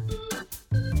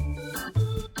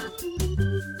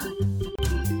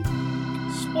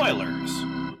 Spoilers.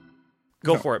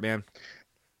 Go for it, man.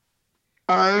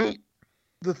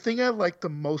 The thing I like the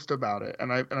most about it,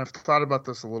 and I've thought about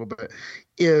this a little bit,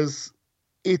 is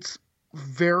it's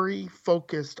very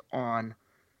focused on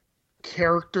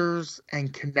characters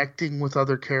and connecting with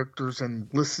other characters and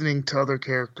listening to other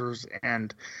characters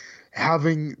and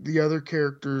having the other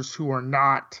characters who are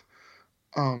not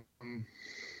um,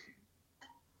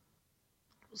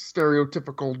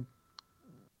 stereotypical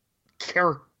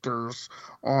characters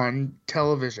on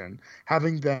television,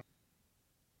 having them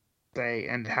say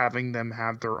and having them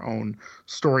have their own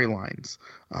storylines.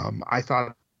 I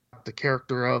thought the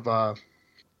character of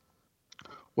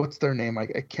what's their name? I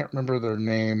can't remember their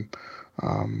name,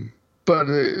 but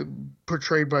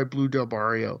portrayed by Blue Del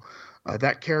Barrio.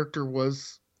 That character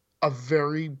was a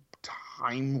very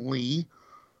timely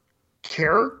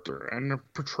character and a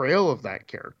portrayal of that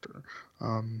character.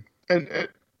 And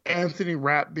Anthony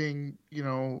Rapp being,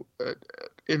 in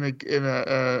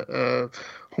a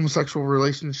homosexual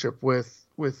relationship with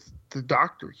the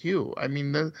Dr. Hugh. I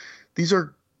mean, these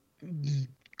are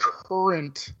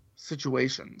current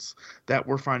situations that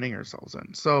we're finding ourselves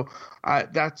in. So I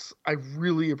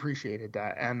really appreciated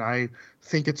that, and I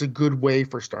think it's a good way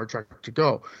for Star Trek to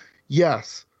go.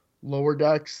 Yes, Lower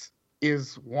Decks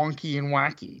is wonky and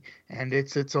wacky, and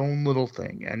it's its own little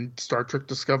thing, and Star Trek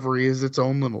Discovery is its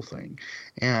own little thing,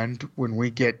 and when we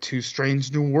get to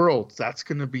Strange New Worlds, that's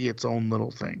going to be its own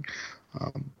little thing.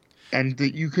 And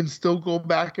that you can still go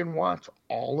back and watch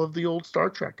all of the old Star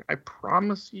Trek. I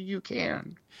promise you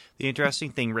can. The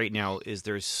interesting thing right now is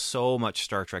there's so much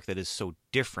Star Trek that is so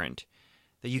different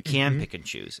that you can pick and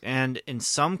choose. And in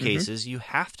some cases, you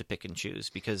have to pick and choose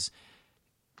because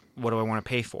what do I want to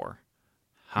pay for?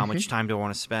 How much time do I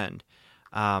want to spend?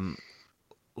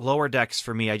 Lower Decks,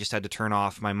 for me, I just had to turn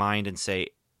off my mind and say,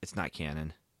 it's not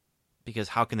canon. Because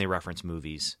how can they reference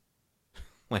movies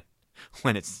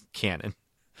when it's canon?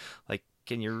 Like,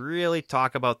 can you really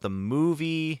talk about the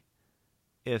movie?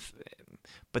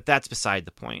 But that's beside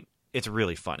the point. It's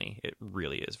really funny. It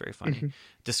really is very funny.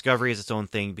 Discovery is its own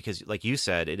thing because, like you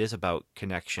said, it is about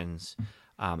connections.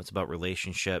 It's about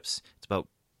relationships. It's about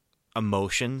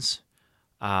emotions.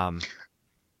 And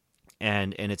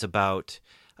it's about,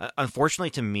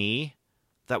 unfortunately to me,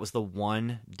 that was the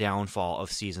one downfall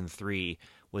of season 3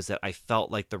 was that I felt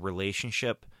like the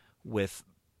relationship with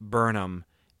Burnham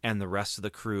and the rest of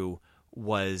the crew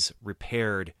was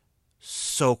repaired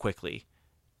so quickly,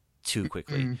 too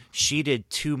quickly. She did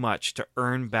too much to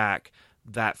earn back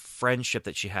that friendship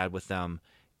that she had with them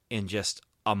in just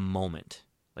a moment.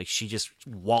 Like, she just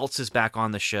waltzes back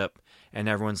on the ship, and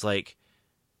everyone's like,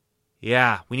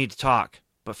 yeah, we need to talk.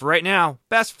 But for right now,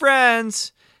 best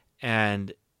friends!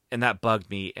 And that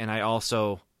bugged me. And I'm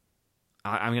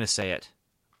going to say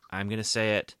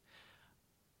it.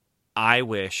 I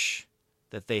wish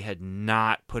that they had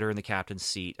not put her in the captain's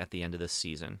seat at the end of this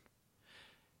season.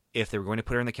 If they were going to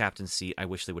put her in the captain's seat, I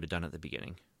wish they would have done it at the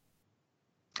beginning.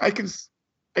 I can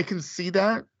see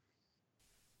that.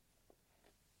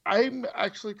 I'm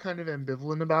actually kind of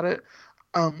ambivalent about it.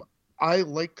 I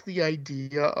liked the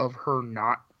idea of her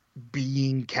not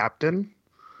being captain,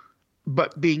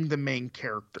 but being the main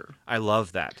character. I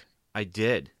love that. I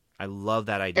did. I love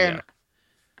that idea.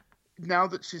 And now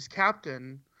that she's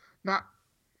captain,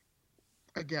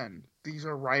 again, these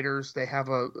are writers.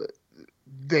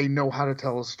 They know how to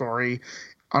tell a story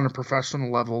on a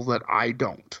professional level that I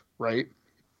don't, right?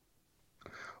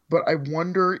 But I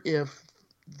wonder if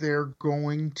they're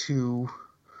going to...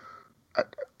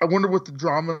 I wonder what the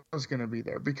drama is going to be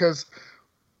there, because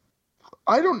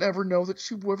I don't ever know that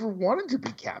she ever wanted to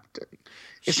be captain.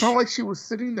 It's not like she was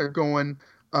sitting there going,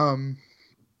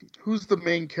 who's the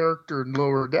main character in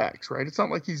Lower Decks, right? It's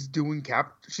not like she's doing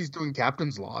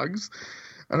captain's logs.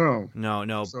 I don't know.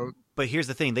 No. So, but here's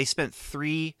the thing. They spent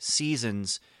 3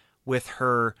 seasons with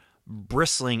her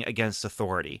bristling against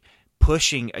authority,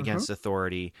 pushing against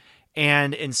authority,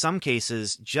 and in some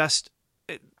cases,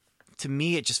 to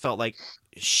me, it just felt like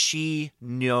she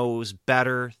knows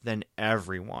better than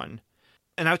everyone.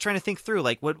 And I was trying to think through,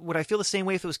 like, would I feel the same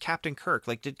way if it was Captain Kirk?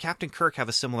 Like, did Captain Kirk have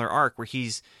a similar arc where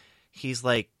he's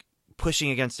like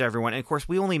pushing against everyone? And of course,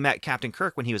 we only met Captain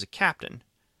Kirk when he was a captain.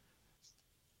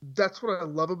 That's what I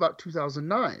love about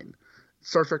 2009,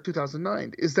 Star Trek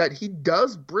 2009, is that he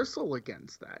does bristle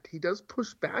against that. He does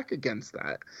push back against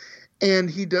that. And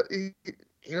he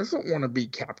doesn't want to be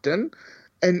captain,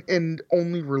 and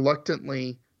only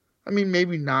reluctantly, I mean,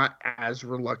 maybe not as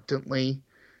reluctantly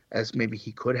as maybe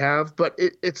he could have, but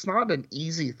it's not an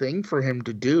easy thing for him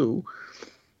to do.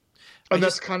 And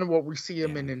that's kind of what we see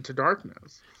him in Into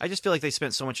Darkness. I just feel like they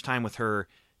spent so much time with her,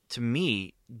 to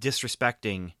me,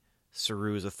 disrespecting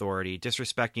Saru's authority,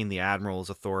 disrespecting the Admiral's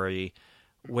authority,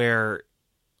 where,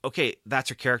 okay, that's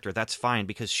her character, that's fine,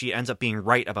 because she ends up being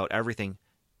right about everything,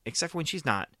 except for when she's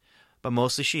not. but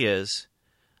mostly she is.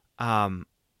 But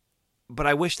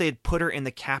I wish they had put her in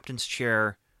the captain's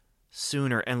chair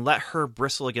sooner and let her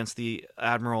bristle against the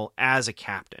admiral as a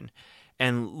captain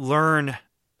and learn.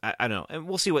 I don't know, and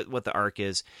we'll see what the arc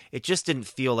is. It just didn't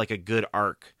feel like a good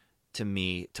arc to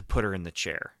me to put her in the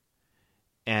chair,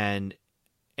 and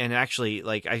actually,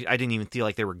 like I didn't even feel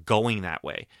like they were going that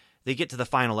way. They get to the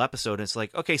final episode and it's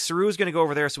like, okay, Saru is going to go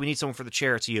over there, so we need someone for the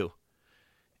chair. It's you,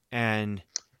 and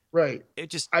right. It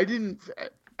just I didn't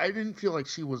feel like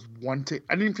she was wanting.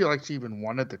 I didn't feel like she even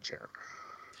wanted the chair.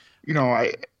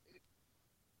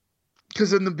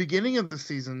 Because in the beginning of the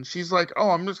season, she's like,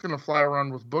 "Oh, I'm just gonna fly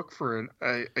around with Book for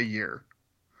a year."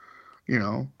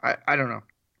 I don't know.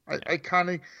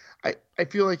 I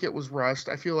feel like it was rushed.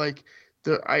 I feel like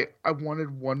I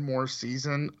wanted one more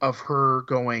season of her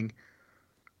going,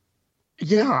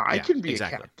 "Yeah, I can be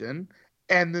exactly. a captain,"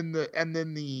 and then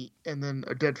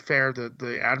Oded Fehr,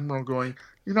 the admiral, going,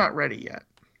 "You're not ready yet.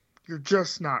 You're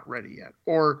just not ready yet,"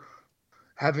 or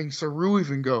having Saru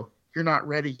even go, "You're not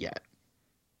ready yet.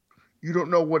 You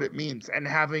don't know what it means," and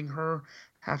having her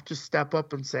have to step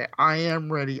up and say, "I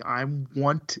am ready. I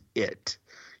want it.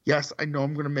 Yes, I know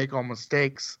I'm going to make all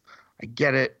mistakes. I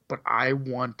get it, but I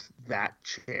want that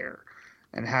chair."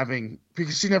 And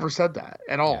because she never said that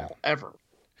at all, ever.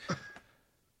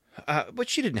 But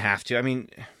she didn't have to. I mean,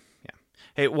 yeah.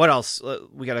 Hey, what else?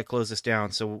 We got to close this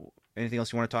down. So anything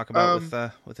else you want to talk about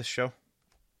with this show?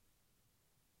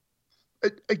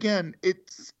 Again,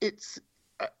 it's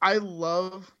I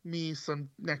love me some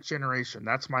Next Generation.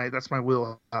 That's my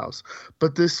wheelhouse.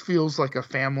 But this feels like a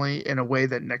family in a way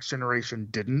that Next Generation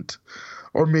didn't,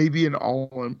 or maybe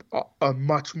a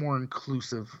much more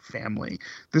inclusive family.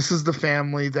 This is the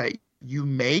family that you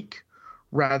make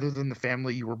rather than the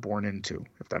family you were born into,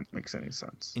 if that makes any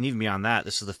sense. And even beyond that,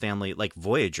 this is the family like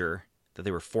Voyager that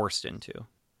they were forced into.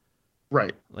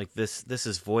 Right. Like this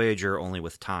is Voyager only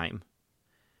with time.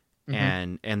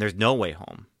 Mm-hmm. And there's no way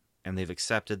home. And they've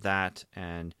accepted that,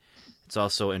 and it's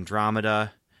also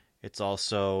Andromeda. It's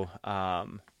also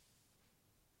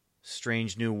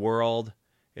Strange New World.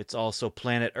 It's also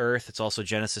Planet Earth. It's also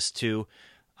Genesis 2.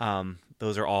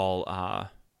 Those are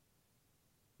all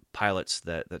pilots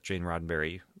that Gene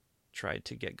Roddenberry tried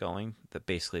to get going that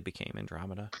basically became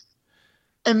Andromeda.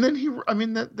 And then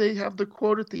that they have the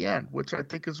quote at the end, which I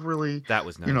think is really, that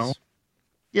was nice.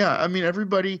 Yeah, I mean,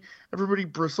 everybody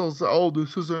bristles. Oh,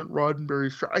 this isn't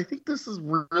Roddenberry's. I think this is.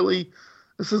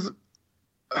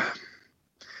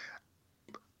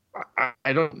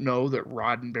 I don't know that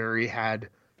Roddenberry had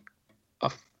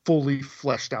a fully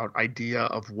fleshed out idea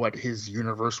of what his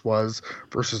universe was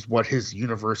versus what his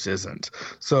universe isn't.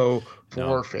 So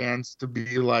for fans to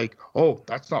be like, "Oh,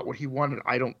 that's not what he wanted,"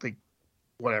 I don't think.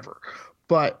 Whatever,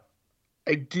 but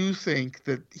I do think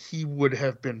that he would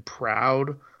have been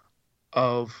proud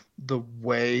of the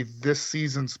way this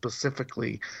season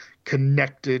specifically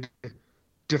connected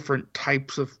different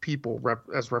types of people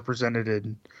as represented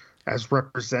in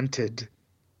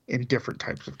different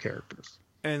types of characters.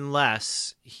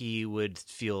 Unless he would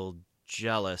feel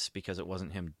jealous because it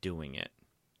wasn't him doing it.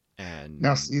 And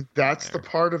now, see, that's the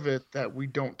part of it that we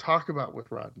don't talk about with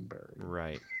Roddenberry.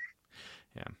 Right.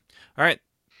 Yeah. All right.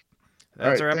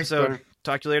 That's our episode. Thanks,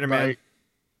 talk to you later, man. Bye.